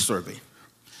this was a survey.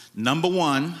 Number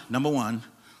one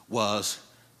was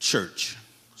church.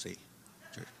 See,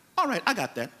 church. All right, I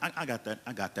got that. I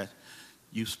got that.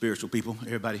 You spiritual people,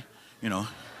 everybody, you know.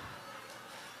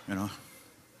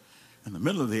 In the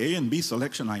middle of the A and B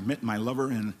selection, I met my lover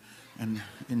and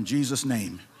in Jesus'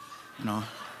 name, you know.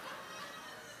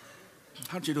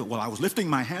 How'd you do it? Well, I was lifting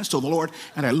my hands to the Lord,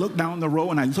 and I looked down the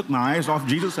row, and I took my eyes off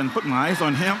Jesus and put my eyes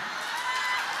on him.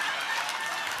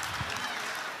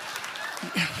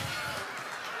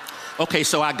 Okay,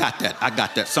 so I got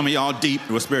that. Some of y'all deep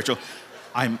were spiritual.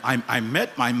 I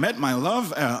met my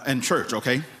love in church,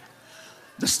 okay?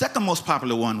 The second most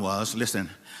popular one was, listen,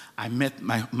 I met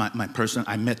my person,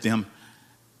 I met them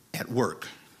at work.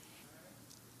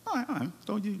 All right.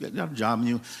 So you got a job,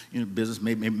 and you business,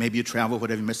 maybe you travel,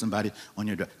 whatever, you met somebody on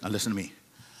your job. Now listen to me.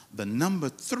 The number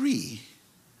 3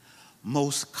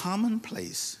 most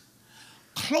commonplace,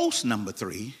 close number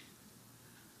 3,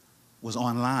 was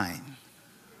online.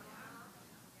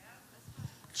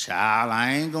 Child,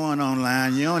 I ain't going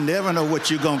online. You don't never know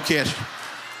what you're going to catch.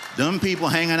 Them people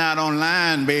hanging out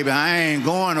online, baby, I ain't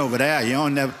going over there. You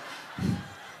don't never.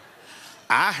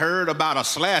 I heard about a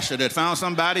slasher that found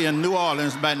somebody in New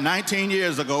Orleans about 19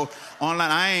 years ago online.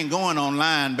 I ain't going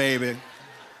online, baby.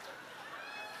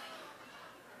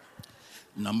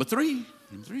 Number 3.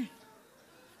 Now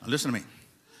listen to me.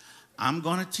 I'm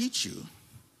going to teach you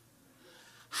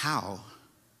how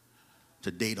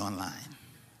to date online.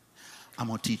 I'm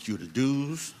going to teach you the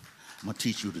do's. I'm going to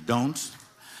teach you the don'ts.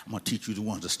 I'm going to teach you the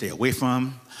ones to stay away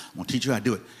from. I'm going to teach you how to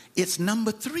do it. It's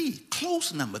number 3,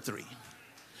 close number 3.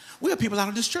 We have people out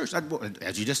of this church,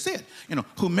 as you just said, you know,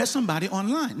 who met somebody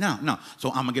online. Now, so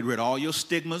I'm going to get rid of all your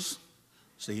stigmas,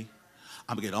 see?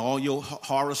 I'm going to get all your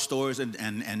horror stories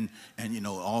and you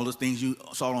know, all the things you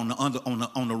saw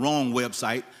on the wrong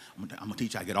website. I'm going to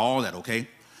teach you how to get all that, okay?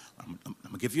 I'm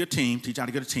going to give you a team, teach you how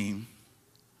to get a team.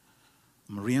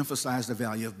 I'm going to reemphasize the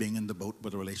value of being in the boat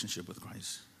with a relationship with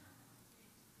Christ.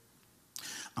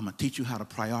 I'm going to teach you how to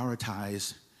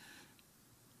prioritize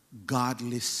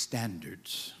godly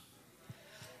standards.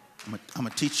 I'm going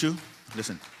to teach you,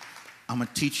 listen, I'm going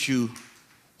to teach you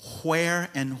where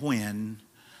and when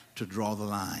to draw the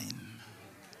line.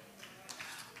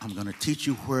 I'm going to teach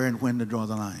you where and when to draw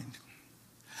the line.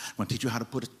 I'm going to teach you how to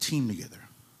put a team together.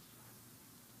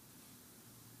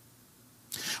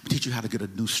 I'm going to teach you how to get a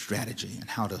new strategy and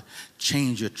how to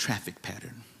change your traffic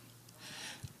pattern.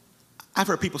 I've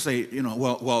heard people say, you know,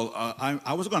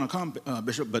 I was going to come,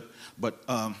 Bishop, but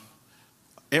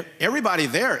everybody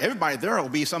there will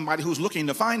be somebody who's looking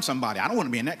to find somebody. I don't want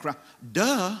to be in that crowd.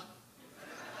 Duh.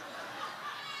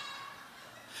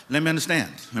 Let me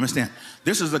understand.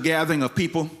 This is a gathering of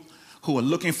people who are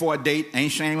looking for a date, ain't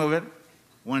ashamed of it,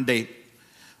 want a date.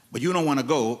 But you don't want to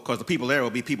go because the people there will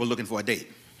be people looking for a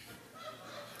date.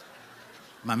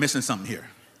 Am I missing something here?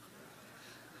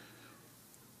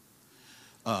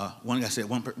 One guy said,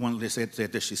 one lady said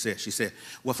this, she said,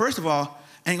 well, first of all,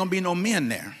 ain't going to be no men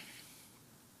there.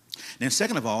 Then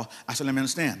second of all, I said, let me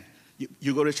understand.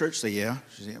 You go to church? Say, yeah.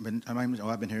 She said,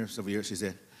 I've been here several years. She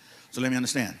said, so let me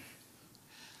understand.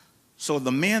 So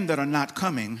the men that are not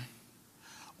coming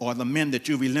are the men that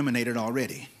you've eliminated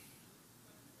already.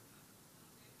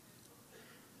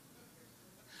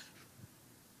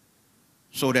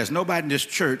 So there's nobody in this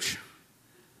church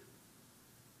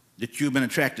that you've been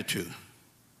attracted to.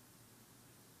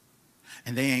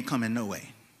 And they ain't coming no way.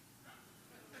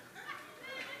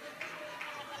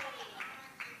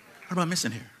 What am I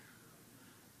missing here?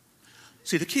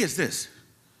 See, the key is this.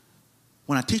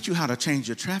 When I teach you how to change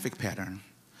your traffic pattern,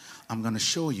 I'm going to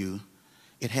show you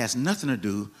it has nothing to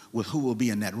do with who will be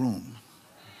in that room.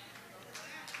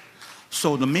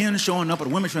 So the men showing up or the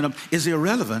women showing up is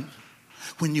irrelevant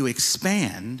when you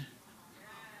expand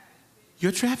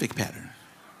your traffic pattern.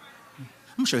 I'm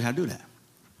going to show you how to do that.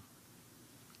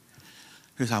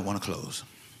 Here's how I want to close.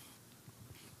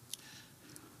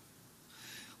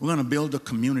 We're going to build a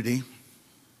community.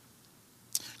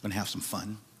 We're going to have some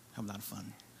fun. Have a lot of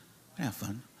fun. Have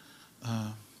fun.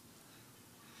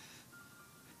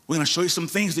 We're going to show you some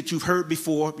things that you've heard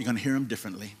before. You're going to hear them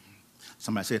differently.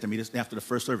 Somebody said to me this after the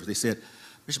first service, they said,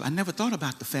 Bishop, I never thought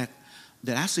about the fact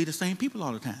that I see the same people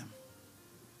all the time.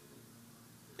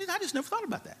 I just never thought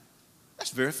about that. That's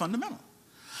very fundamental.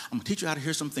 I'm going to teach you how to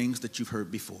hear some things that you've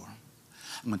heard before.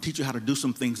 I'm going to teach you how to do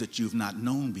some things that you've not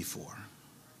known before.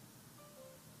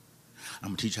 I'm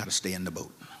going to teach you how to stay in the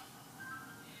boat.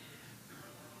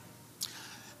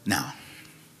 Now,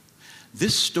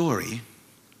 this story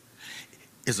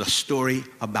is a story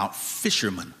about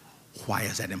fishermen. Why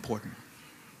is that important?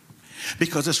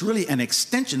 Because it's really an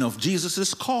extension of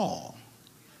Jesus' call.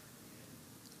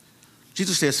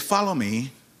 Jesus says, follow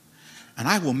me, and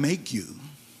I will make you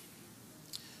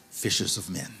fishers of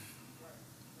men.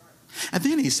 And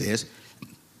then he says,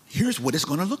 here's what it's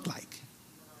going to look like.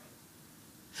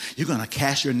 You're going to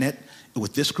cast your net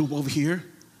with this group over here,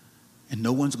 and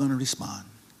no one's going to respond.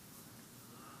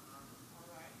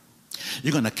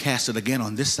 You're going to cast it again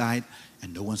on this side,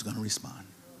 and no one's going to respond.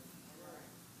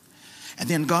 And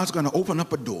then God's going to open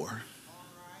up a door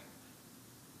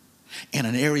in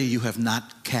an area you have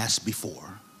not cast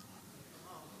before.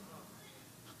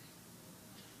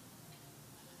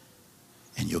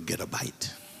 And you'll get a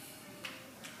bite.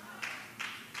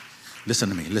 Listen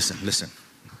to me, listen.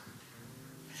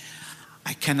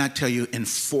 I cannot tell you in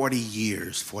 40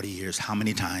 years, how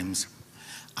many times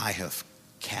I have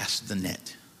cast the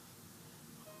net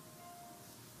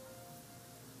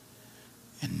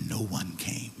and no one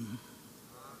came.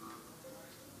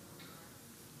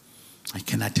 I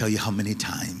cannot tell you how many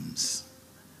times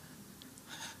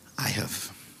I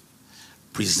have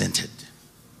presented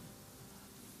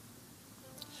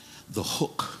the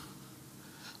hook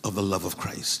of the love of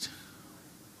Christ.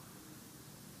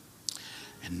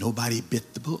 And nobody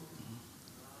bit the hook.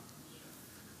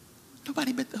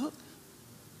 Nobody bit the hook.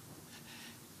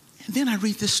 And then I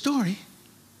read this story,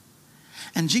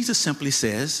 and Jesus simply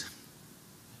says,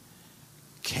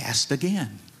 cast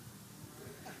again.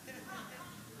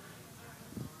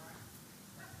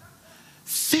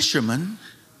 Fishermen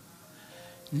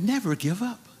never give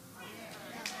up.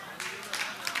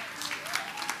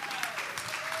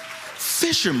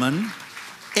 Fishermen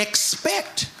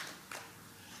expect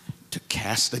to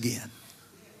cast again.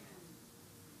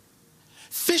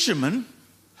 Fishermen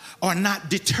are not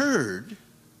deterred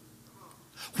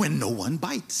when no one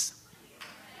bites.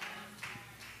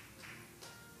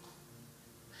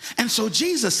 And so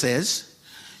Jesus says,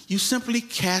 you simply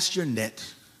cast your net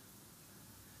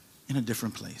in a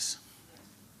different place.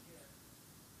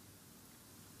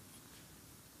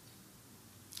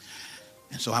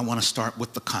 And so I want to start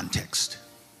with the context.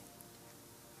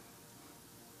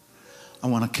 I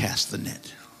want to cast the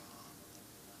net.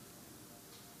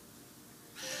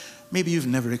 Maybe you've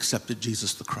never accepted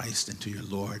Jesus the Christ into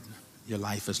your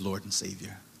life as Lord and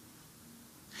Savior.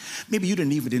 Maybe you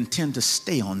didn't even intend to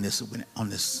stay on this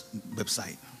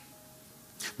website.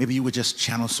 Maybe you were just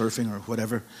channel surfing or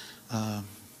whatever.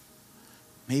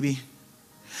 Maybe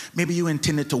you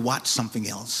intended to watch something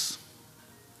else,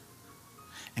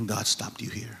 and God stopped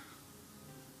you here.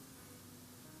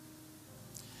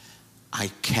 I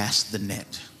cast the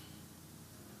net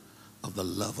of the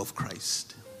love of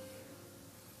Christ.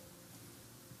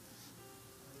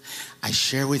 I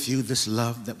share with you this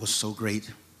love that was so great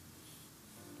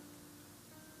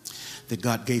that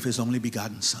God gave his only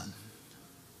begotten Son.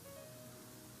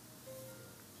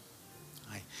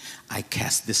 I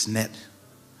cast this net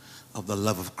of the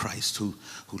love of Christ who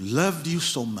loved you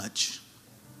so much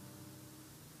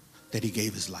that he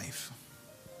gave his life.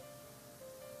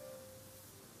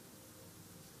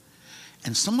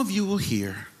 And some of you will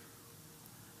hear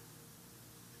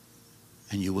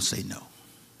and you will say no.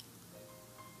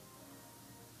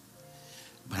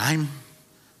 But I'm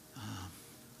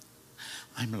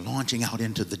launching out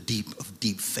into the deep of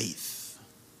deep faith.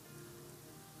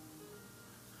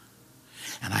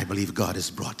 And I believe God has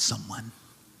brought someone.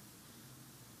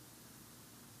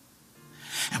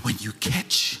 And when you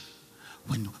catch,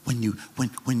 when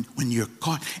you're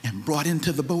caught and brought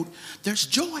into the boat, there's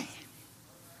joy.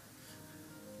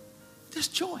 There's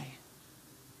joy.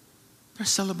 There's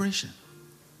celebration.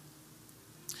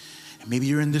 And maybe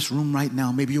you're in this room right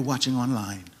now. Maybe you're watching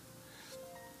online.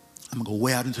 I'm going to go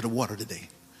way out into the water today.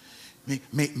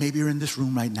 Maybe you're in this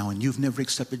room right now and you've never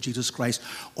accepted Jesus Christ,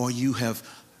 or you have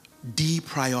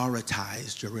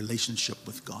deprioritized your relationship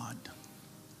with God.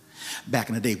 Back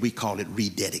in the day, we called it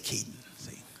rededicating.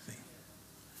 See?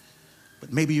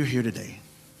 But maybe you're here today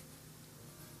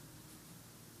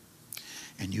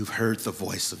and you've heard the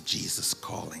voice of Jesus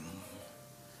calling.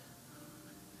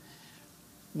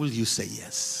 Will you say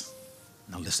yes?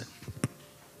 Now listen.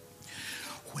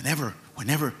 Whenever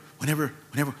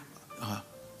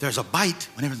there's a bite,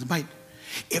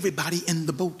 everybody in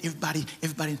the boat, everybody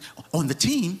on the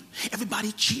team,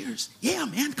 everybody cheers. Yeah,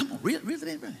 man, come on, really.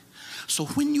 So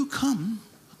when you come,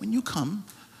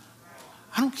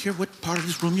 I don't care what part of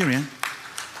this room you're in,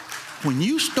 when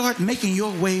you start making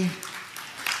your way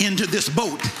into this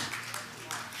boat,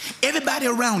 everybody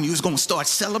around you is going to start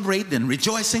celebrating and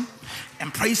rejoicing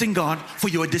and praising God for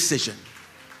your decision.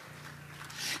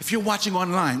 If you're watching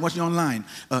online,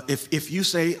 if you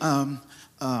say, I'm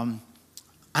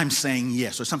saying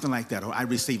yes, or something like that, or I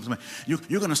receive something,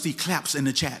 you're going to see claps in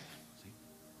the chat.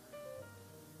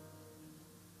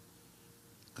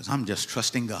 Because I'm just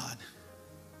trusting God,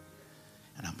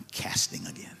 and I'm casting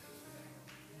again.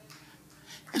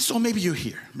 And so maybe you're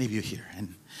here,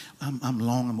 and I'm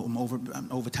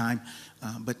over time,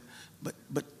 but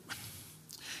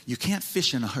you can't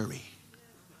fish in a hurry.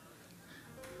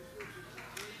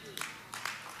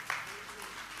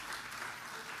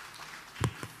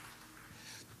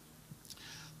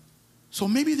 So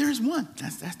maybe there's one.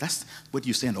 That's what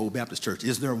you say in the Old Baptist Church.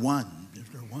 Is there one? Is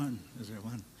there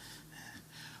one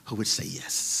who would say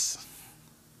yes?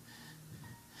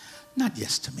 Not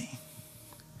yes to me.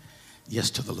 Yes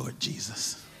to the Lord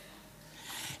Jesus.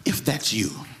 If that's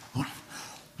you,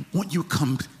 won't you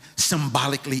come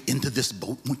symbolically into this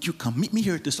boat? Won't you come? Meet me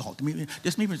here at this altar.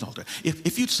 Just meet me at this altar.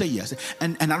 If you'd say yes,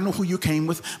 and I don't know who you came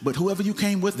with, but whoever you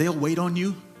came with, they'll wait on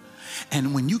you.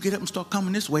 And when you get up and start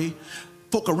coming this way,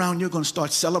 folk around you are going to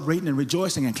start celebrating and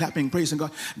rejoicing and clapping and praising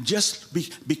God just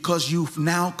because you've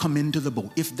now come into the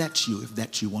boat. If that's you,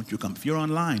 won't you come? If you're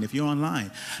online,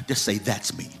 just say,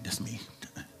 that's me.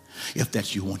 If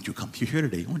that's you, won't you come? If you're here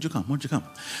today, won't you come?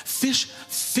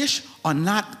 Fish are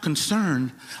not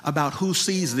concerned about who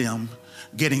sees them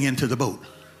getting into the boat.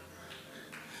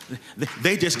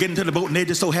 They just get into the boat and they're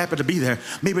just so happy to be there.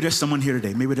 Maybe there's someone here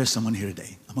today. I'm going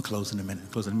to close in a minute.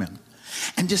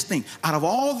 And just think, out of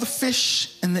all the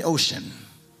fish in the ocean,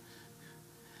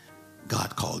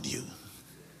 God called you.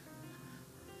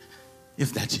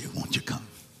 If that's you, won't you come?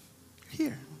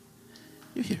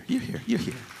 You're here.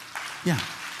 Yeah.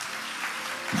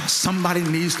 Now somebody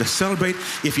needs to celebrate.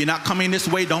 If you're not coming this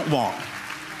way, don't walk.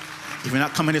 Now,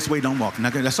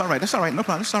 that's all right. No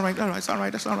problem. That's all right.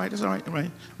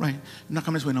 Right. You're not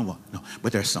coming this way, don't walk. No,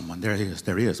 but there's someone. There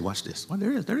is. Watch this. Well,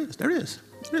 there is.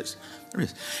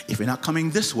 If you're not coming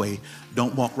this way,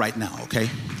 don't walk right now, okay?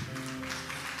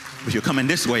 If you're coming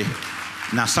this way,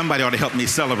 now somebody ought to help me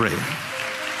celebrate.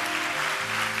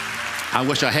 I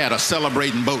wish I had a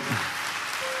celebrating boat.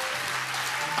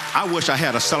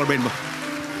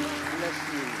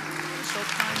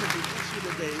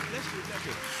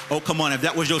 Oh, come on. If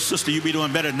that was your sister, you'd be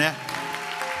doing better than that.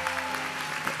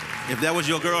 If that was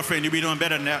your girlfriend, you'd be doing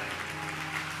better than that.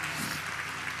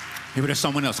 Maybe there's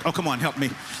someone else. Oh, come on, help me.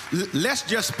 Let's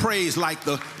just praise like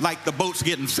the boat's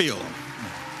getting filled.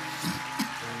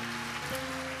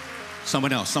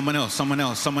 Someone else. No,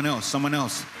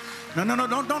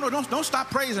 don't stop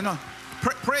praising. No.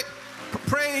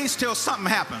 Praise till something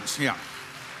happens. Yeah.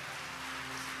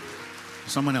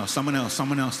 Someone else.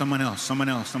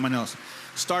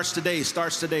 Starts today.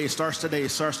 Someone else. Yes.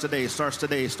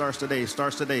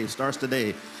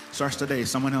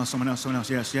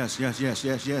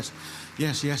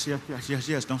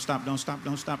 Don't stop.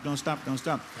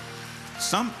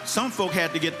 Some folk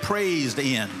had to get praised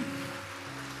in.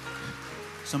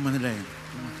 Someone today.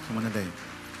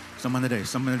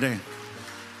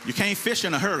 You can't fish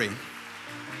in a hurry.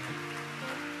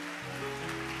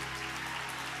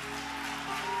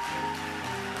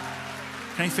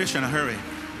 Can't fish in a hurry.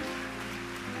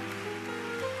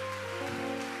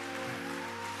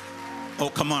 Oh,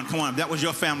 come on. If that was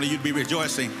your family, you'd be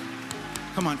rejoicing.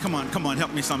 Come on.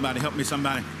 Help me somebody.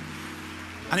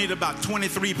 I need about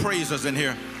 23 praisers in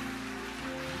here.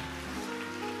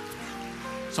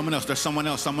 There's someone else. Spirit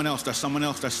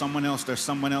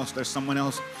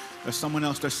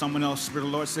of the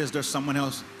Lord says there's someone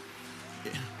else.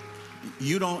 If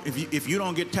you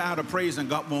don't get tired of praising,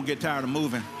 God won't get tired of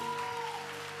moving.